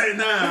done it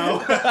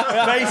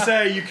now. They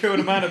say you killed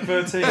a man at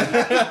 13.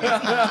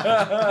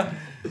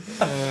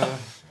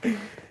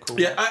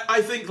 Yeah,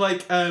 I think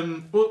like,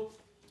 well,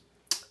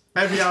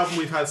 every album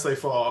we've had so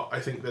far, I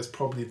think there's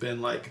probably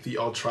been like the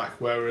odd track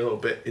where we're a little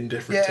bit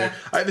indifferent Yeah.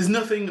 to. There's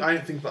nothing I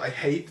don't think that I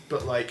hate,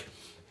 but like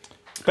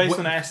Based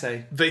on an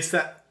essay. they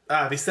set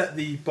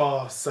the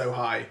bar so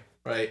high,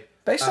 right?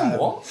 Based on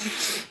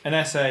what? An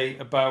essay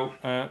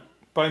about,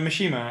 by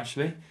Mishima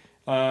actually,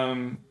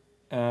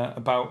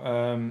 about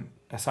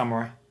a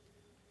samurai.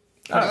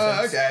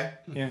 Oh, okay.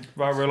 Yeah,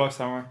 about a real life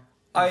samurai.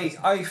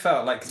 I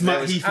felt like there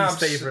Matt was Heafy's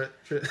favourite.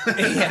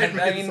 Yeah,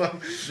 I mean,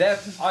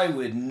 I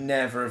would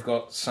never have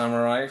got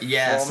Samurai.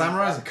 Yeah, from-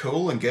 samurais are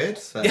cool and good.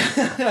 So.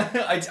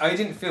 I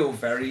didn't feel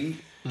very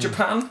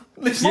Japan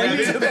listening Yeah, to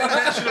they that.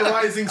 didn't mention a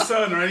rising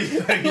sun or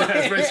anything. Yeah,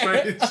 it's very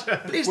strange.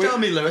 Please tell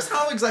me, Lewis,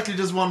 how exactly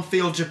does one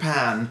feel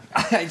Japan?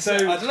 So I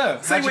don't know.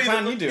 How Same way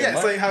Japan that- you doing? Yeah, it's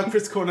Mike? like how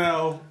Chris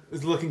Cornell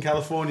is looking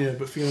California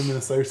but feeling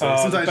Minnesota.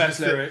 Oh, sometimes the you best just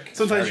lyric.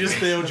 sometimes you just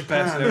feel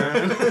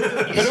Japan.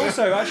 But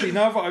also, actually,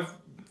 now that I've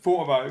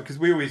thought about it, because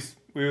we always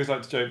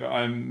like to joke that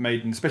I'm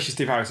Maiden, especially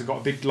Steve Harris, have got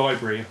a big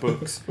library of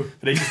books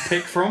that they just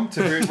pick from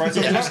to write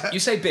songs. You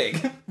say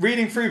big.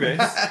 Reading through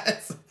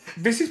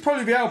this is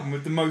probably the album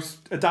with the most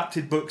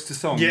adapted books to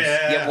songs.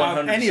 Yeah. Out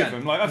of any of 100%.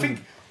 them. Like I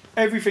think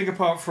everything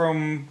apart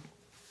from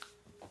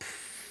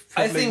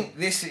I probably think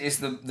this is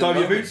the Dive Your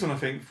moment. Boots on. I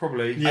think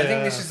probably. Yeah. I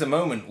think this is the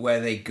moment where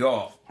they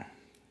got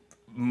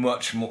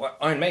much more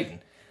Iron Maiden.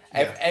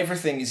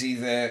 Everything is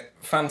either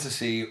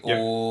fantasy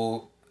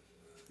or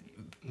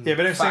Yeah,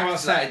 but don't sing about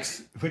Facts that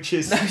sex, which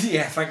is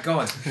yeah. Thank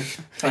God.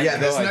 Thank Yeah,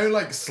 there's God. no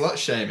like slut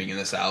shaming in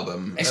this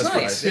album. It's as far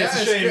nice. as- Yeah, it's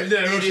a shame. good.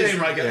 Yeah, It shame, is-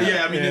 right?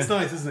 Yeah, I mean, it's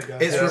nice, isn't it,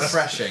 guys? It's Yeah.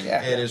 refreshing.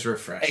 Yeah. It is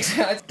refreshing.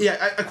 Exactly.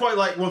 Yeah, I quite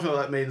like one thing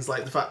that means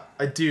like the fact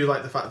I do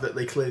like the fact that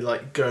they clearly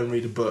like go and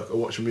read a book or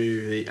watch a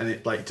movie and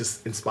it like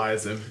just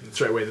inspires them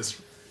straight away.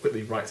 Just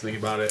quickly write something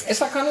about it.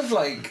 It's like kind of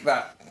like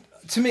that.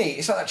 To me,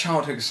 it's like that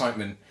childhood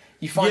excitement.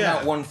 You find Yeah.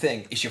 out one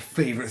thing, it's your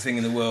favourite thing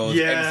in the world.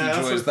 Yeah, everything that's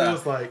joy what is it that.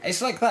 feels like.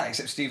 It's like that,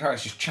 except Steve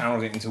Harris just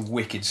channeled it into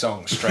wicked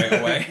songs straight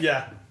away.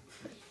 Yeah,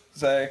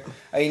 So,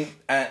 I mean,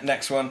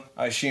 next one,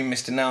 I assume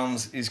Mr.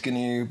 Nouns is going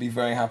to be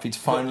very happy to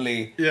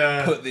finally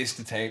Yeah. put this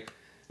to tape.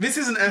 this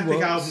is an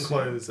epic album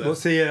closer.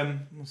 What's the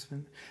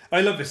I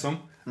love this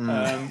song.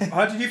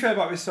 How did you feel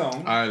about this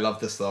song? I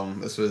love this song.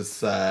 This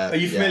was. Are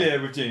you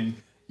familiar with Dune?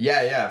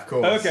 Yeah, of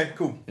course. Oh, okay,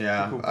 cool.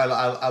 Yeah, Cool.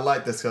 I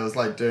like this because I was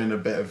like doing a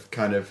bit of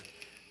kind of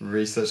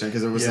researching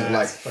because it wasn't Yeah,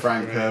 like it's fucking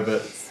Frank great.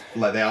 Herbert.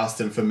 Like they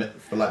asked him for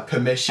like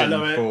permission I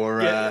love it.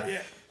 for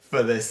Yeah.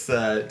 for this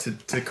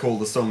to call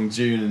the song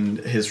Dune, and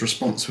his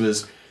response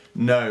was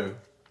no.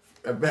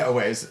 A better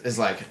way is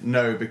like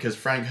no, because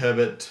Frank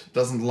Herbert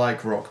doesn't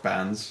like rock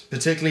bands,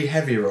 particularly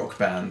heavy rock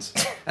bands,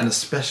 and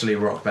especially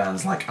rock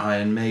bands like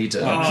Iron Maiden.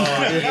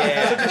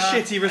 Such a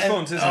shitty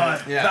response, isn't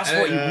it? Yeah, That's and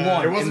what you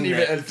want, It wasn't isn't even.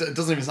 it? It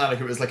doesn't even sound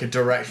like it was like a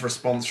direct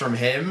response from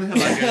him.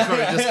 Like it was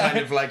probably just kind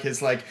of like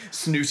his like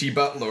snooty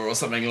butler or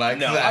something like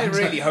No, that. I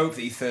really hope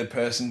that he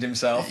third-personed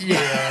himself.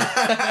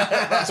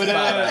 But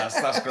Badass,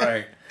 that's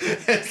great.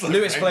 It's like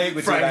Lewis Blake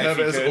would do Frank that if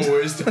he Herbert could. is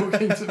always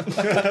talking to me.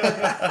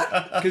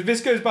 because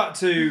this goes back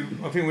to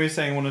I think we were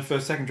saying one of the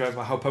first second tracks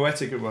about how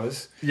poetic it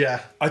was.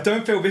 Yeah, I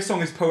don't feel this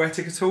song is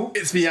poetic at all.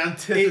 it's the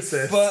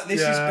antithesis. But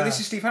this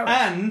is Steve Harris.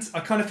 And I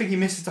kind of think he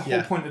misses the whole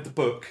Yeah. point of the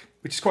book,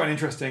 which is quite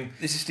interesting.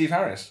 This is Steve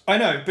Harris. I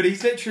know, but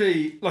he's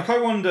literally like, I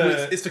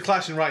wonder. It's the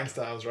clash in writing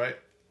styles, right?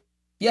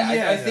 Yeah,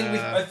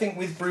 Yeah. I think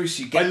with Bruce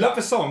you get. I love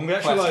the song. We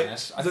actually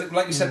classiness. I think,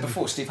 like you said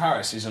before, Steve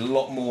Harris is a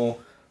lot more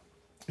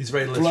He's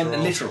very literal. blunt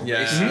and literal.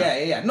 Yeah.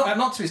 Yeah.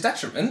 Not to his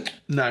detriment.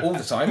 No. All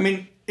the time. I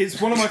mean, it's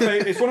one of my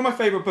it's one of my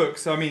favourite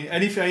books. So, I mean,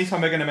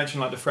 anytime they're going to mention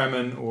like the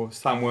Fremen or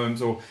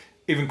Sandworms or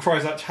even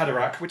Kryzak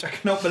Haderach, which I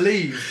cannot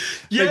believe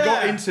they Yeah.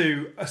 got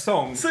into a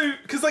song. So,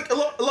 because like a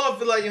lot of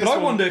the like. But I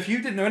wonder if you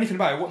didn't know anything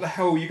about it, what the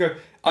hell you go?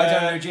 I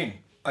don't know Gene.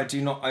 I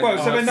do not. Well,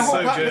 so then the whole,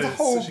 so good. the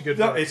whole, Such a good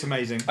that, book. it's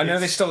amazing. I know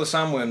they It's- stole the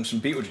sandworms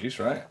from Beetlejuice,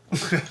 right?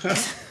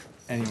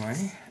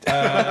 Anyway,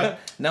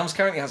 Nels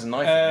currently has a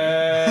knife.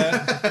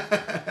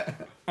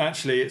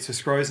 actually, it's a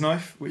Scry's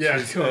knife, which Yeah,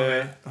 is come on,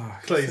 man.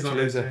 Please, such a not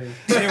loser.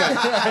 loser.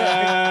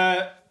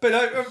 Anyway,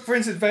 but for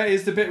instance, there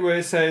is the bit where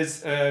it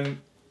says,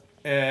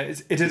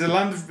 it is a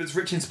land that's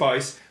rich in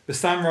spice, the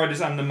Sam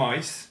Riders and the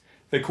mice,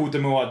 they're called the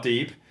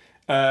Muad'Dib.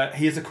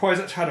 He is a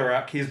Kryzak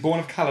Haderach, he is born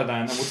of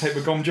Caladan and will take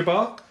the Gom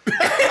Jabbar.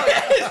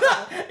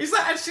 Is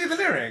that actually the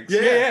lyrics?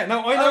 Yeah.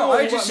 No, I know. Oh, what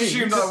I that just means.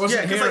 assumed that I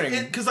wasn't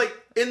hearing. Because like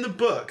in the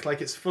book,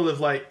 like it's full of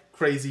like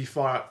crazy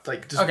fire,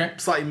 like just Okay.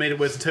 slightly made up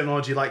words and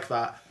terminology like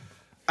that,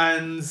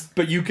 and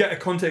But you get a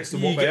context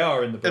of what you they get-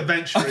 are in the book.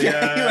 eventually,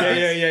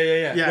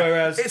 Yeah. yeah.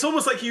 Whereas it's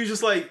almost like you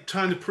just like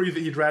trying to prove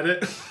that you'd read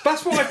it.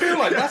 that's what I feel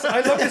like.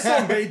 I love this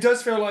song, but it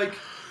does feel like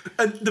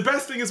And the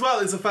best thing as well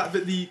is the fact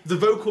that the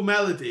vocal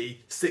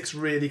melody sticks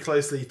really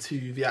closely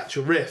to the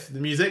actual riff, the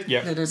music.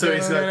 Yeah. So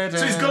he's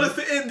got to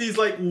fit in these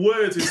like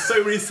words with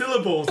so many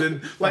syllables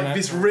in like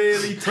this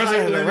really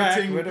tight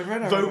limiting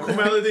vocal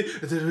melody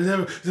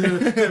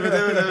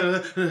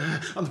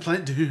on the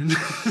planet Dune.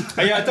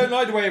 yeah, I don't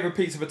like the way it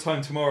repeats of a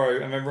time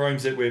tomorrow and then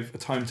rhymes it with a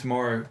time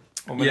tomorrow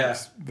on the Yeah.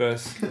 next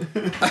verse.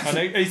 I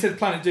know he said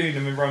Planet Dune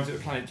and then rhymes it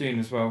with Planet Dune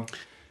as well.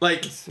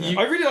 Like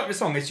I really like this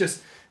song.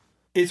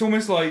 It's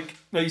almost like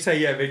you say,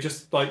 yeah, they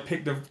just like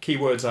pick the key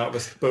words out of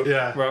this book.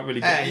 Yeah. Without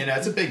really. Hey,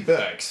 it's a big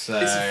book, so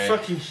it's a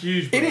fucking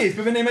huge. It book. is,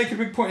 but then they make a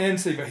big point in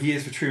that he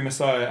is the true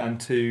Messiah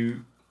and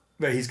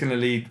that he's going to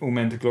lead all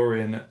men to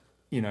glory and that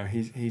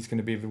he's going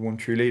to be the one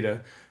true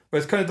leader.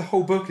 Whereas kind of the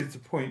whole book is the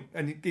point,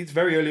 and it's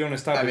very early on I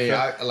established. mean,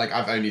 that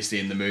I've only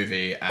seen the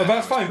movie, and that's I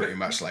was fine, pretty but-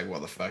 much like,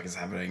 what the fuck is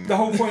happening? the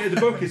whole point of the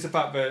book is the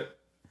fact that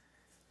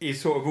it's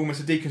sort of almost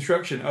a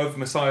deconstruction of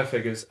Messiah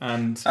figures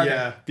and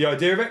Yeah. the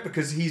idea of it,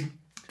 because he's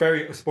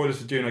very, spoilers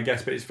for Dune, I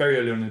guess, but it's very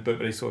early on in the book,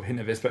 but they sort of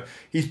hint at this, but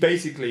he's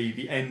basically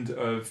the end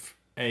of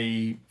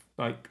a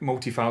like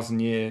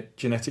multi-thousand-year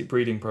genetic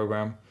breeding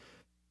program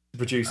to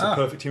produce a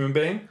perfect human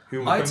being who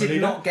will I become a did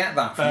leader. not get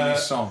that from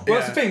this song. Well,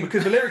 that's the thing,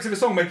 because the lyrics of the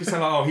song make it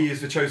sound like, oh, he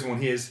is the chosen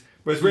one, he is,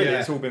 whereas really Yeah.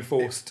 it's all been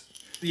forced.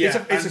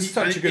 Yeah, It's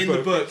such a good in book.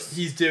 the book,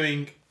 he's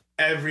doing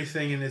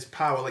everything in his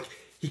power. Like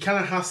he kind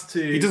of has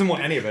to. He doesn't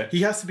want any of it.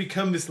 He has to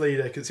become this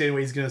leader because it's the only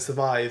way he's going to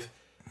survive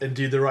and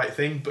do the right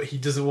thing. But he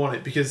doesn't want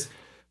it because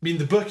the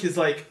book is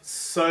like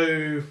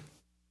so.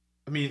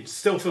 It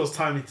still feels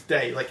timely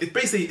today. Like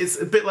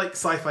it's a bit like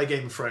sci-fi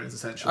Game of Thrones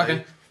essentially.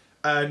 Okay.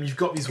 You've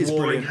got these It's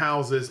warring brilliant.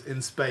 houses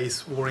in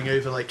space warring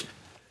over like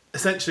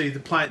essentially the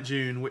planet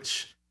Dune,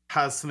 which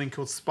has something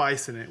called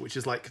spice in it, which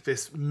is like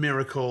this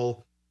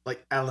miracle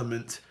like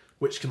element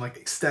which can like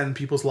extend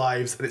people's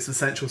lives, and it's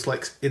essential to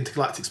like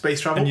intergalactic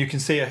space travel. And you can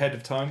see ahead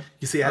of time.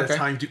 You see ahead Okay. of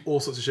time, do all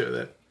sorts of shit with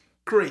it.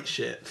 Great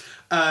shit.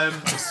 Where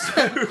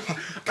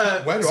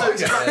do I get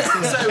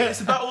this? So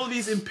it's about all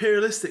these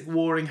imperialistic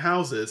warring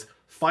houses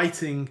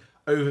fighting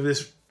over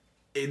this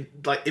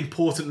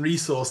important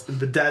resource in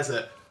the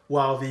desert,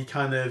 while the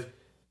kind of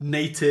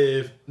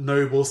native,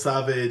 noble,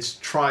 savage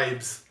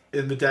tribes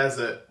in the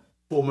desert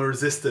form a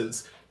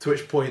resistance. To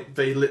which point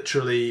they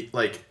literally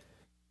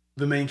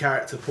the main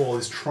character Paul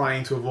is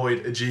trying to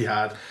avoid a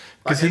jihad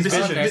Because and he's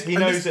this is- visions. He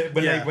and knows this- it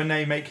when yeah.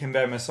 they make him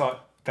their messiah.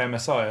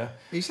 Are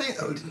you saying?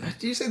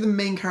 Do you say the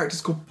main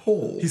character's called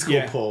Paul? He's called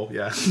Yeah. Paul,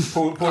 yeah.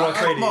 Paul Come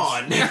Atreides.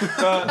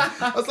 on,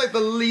 that's like the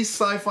least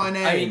sci-fi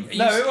name. mean,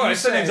 No, You- well, you his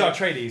surname's say-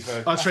 Atreides.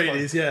 Though.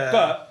 Atreides, yeah.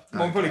 But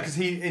more Okay. importantly, because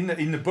he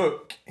in the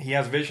book he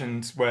has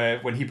visions where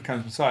when he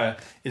becomes Messiah,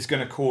 it's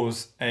going to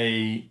cause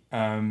a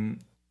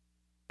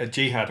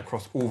jihad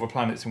across all the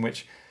planets in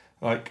which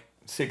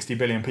 60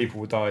 billion people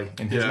will die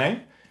in his Yeah.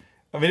 name.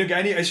 I mean, you don't get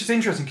any. It's just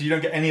interesting because you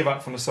don't get any of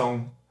that from the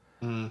song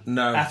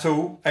No. at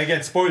all.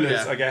 Again,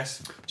 spoilers, Yeah. I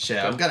guess.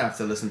 Shit, I'm gonna have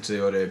to listen to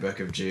the audiobook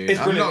of June. It's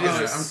I'm brilliant. not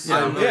gonna. It's-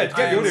 I'm- yeah, get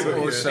the I'm audiobook.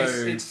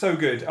 also- It's so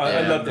good.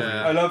 I Yeah, love them.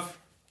 yeah. I love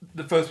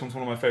the first one's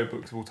one of my favourite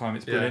books of all time.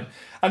 It's Yeah. brilliant,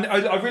 and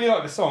I really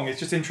like the song. It's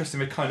just interesting.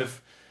 It kind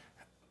of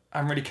I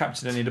haven't really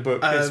captured any of the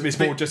book. It's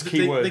more just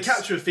keywords. They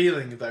capture a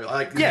feeling though,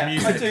 like Yeah, the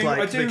music,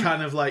 I do. the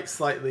kind of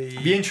slightly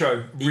The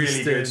intro really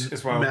Eastern good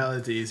as well.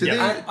 melodies. Did,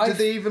 Yeah. they, did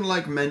they even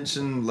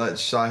mention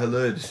Shai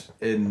Hulud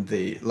in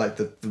the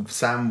the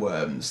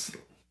sandworms?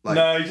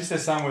 No, he just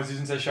says Sandworms. He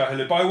doesn't say Shah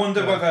Hulud. But I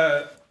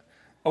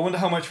wonder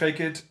how much they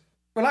could.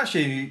 Well,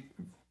 actually,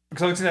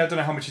 because I don't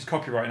know how much is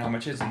copyright and how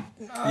much isn't.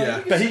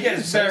 Yeah. But He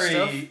gets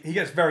he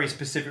gets very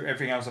specific with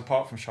everything else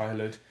apart from Shah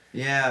Hulud.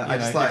 Yeah, I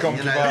just know, like, you've you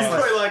gone know, too it's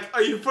far. You're like,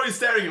 probably like, you're probably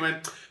staring and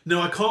went,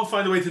 no, I can't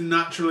find a way to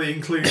naturally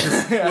include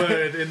this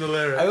word in the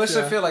lyrics. I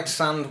also yeah. feel like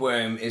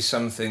sandworm is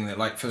something that,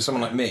 like, for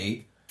someone like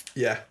me,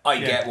 Yeah. I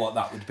get what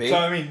that would be. So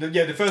I mean,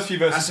 the first few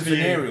verses That's a are for you.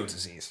 venereal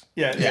disease.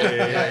 Yeah.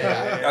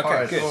 Okay,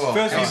 Alright, good. cool.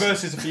 First few God.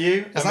 verses are for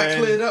you. Has and that then-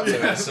 cleared up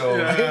to us? Or,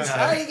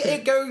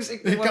 It goes.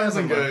 It comes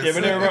and goes. Yeah,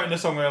 when they were writing the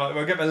song, we were like,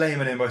 we'll get the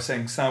layman in by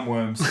saying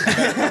sandworms.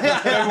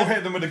 Then we'll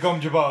hit them with the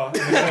gom jabbar.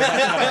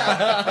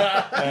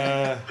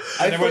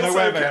 And then we'll know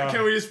where they are.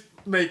 Can we just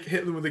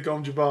hit them with the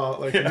Gom Jabbar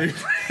like a new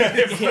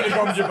Hit them with the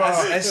gom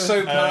jabbar. It's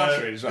so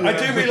planetary as well. I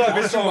do really like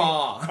this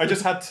song. I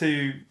just had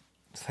to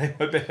say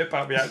a bit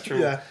about the actual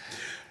Yeah.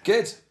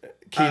 Good.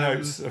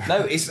 keynotes.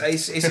 No, it's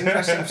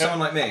interesting for someone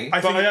like me. I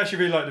But think I actually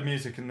really like the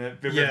music and the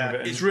rhythm yeah, of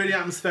it. it's really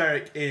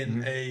atmospheric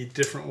in a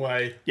different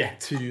way. Yeah.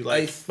 To I like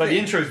like the think-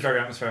 intro is very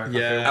atmospheric. I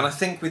Yeah. feel. And I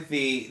think with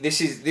this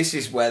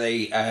is where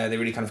they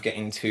really kind of get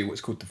into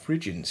what's called the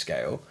Phrygian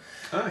scale,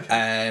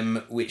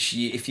 which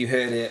if you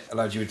heard it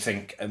aloud, you would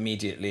think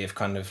immediately of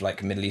kind of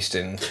like Middle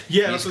Eastern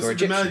yeah, music that's or the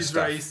Egyptian melody's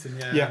stuff, very Eastern.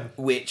 Yeah. Yeah.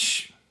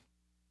 which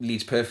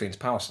leads perfectly into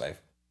Power Slave.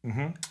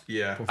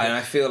 Yeah. And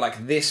I feel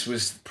like this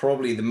was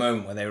probably the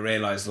moment where they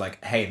realised,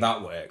 like, hey,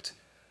 that worked.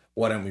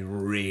 Why don't we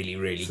really,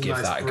 really It's a give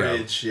nice that a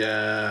bridge.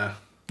 Yeah.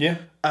 Yeah.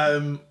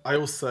 I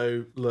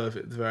also love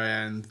at the very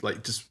end,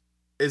 like just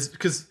is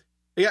because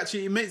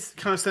it makes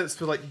kind of sense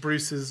for like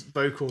Bruce's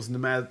vocals and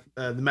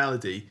the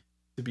melody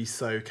to be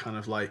so kind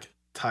of like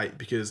tight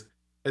because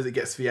as it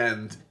gets to the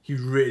end, he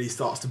really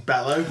starts to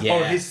bellow. Yeah.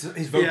 Oh, his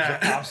vocals Yeah.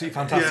 are absolutely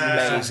fantastic. Yeah. in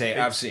this song. Amazing,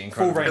 absolutely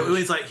Full incredible. range.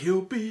 It's like he'll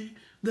be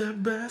the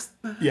best.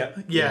 Man. Yeah.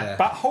 Yeah.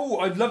 That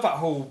whole, I love that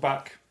whole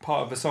back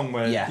part of the song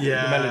where Yeah.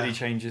 Yeah. the melody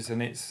changes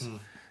and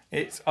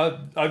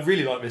I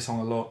really like this song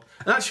a lot.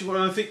 And actually,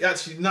 when I think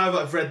now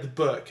that I've read the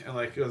book and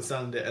like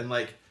understand it and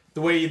like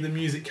the way the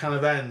music kind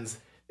of ends,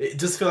 it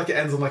does feel like it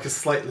ends on like a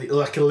slightly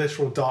like a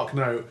literal dark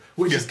note,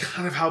 which is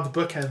kind of how the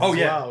book ends. Oh as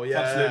yeah, well. Yeah,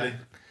 absolutely.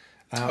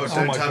 Oh,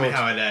 don't my tell me God.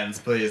 how it ends,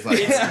 please.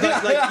 Like,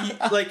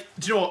 Like,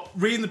 do you know what?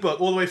 Reading the book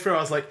all the way through, I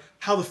was like,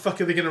 how the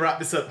fuck are they going to wrap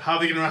this up? How are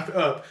they going to wrap it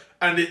up?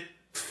 And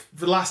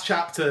the last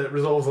chapter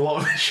resolves a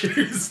lot of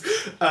issues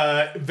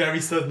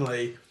very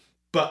suddenly.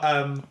 But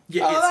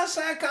yeah, it's,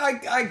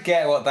 I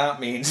get what that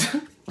means.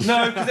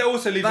 No, because it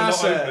also leaves a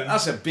lot open.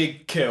 That's a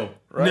big kill,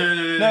 right?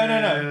 No,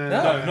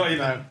 not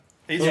even.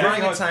 It's very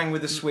hard- Orangutan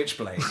with a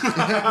switchblade.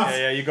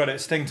 Yeah, you got it.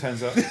 Sting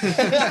turns up.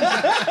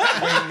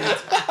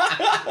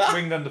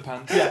 Winged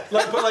underpants. Yeah.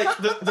 like, but like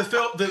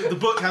the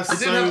book has I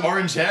didn't have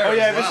orange hair. Oh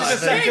yeah, as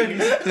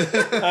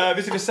well,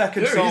 this is the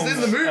second Dude, song. he's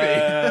in the movie.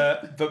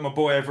 That my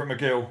boy over at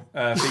McGill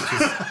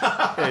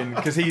features in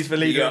because he's the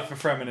leader Yeah. for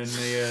Fremen in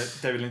the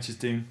David Lynch's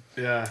Dune.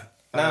 Yeah.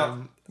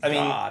 Now, I mean,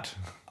 God.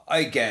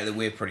 I get that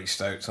we're pretty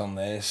stoked on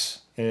this.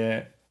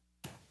 Yeah.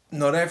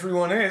 Not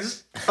everyone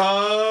is.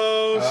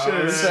 Oh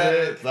shit.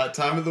 Shit, that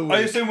time of the week. I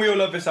assume we all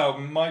love this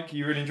album. Mike,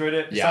 you really enjoyed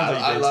it? Yeah, Sounds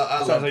like I you did. love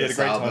Sounds like you had a this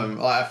great album. time.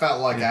 Like, I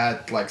felt like I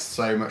had like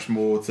so much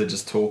more to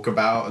just talk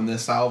about in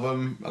this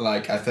album.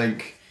 Like I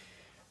think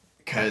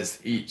because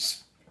it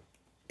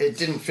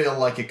didn't feel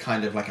like a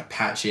kind of like a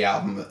patchy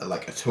album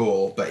like at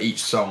all, but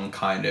each song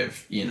kind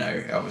of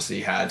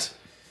obviously had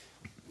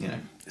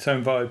Its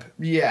own vibe.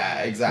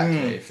 yeah,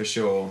 exactly, for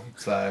sure.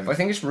 So I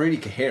think it's really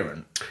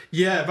coherent.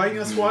 Yeah, I think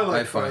that's why I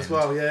like it find. as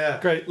well. Yeah,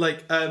 Great.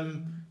 Like,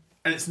 and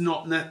it's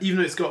not even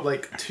though it's got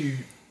like two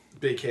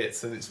big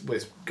hits and it's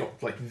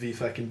got like the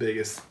fucking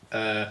biggest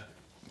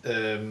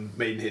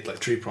maiden hit like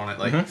Trooper on it.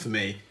 Like for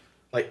me,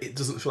 like it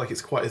doesn't feel like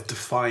it's quite as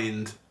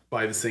defined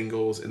by the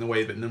singles in the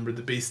way that Number of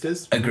the Beast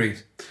is.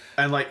 Agreed.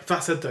 And like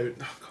that said though,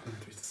 oh god, Number of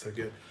the Beast is so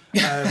good.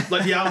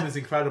 Like the album is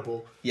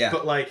incredible. Yeah.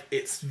 But like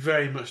it's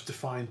very much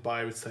defined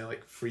by I would say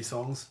like 3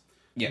 songs.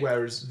 Yeah.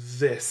 Whereas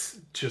this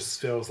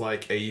just feels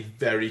like a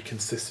very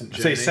consistent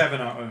I'd journey. say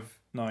 7 out of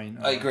 9.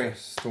 I agree.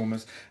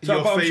 Stormers. Your,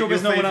 So, but I'm sure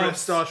there's no one favourite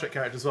else. Star Trek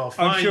character as well.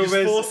 Fine, I'm sure just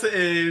there's- force it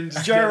in.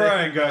 Just Joe get it.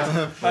 Ryan,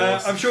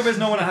 guys. I'm sure there's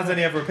no one that has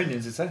any other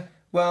opinions, is there?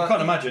 Well, I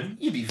can't imagine.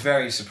 You'd be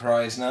very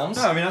surprised, Nams.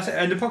 No, I mean, that's it.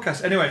 End of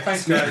podcast. Anyway,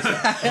 thanks, guys.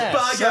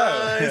 Bye,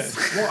 guys.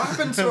 what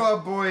happened to our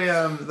boy,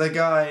 the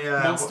guy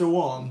Monster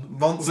One.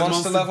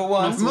 Monster Level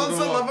 1.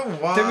 Monster Level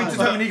 1? Did we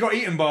determine he got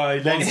eaten by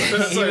Lenny?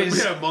 So,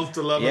 was- yeah,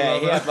 Monster Lover. Yeah,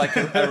 he Lover. had like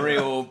a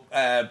real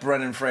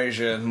Brendan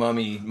Fraser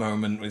mummy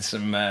moment with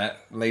some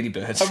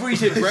ladybirds. I've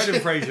reached bread and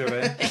Frasier,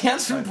 man. He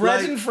had some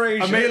Brendan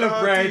Fraser. A meal of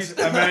bread,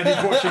 and then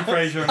he's watching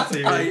Frasier on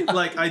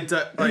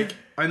TV.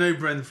 I know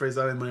Brendan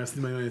Fraser in my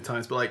many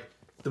times, but like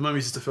The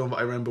Mummy's just a film that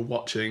I remember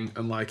watching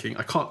and liking.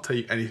 I can't tell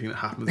you anything that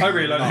happens. I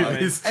really like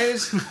it, It's-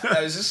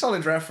 It was a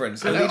solid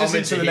reference. I know Lead us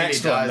into Omid the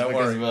next Tahiti one, dies don't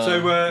because worry. of,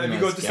 So, have you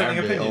know, got dissenting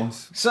Gambit.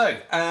 opinions? So,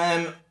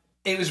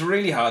 it was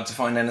really hard to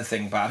find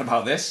anything bad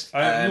about this.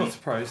 I'm not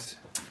surprised.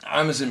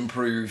 Amazon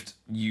proved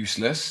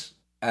useless.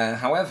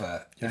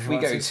 However, if we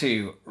who go answers?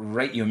 to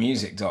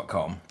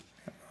rateyourmusic.com,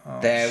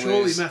 there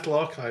Surely was... Metal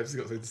Archives has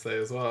got something to say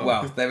as well.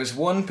 Well, there was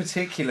one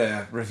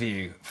particular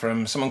review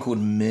from someone called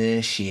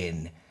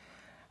Mershin,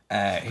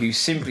 who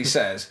simply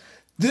says,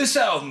 "This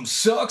album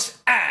sucks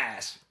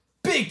ass,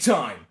 big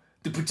time.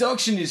 The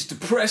production is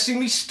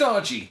depressingly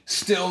stodgy.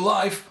 Still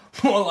life,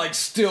 more like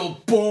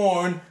still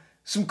born.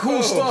 Some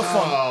cool stuff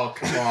on. Oh,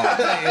 come on.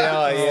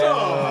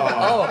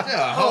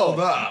 Hold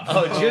up.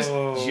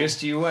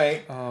 Just you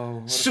wait.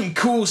 Some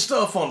cool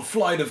stuff on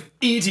Flight of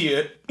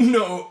Idiot.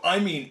 No, I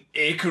mean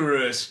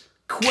Icarus.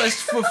 Quest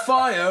for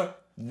Fire.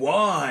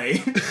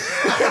 Why?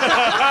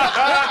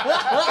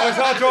 I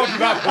can't draw to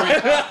that point.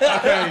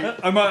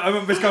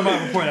 Okay, this guy might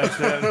have a point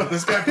actually.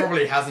 This guy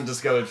probably hasn't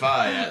discovered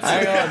fire yet.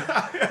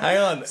 Hang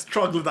on.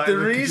 Struggle with that. in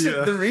the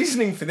computer. The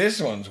reasoning for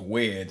this one's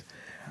weird.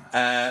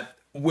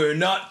 We're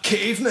not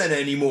cavemen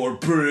anymore,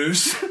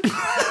 Bruce.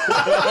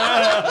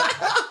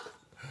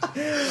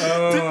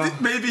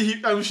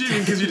 Maybe I'm assuming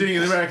because you're doing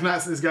an American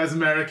accent, this guy's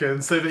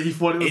American, so that he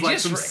thought it was It like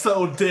just some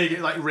subtle dig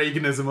at like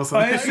Reaganism or something.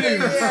 I assume.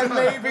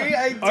 Maybe.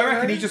 I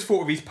reckon he just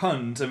thought of his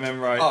puns and then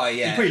Oh,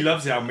 yeah. He probably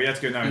loves the album, but he had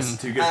to go, no, it's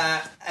too good.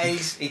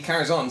 He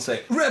carries on and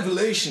say,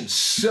 Revelation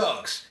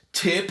sucks.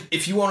 Tip,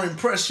 if you want to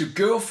impress your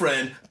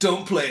girlfriend,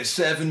 don't play a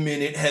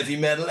 7-minute heavy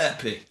metal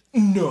epic.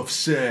 Enough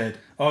said.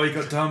 Oh, he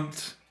got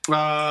dumped. And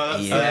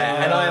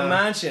I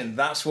imagine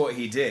that's what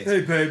he did.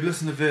 Hey babe,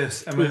 listen to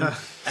this. And then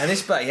And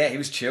this, he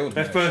was chilled.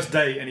 their first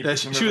date, and he Yeah, put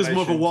some she was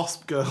more of a Revelation.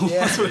 wasp girl.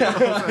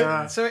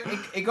 Yeah. So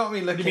it got me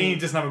You looking. mean he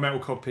doesn't have a metal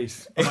cod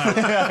piece?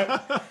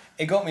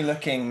 It got me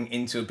looking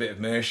into a bit of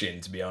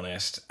Mershin, to be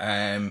honest.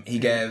 He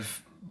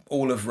gave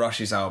all of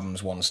Rush's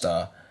albums 1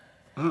 star.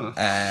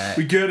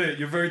 We get it.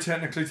 You're very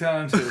technically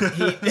talented.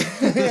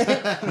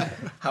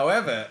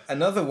 However,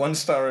 another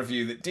 1-star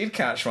review that did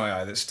catch my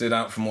eye, that stood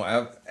out from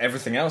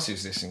everything else he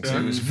was listening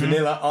to, was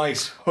Vanilla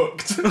Ice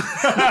Hooked.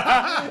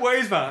 What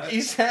is that?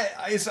 He said,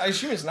 I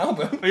assume it's an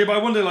album. Oh, yeah, but I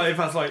wonder if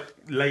that's like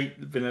late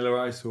Vanilla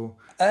Ice or.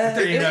 I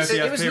don't even know if he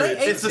it has was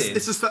periods. late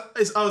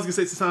It's I was gonna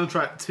say it's a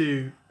soundtrack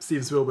to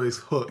Steven Spielberg's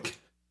Hook.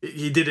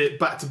 He did it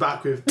back to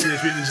back with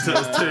Teenage Mutant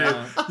Ninja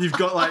Turtles 2. You've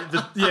got like the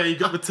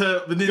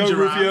ninja Go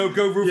rap. Rufio,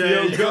 go Rufio,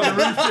 Yeah, you go. got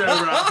the Rufio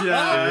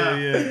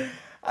rap.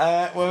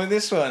 Yeah. Well, with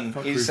this one,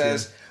 he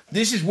says,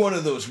 this is one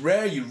of those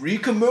rare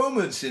eureka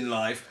moments in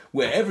life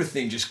where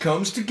everything just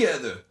comes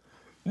together.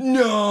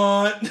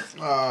 Not.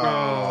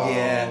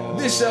 Yeah.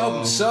 This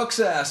album sucks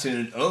ass in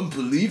an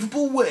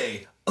unbelievable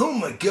way. Oh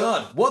my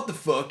god, what the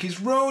fuck is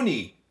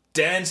Roni?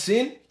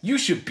 Dancing? You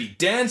should be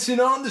dancing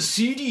on the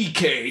CD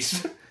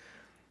case.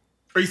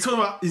 He's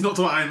not talking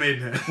about Iron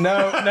Maiden here.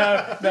 No. Alright.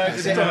 I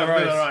was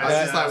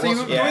just like, So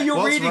what's, the way you're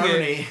what's reading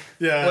Roni? it,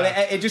 Yeah.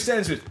 well, it just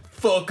ends with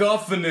fuck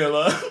off,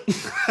 Vanilla.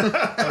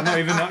 Not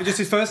even that, just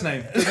his first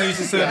name. Doesn't use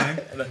his surname.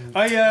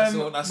 When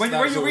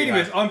you're reading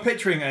this, I'm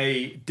picturing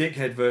a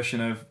dickhead version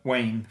of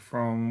Wayne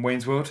from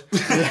Wayne's World.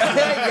 It's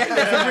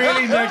a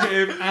really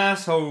negative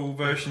asshole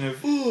version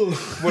of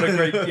what a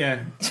great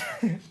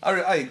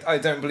I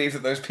don't believe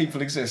that those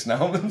people exist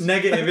now.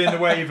 negative in the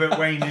way that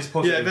Wayne is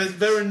positive. Yeah,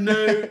 there are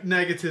no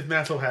negative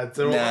metalheads.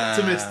 They're all Nah.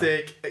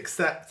 optimistic,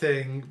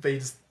 accepting. They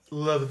just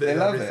love a bit They of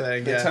love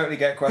everything. it. They Yeah. totally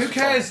get Who questions.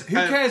 cares? Who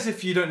cares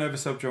if you don't know the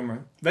subgenre?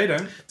 They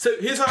don't. So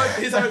here's how I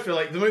feel.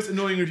 Like the most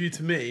annoying review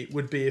to me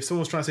would be if someone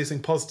was trying to say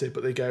something positive,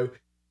 but they go,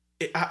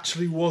 "It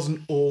actually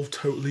wasn't all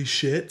totally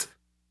shit."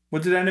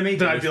 What did Enemy do?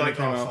 Then I'd be like,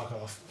 when it "Oh, came out?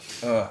 fuck off."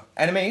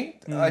 Enemy?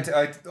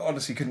 I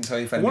honestly couldn't tell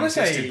you if I Enemy want to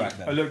existed say back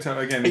then. I looked at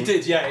it again. It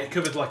did, yeah. It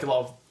covered like a lot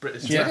of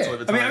British Yeah, metal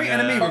at the I mean, time.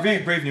 Enemy yeah.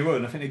 reviewed Brave New World,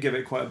 and I think they give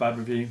it quite a bad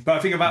review. But I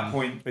think at that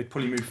point they'd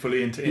probably move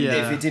fully into indie.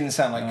 Yeah. If it didn't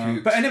sound like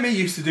Coops. But Enemy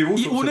used to do all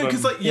sorts Well, no, of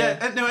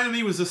because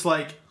Enemy was just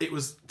like it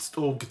was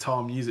all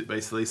guitar music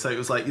basically. So it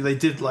was like they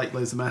did like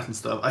loads of metal and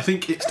stuff. I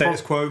think it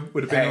Status Quo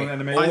would have been Hey, on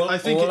Enemy. all I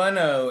think all it- I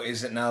know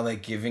is that now they're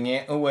giving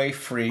it away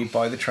free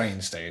by the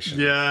train station.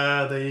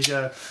 Yeah, there you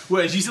go.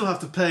 Whereas you still have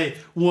to pay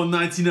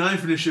 $1.99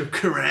 for the show of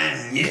Kerrang!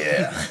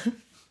 Yeah.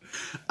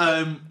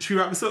 Should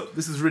we wrap this up?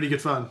 This is really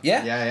good fun.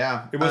 Yeah.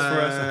 Yeah. It was for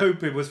us. I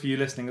hope it was for you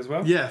listening as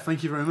well. Yeah,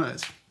 thank you very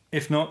much.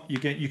 If not, you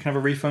can have a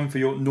refund for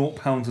your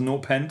 £0 and 0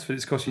 pence that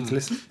it's cost you to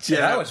listen.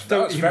 That was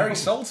very email.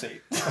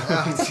 salty. Yeah.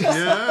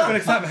 Got to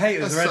have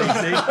haters already.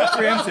 See,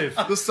 preemptive.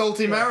 The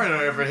salty mariner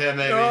over here,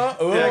 maybe.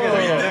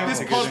 This That's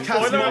a good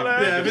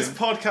podcast, this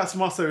podcast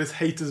motto is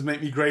 "Haters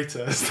make me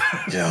greater." It's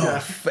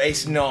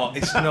not.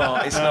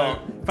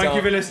 Thank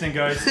you for listening,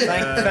 guys.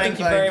 Thank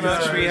you very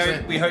much.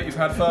 We hope you've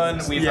had fun.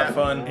 We've had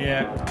fun.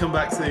 Yeah. Come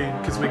back soon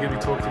because we're going to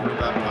be talking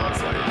about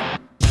Parasite.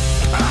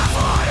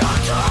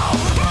 I control.